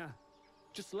Mayrina.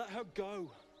 Just let her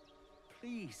go.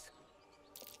 Please.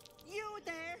 You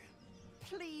there?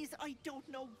 Please, I don't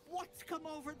know what's come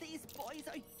over these boys.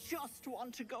 I just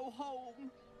want to go home.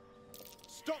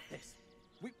 Stop this.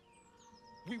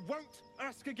 We won't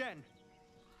ask again.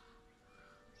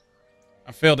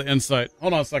 I failed the insight.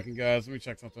 Hold on a second, guys. Let me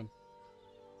check something.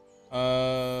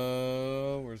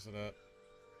 Where's it at?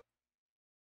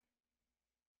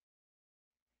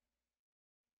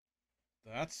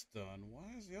 That's done.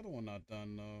 Why is the other one not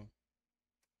done, though?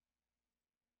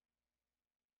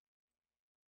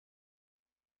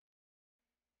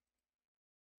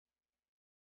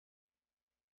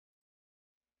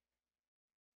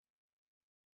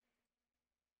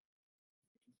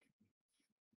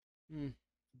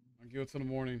 I'll give it till the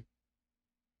morning.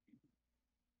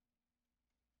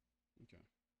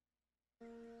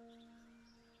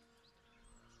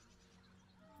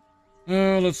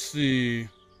 Okay. Let's see.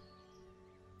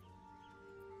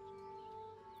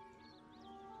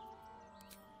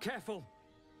 Careful.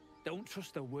 Don't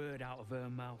trust a word out of her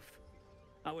mouth.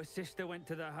 Our sister went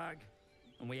to the hag,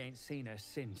 and we ain't seen her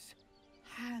since.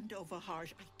 Hand over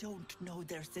heart, I don't know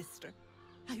their sister.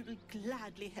 I will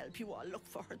gladly help you all look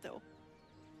for her, though.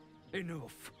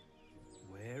 Enough.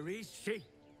 Where is she?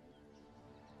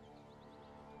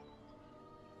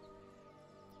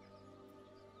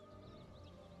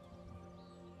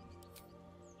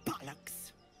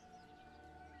 Bollocks!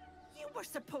 You were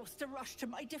supposed to rush to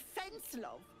my defense,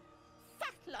 love.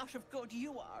 Fat lot of good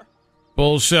you are.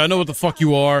 Bullshit. I know what the fuck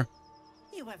you are.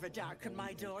 You ever darken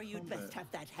my door, you'd best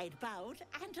have that head bowed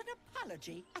and an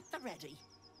apology at the ready.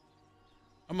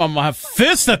 I'm gonna have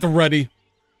fists at the ready.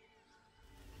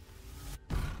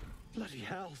 Bloody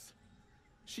hells.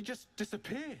 She just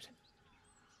disappeared.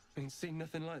 Ain't seen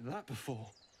nothing like that before.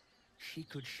 She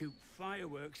could shoot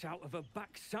fireworks out of her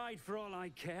backside for all I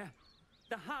care.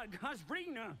 The hag has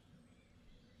Rena.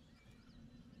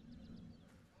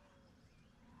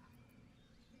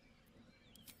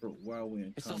 Bro, why are we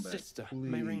in It's combat? our sister, Please.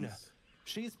 Mayrina.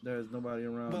 There's nobody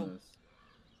around us.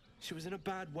 She was in a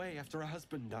bad way after her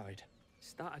husband died.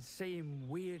 Started saying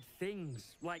weird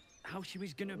things, like how she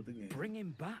was gonna bring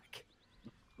him back.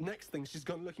 Next thing, she's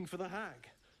gone looking for the hag.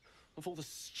 Of all the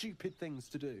stupid things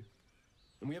to do.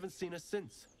 And we haven't seen her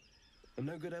since. And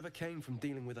no good ever came from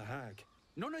dealing with a hag.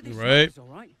 None of this Right. is all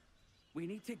right. We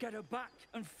need to get her back,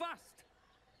 and fast.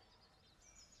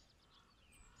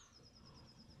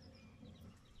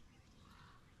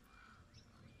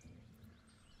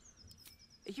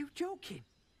 Are you joking?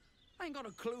 I ain't got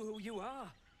a clue who you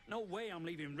are. No way I'm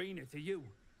leaving Rena to you.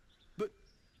 But,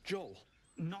 Joel...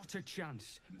 Not a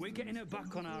chance. We're getting her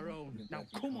back on our own. Now,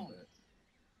 come on.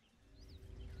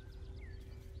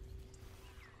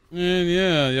 And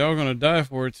yeah, y'all gonna die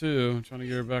for it too. Trying to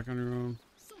get her back on your own.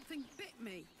 Something bit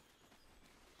me.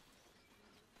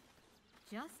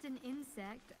 Just an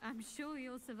insect. I'm sure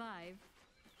you'll survive.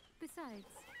 Besides,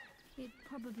 it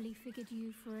probably figured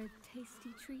you for a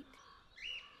tasty treat.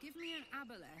 Give me an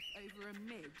aboleth over a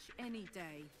midge any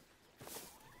day.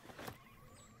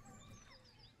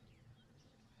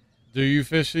 Do you,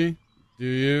 Fishy? Do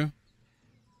you?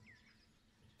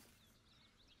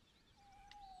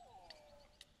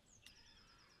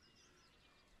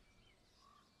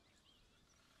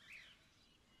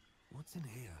 What's in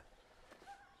here?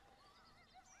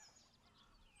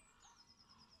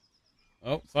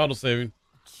 Oh, it's auto-saving.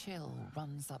 Chill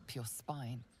runs up your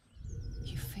spine.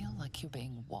 You feel like you're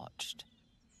being watched.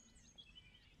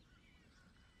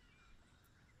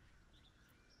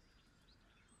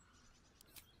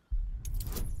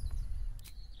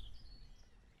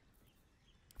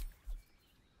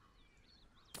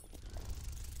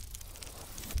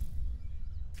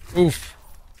 Oof.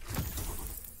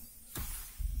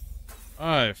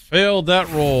 I failed that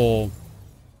roll.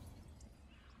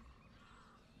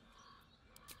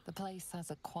 The place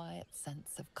has a quiet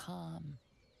sense of calm.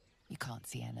 You can't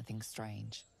see anything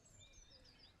strange.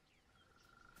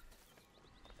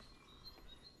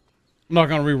 I'm not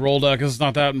gonna re-roll that because it's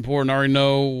not that important. I already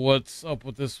know what's up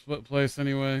with this place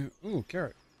anyway. Ooh,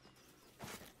 carrot.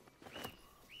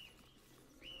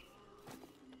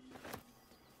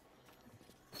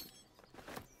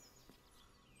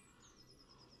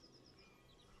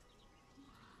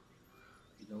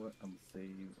 You know what? I'm gonna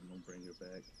save. I'm gonna bring her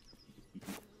back.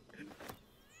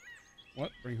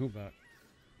 What? Bring who back?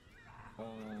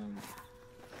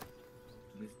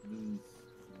 This dude's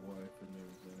wife and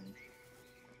everything.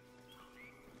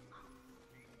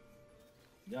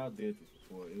 Y'all did this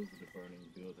before. It was the burning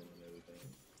building and everything.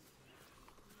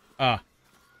 Ah.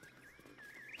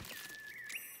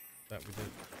 That we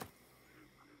did.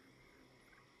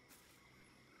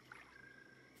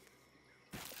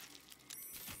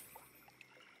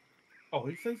 Oh,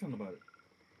 he said something about it.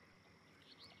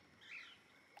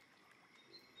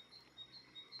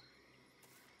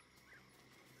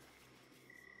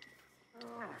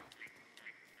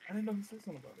 I didn't know he said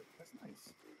something about it. That's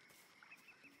nice.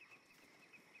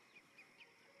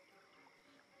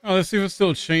 Oh, let's see if it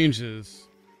still changes.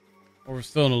 Or it's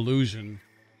still an illusion.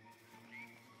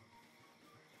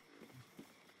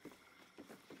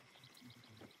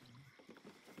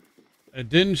 It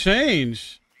didn't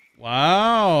change.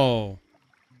 Wow.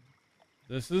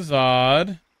 This is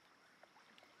odd.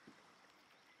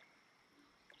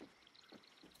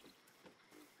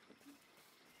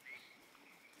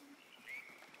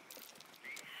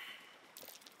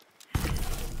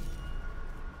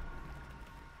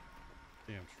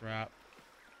 Damn trap.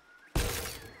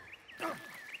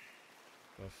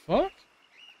 The fuck?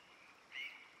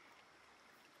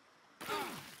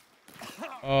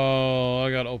 Oh, I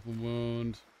got open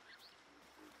wound.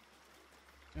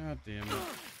 God damn it.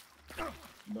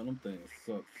 But them things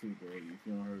suck too, bro. If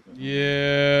you don't hurt them.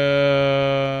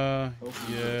 Yeah.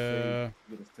 Hopefully Yeah.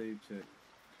 Get a save check.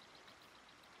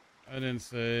 I didn't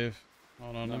save.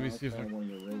 Hold on, let me see if I one of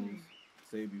your rolls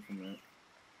save you from that.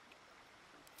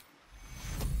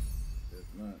 If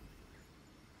not.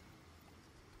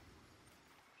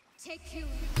 Take you.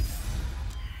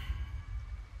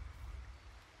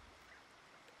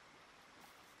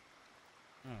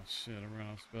 Oh shit, I ran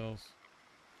out of spells.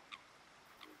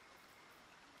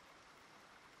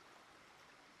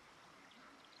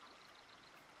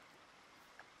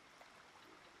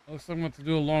 Looks like I'm going to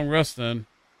do a long rest then.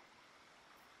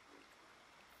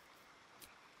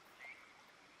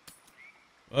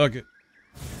 Fuck it.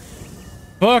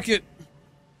 Fuck it!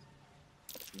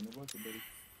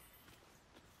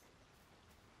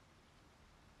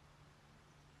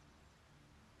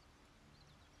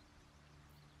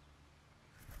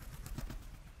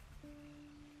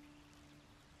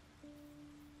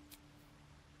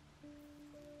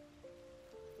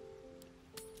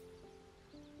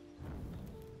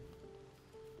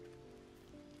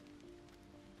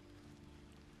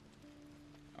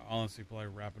 I'll honestly probably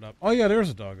wrap it up. Oh yeah, there's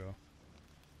a doggo.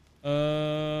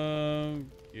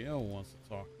 Gale wants to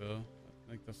talk though. I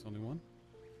think that's the only one.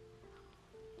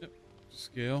 Yep,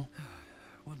 Scale.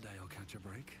 One day I'll catch a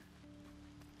break.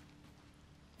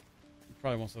 He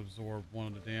probably wants to absorb one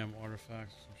of the damn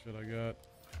artifacts or some shit I got.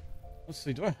 Let's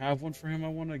see, do I have one for him I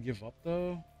want to give up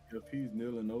though? If he's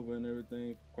kneeling over and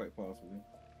everything, quite possibly.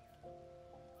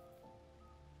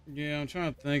 Yeah, I'm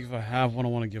trying to think if I have one I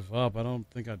want to give up. I don't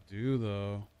think I do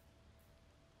though.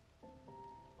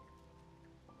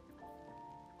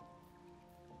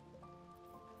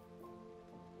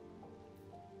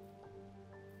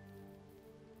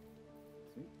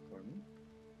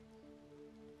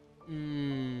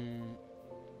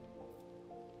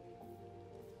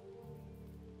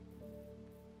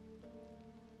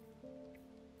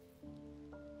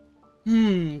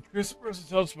 Chris versus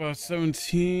helps about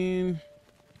 17.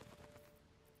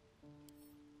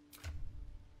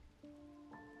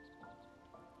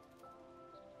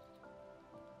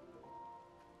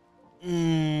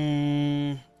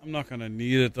 I'm not gonna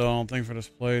need it though, I don't think, for this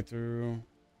playthrough.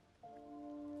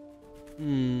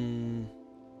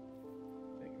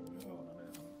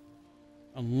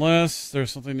 Unless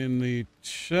there's something in the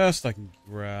chest I can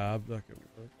grab that could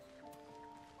work.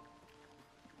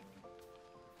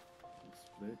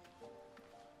 Split.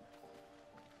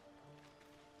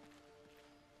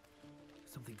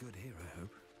 Something good here, I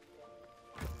hope.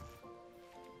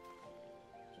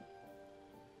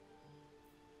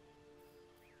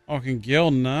 Oh, can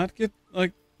Gale not get,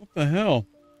 like, what the hell?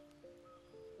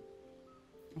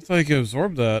 I thought he could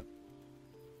absorb that.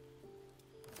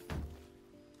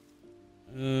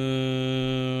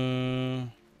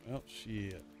 Well,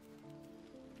 shit.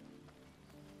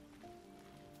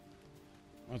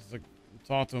 I'll have to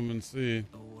talk to him and see.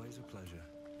 Always a pleasure.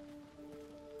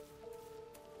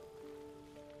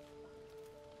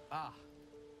 Ah,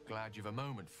 glad you've a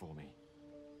moment for me.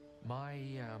 My,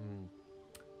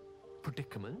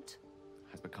 predicament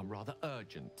has become rather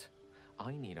urgent.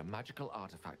 I need a magical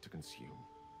artifact to consume.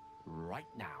 Right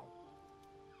now.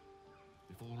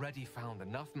 We've already found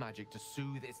enough magic to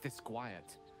soothe its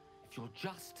disquiet. If you'll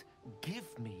just give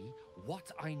me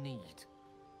what I need.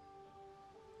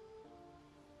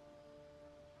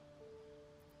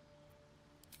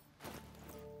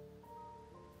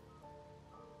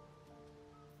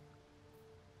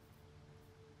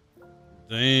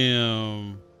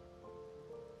 Damn.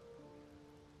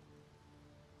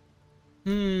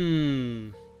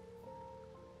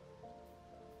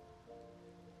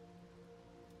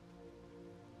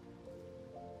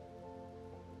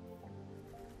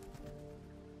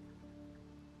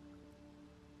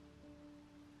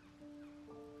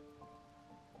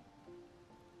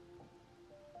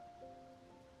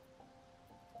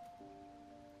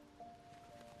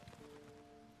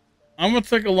 I'm gonna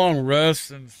take a long rest,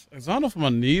 and I don't know if I'm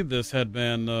gonna need this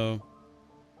headband though.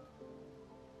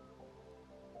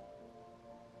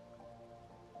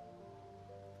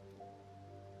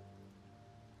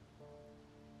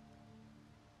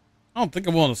 I don't think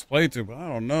I'm on display to, but I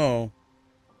don't know.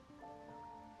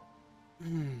 I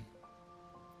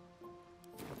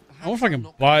wonder if I can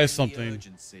buy something.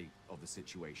 Of the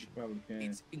situation. Can.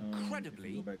 It's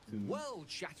incredibly,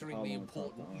 world-shatteringly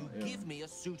important you give me a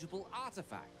suitable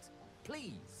artifact.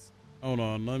 Please. Hold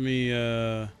on, let me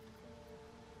I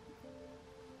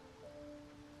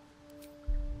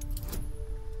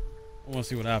wanna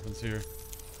see what happens here.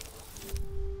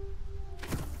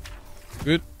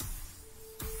 Good.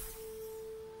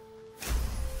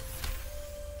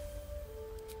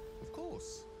 Of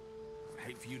course. I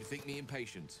hate for you to think me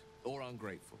impatient or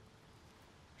ungrateful.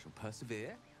 I shall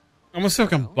persevere. I'm gonna see if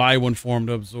I can buy one for him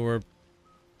to absorb.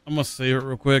 I'm gonna save it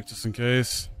real quick just in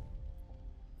case.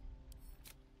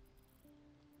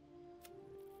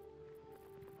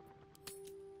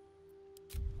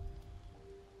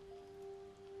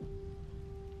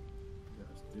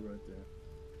 Stay right there.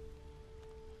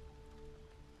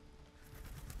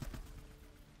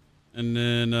 And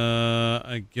then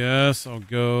I guess I'll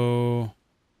go.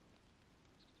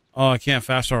 Oh, I can't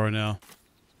fast travel right now.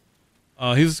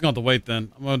 He's just gonna have to wait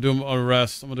then. I'm gonna do a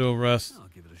rest. I'll give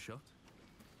it a shot.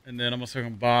 And then I'm gonna see if I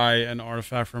can buy an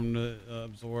artifact for him to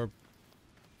absorb.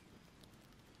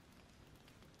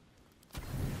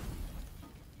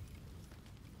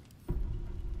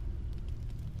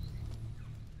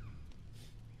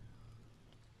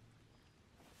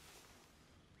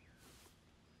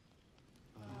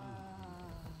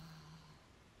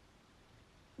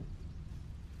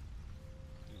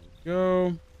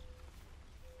 Go.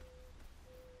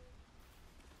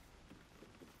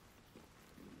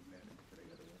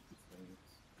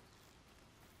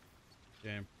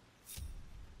 Game.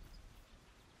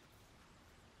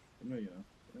 Come here, y'all.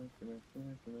 Come here.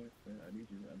 I need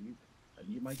you. I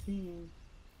need my team.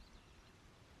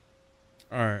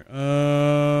 All right.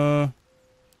 Oh,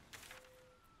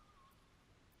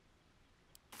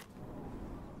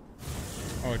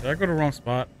 did I go to the wrong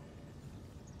spot?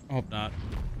 I hope not.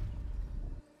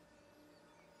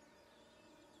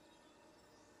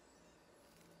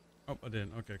 Oh, I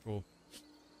didn't. Okay, cool.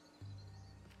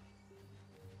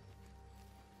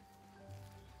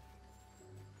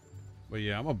 But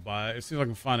yeah, I'm gonna buy it. See if I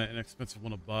can find an inexpensive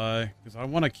one to buy, because I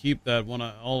want to keep that one.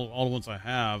 All the ones I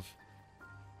have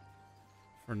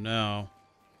for now.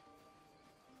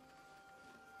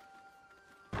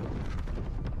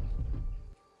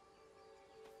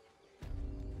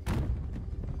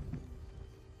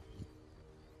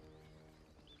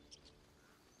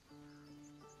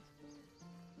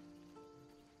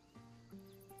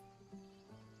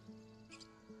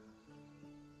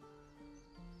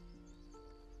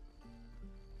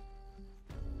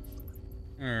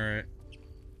 Alright.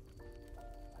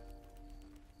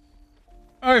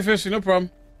 Alright, Fishy, no problem.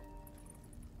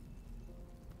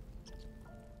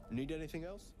 Need anything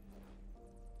else?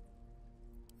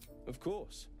 Of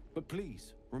course. But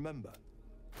please, remember,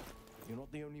 you're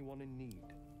not the only one in need.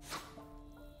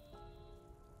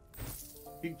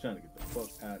 Keep trying to get the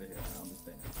fuck out of here, I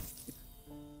understand.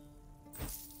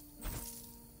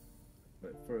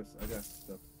 But first, I got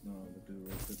stuff to do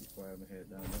real quick before I head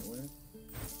down that way.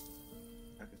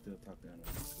 I can still talk down at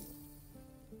the school.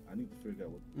 I need to figure out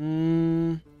what.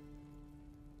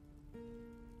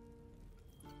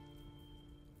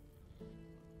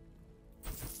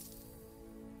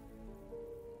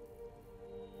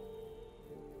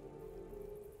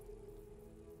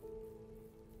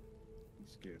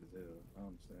 He's scared as hell. I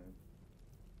understand.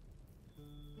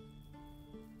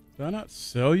 Did I not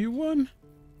sell you one?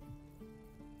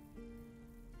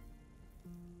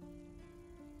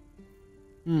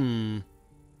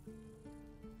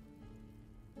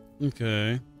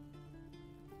 Okay.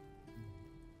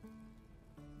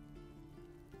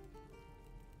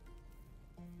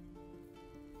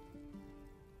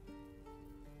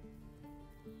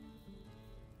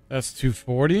 That's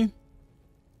 240.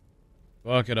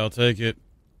 Fuck it, I'll take it.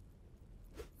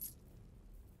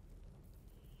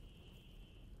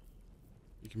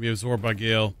 You can be absorbed by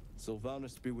Gale.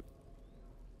 Sylvanas be with.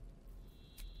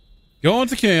 Going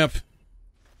to camp.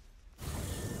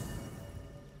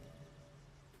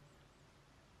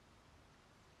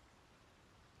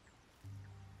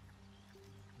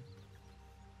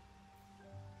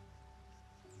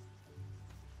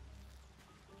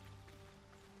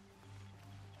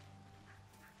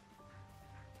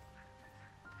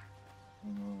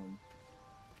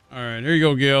 All right, here you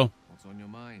go, Gil. What's on your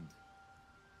mind?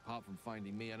 Apart from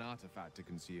finding me an artifact to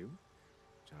consume,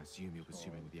 which I assume you're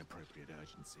pursuing with the appropriate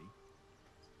urgency.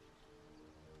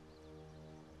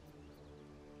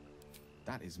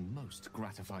 That is most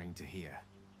gratifying to hear.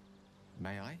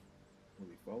 May I? Will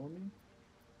you follow me?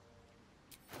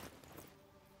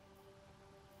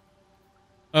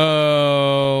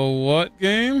 What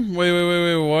game? Wait.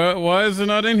 Why is it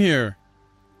not in here?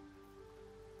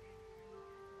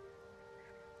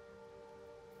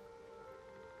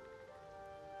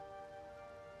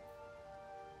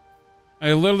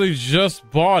 I literally just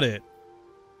bought it.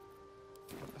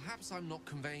 Perhaps I'm not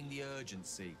conveying the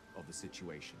urgency of the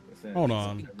situation. Hold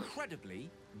on. It's incredibly,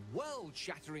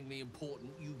 world-shatteringly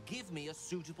important you give me a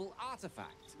suitable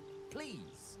artifact.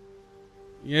 Please.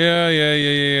 Yeah.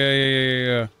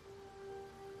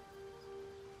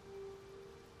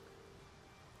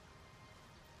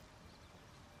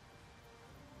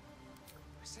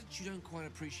 I sense you don't quite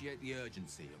appreciate the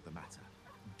urgency of the matter.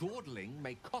 Dawdling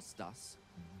may cost us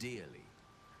dearly.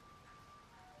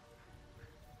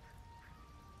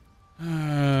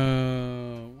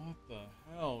 What the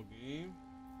hell, game?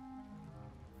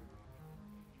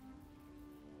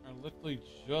 I literally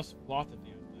just bought the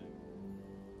damn thing.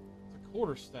 It's a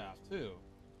quarterstaff, too.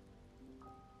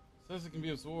 It says it can be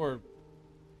absorbed.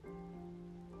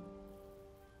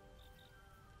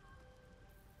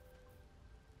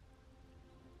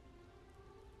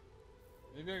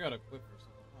 Maybe I got equipped or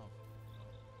something. Oh.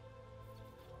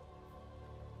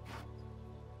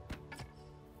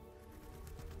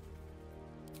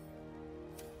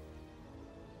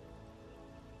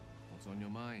 What's on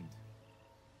your mind?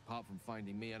 Apart from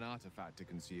finding me an artifact to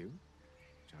consume,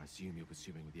 which I assume you're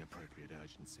pursuing with the appropriate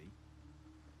urgency.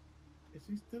 Is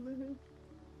he still in here?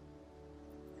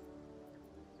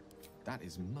 That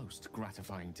is most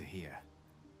gratifying to hear.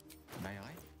 May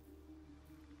I?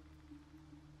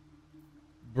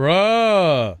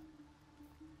 Bruh.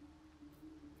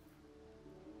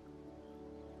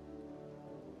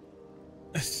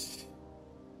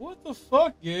 What the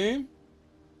fuck, game?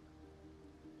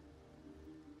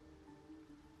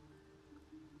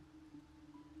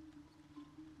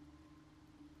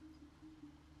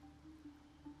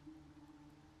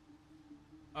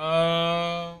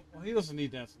 Well, he doesn't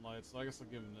need dancing lights, so I guess I'll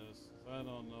give him this. I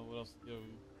don't know what else to give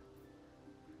him.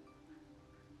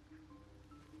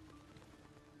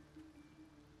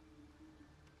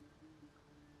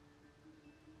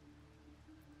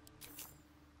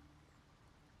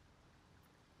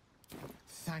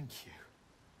 Thank you.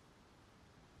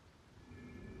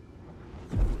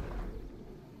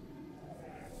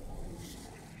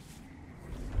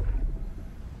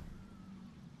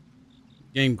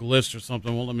 Game glitched or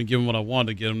something. Won't let me give him what I wanted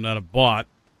to get him that I bought.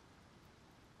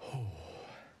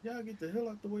 Y'all get the hell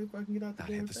out the way if I can get out the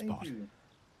door. Hit the Thank spot. you.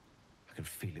 I can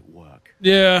feel it work.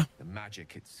 Yeah. The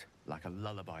magic, it's like a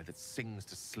lullaby that sings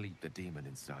to sleep the demon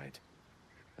inside.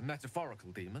 A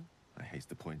metaphorical demon, I haste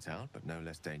to point out, but no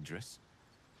less dangerous.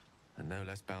 And no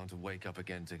less bound to wake up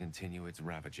again to continue its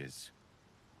ravages.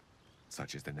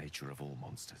 Such is the nature of all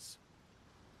monsters.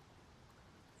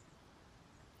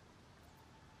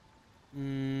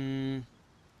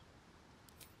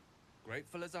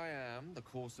 Grateful as I am, the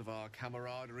course of our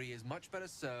camaraderie is much better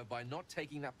served by not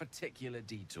taking that particular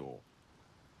detour.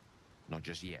 Not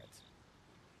just yet.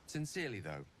 Sincerely,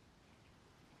 though,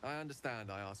 I understand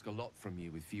I ask a lot from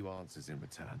you with few answers in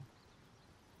return.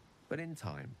 But in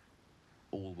time,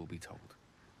 all will be told.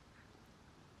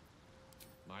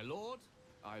 My lord,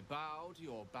 I bow to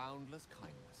your boundless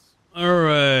kindness.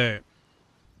 Alright.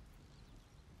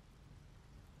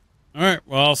 Alright,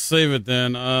 well, I'll save it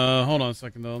then. Hold on a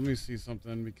second, though. Let me see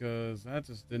something, because that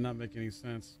just did not make any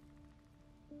sense.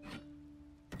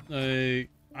 I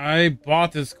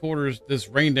bought this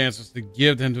rain dancers to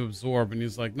give to him to absorb, and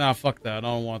he's like, nah, fuck that. I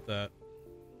don't want that.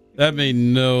 That made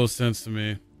no sense to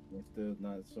me. It's still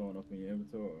not showing up in your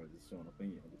inventory, or just showing up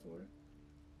in your inventory?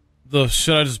 The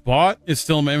shit I just bought is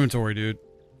still in my inventory, dude.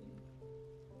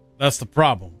 That's the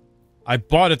problem. I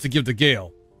bought it to give to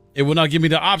Gale. It would not give me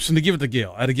the option to give it to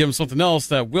Gale. I had to give him something else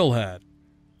that Will had.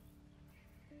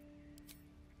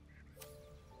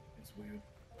 It's weird.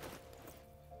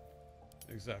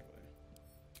 Exactly.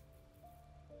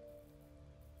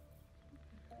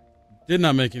 Did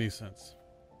not make any sense.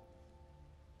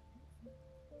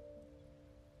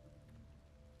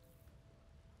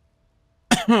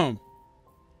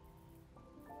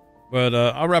 But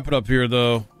I'll wrap it up here,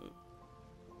 though.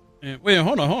 And wait,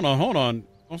 hold on.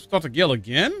 Don't start to Gale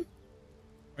again?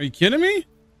 Are you kidding me?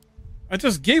 I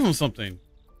just gave him something.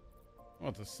 I'll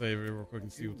have to save it real quick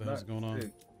and see what the hell's going on.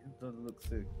 It doesn't look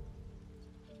sick.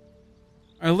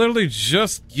 I literally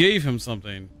just gave him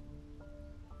something.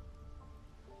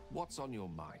 What's on your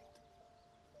mind?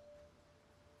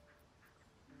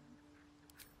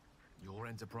 Your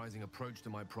enterprising approach to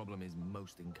my problem is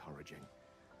most encouraging.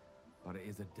 But it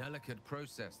is a delicate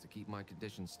process to keep my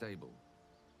condition stable.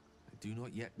 I do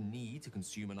not yet need to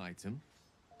consume an item,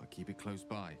 but keep it close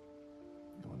by.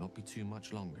 It will not be too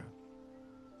much longer.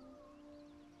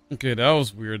 Okay, that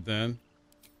was weird then.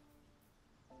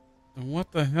 Then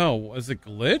what the hell? Was it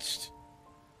glitched?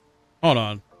 Hold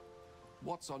on.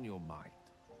 What's on your mind?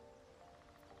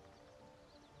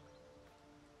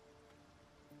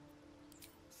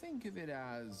 Think of it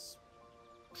as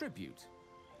tribute.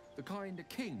 The kind a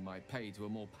king might pay to a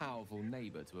more powerful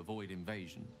neighbor to avoid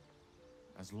invasion.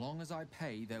 As long as I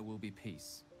pay, there will be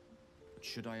peace. But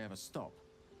should I ever stop,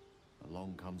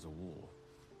 along comes a war.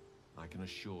 I can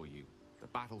assure you, the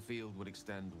battlefield would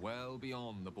extend well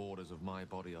beyond the borders of my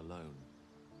body alone.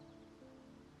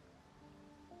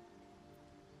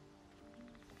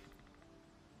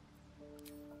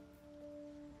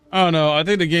 I don't know. I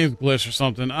think the game's glitched or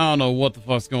something. I don't know what the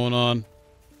fuck's going on.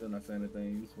 Still not saying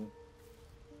anything useful.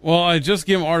 Well, I just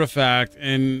gave him artifact,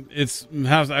 and it's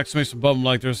has an exclamation button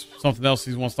like there's something else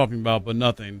he wants talking about, but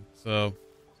nothing. So,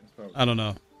 I don't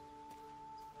know.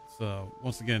 So,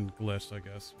 once again, glitched, I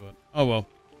guess. But, oh well.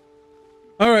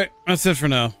 All right, that's it for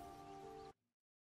now.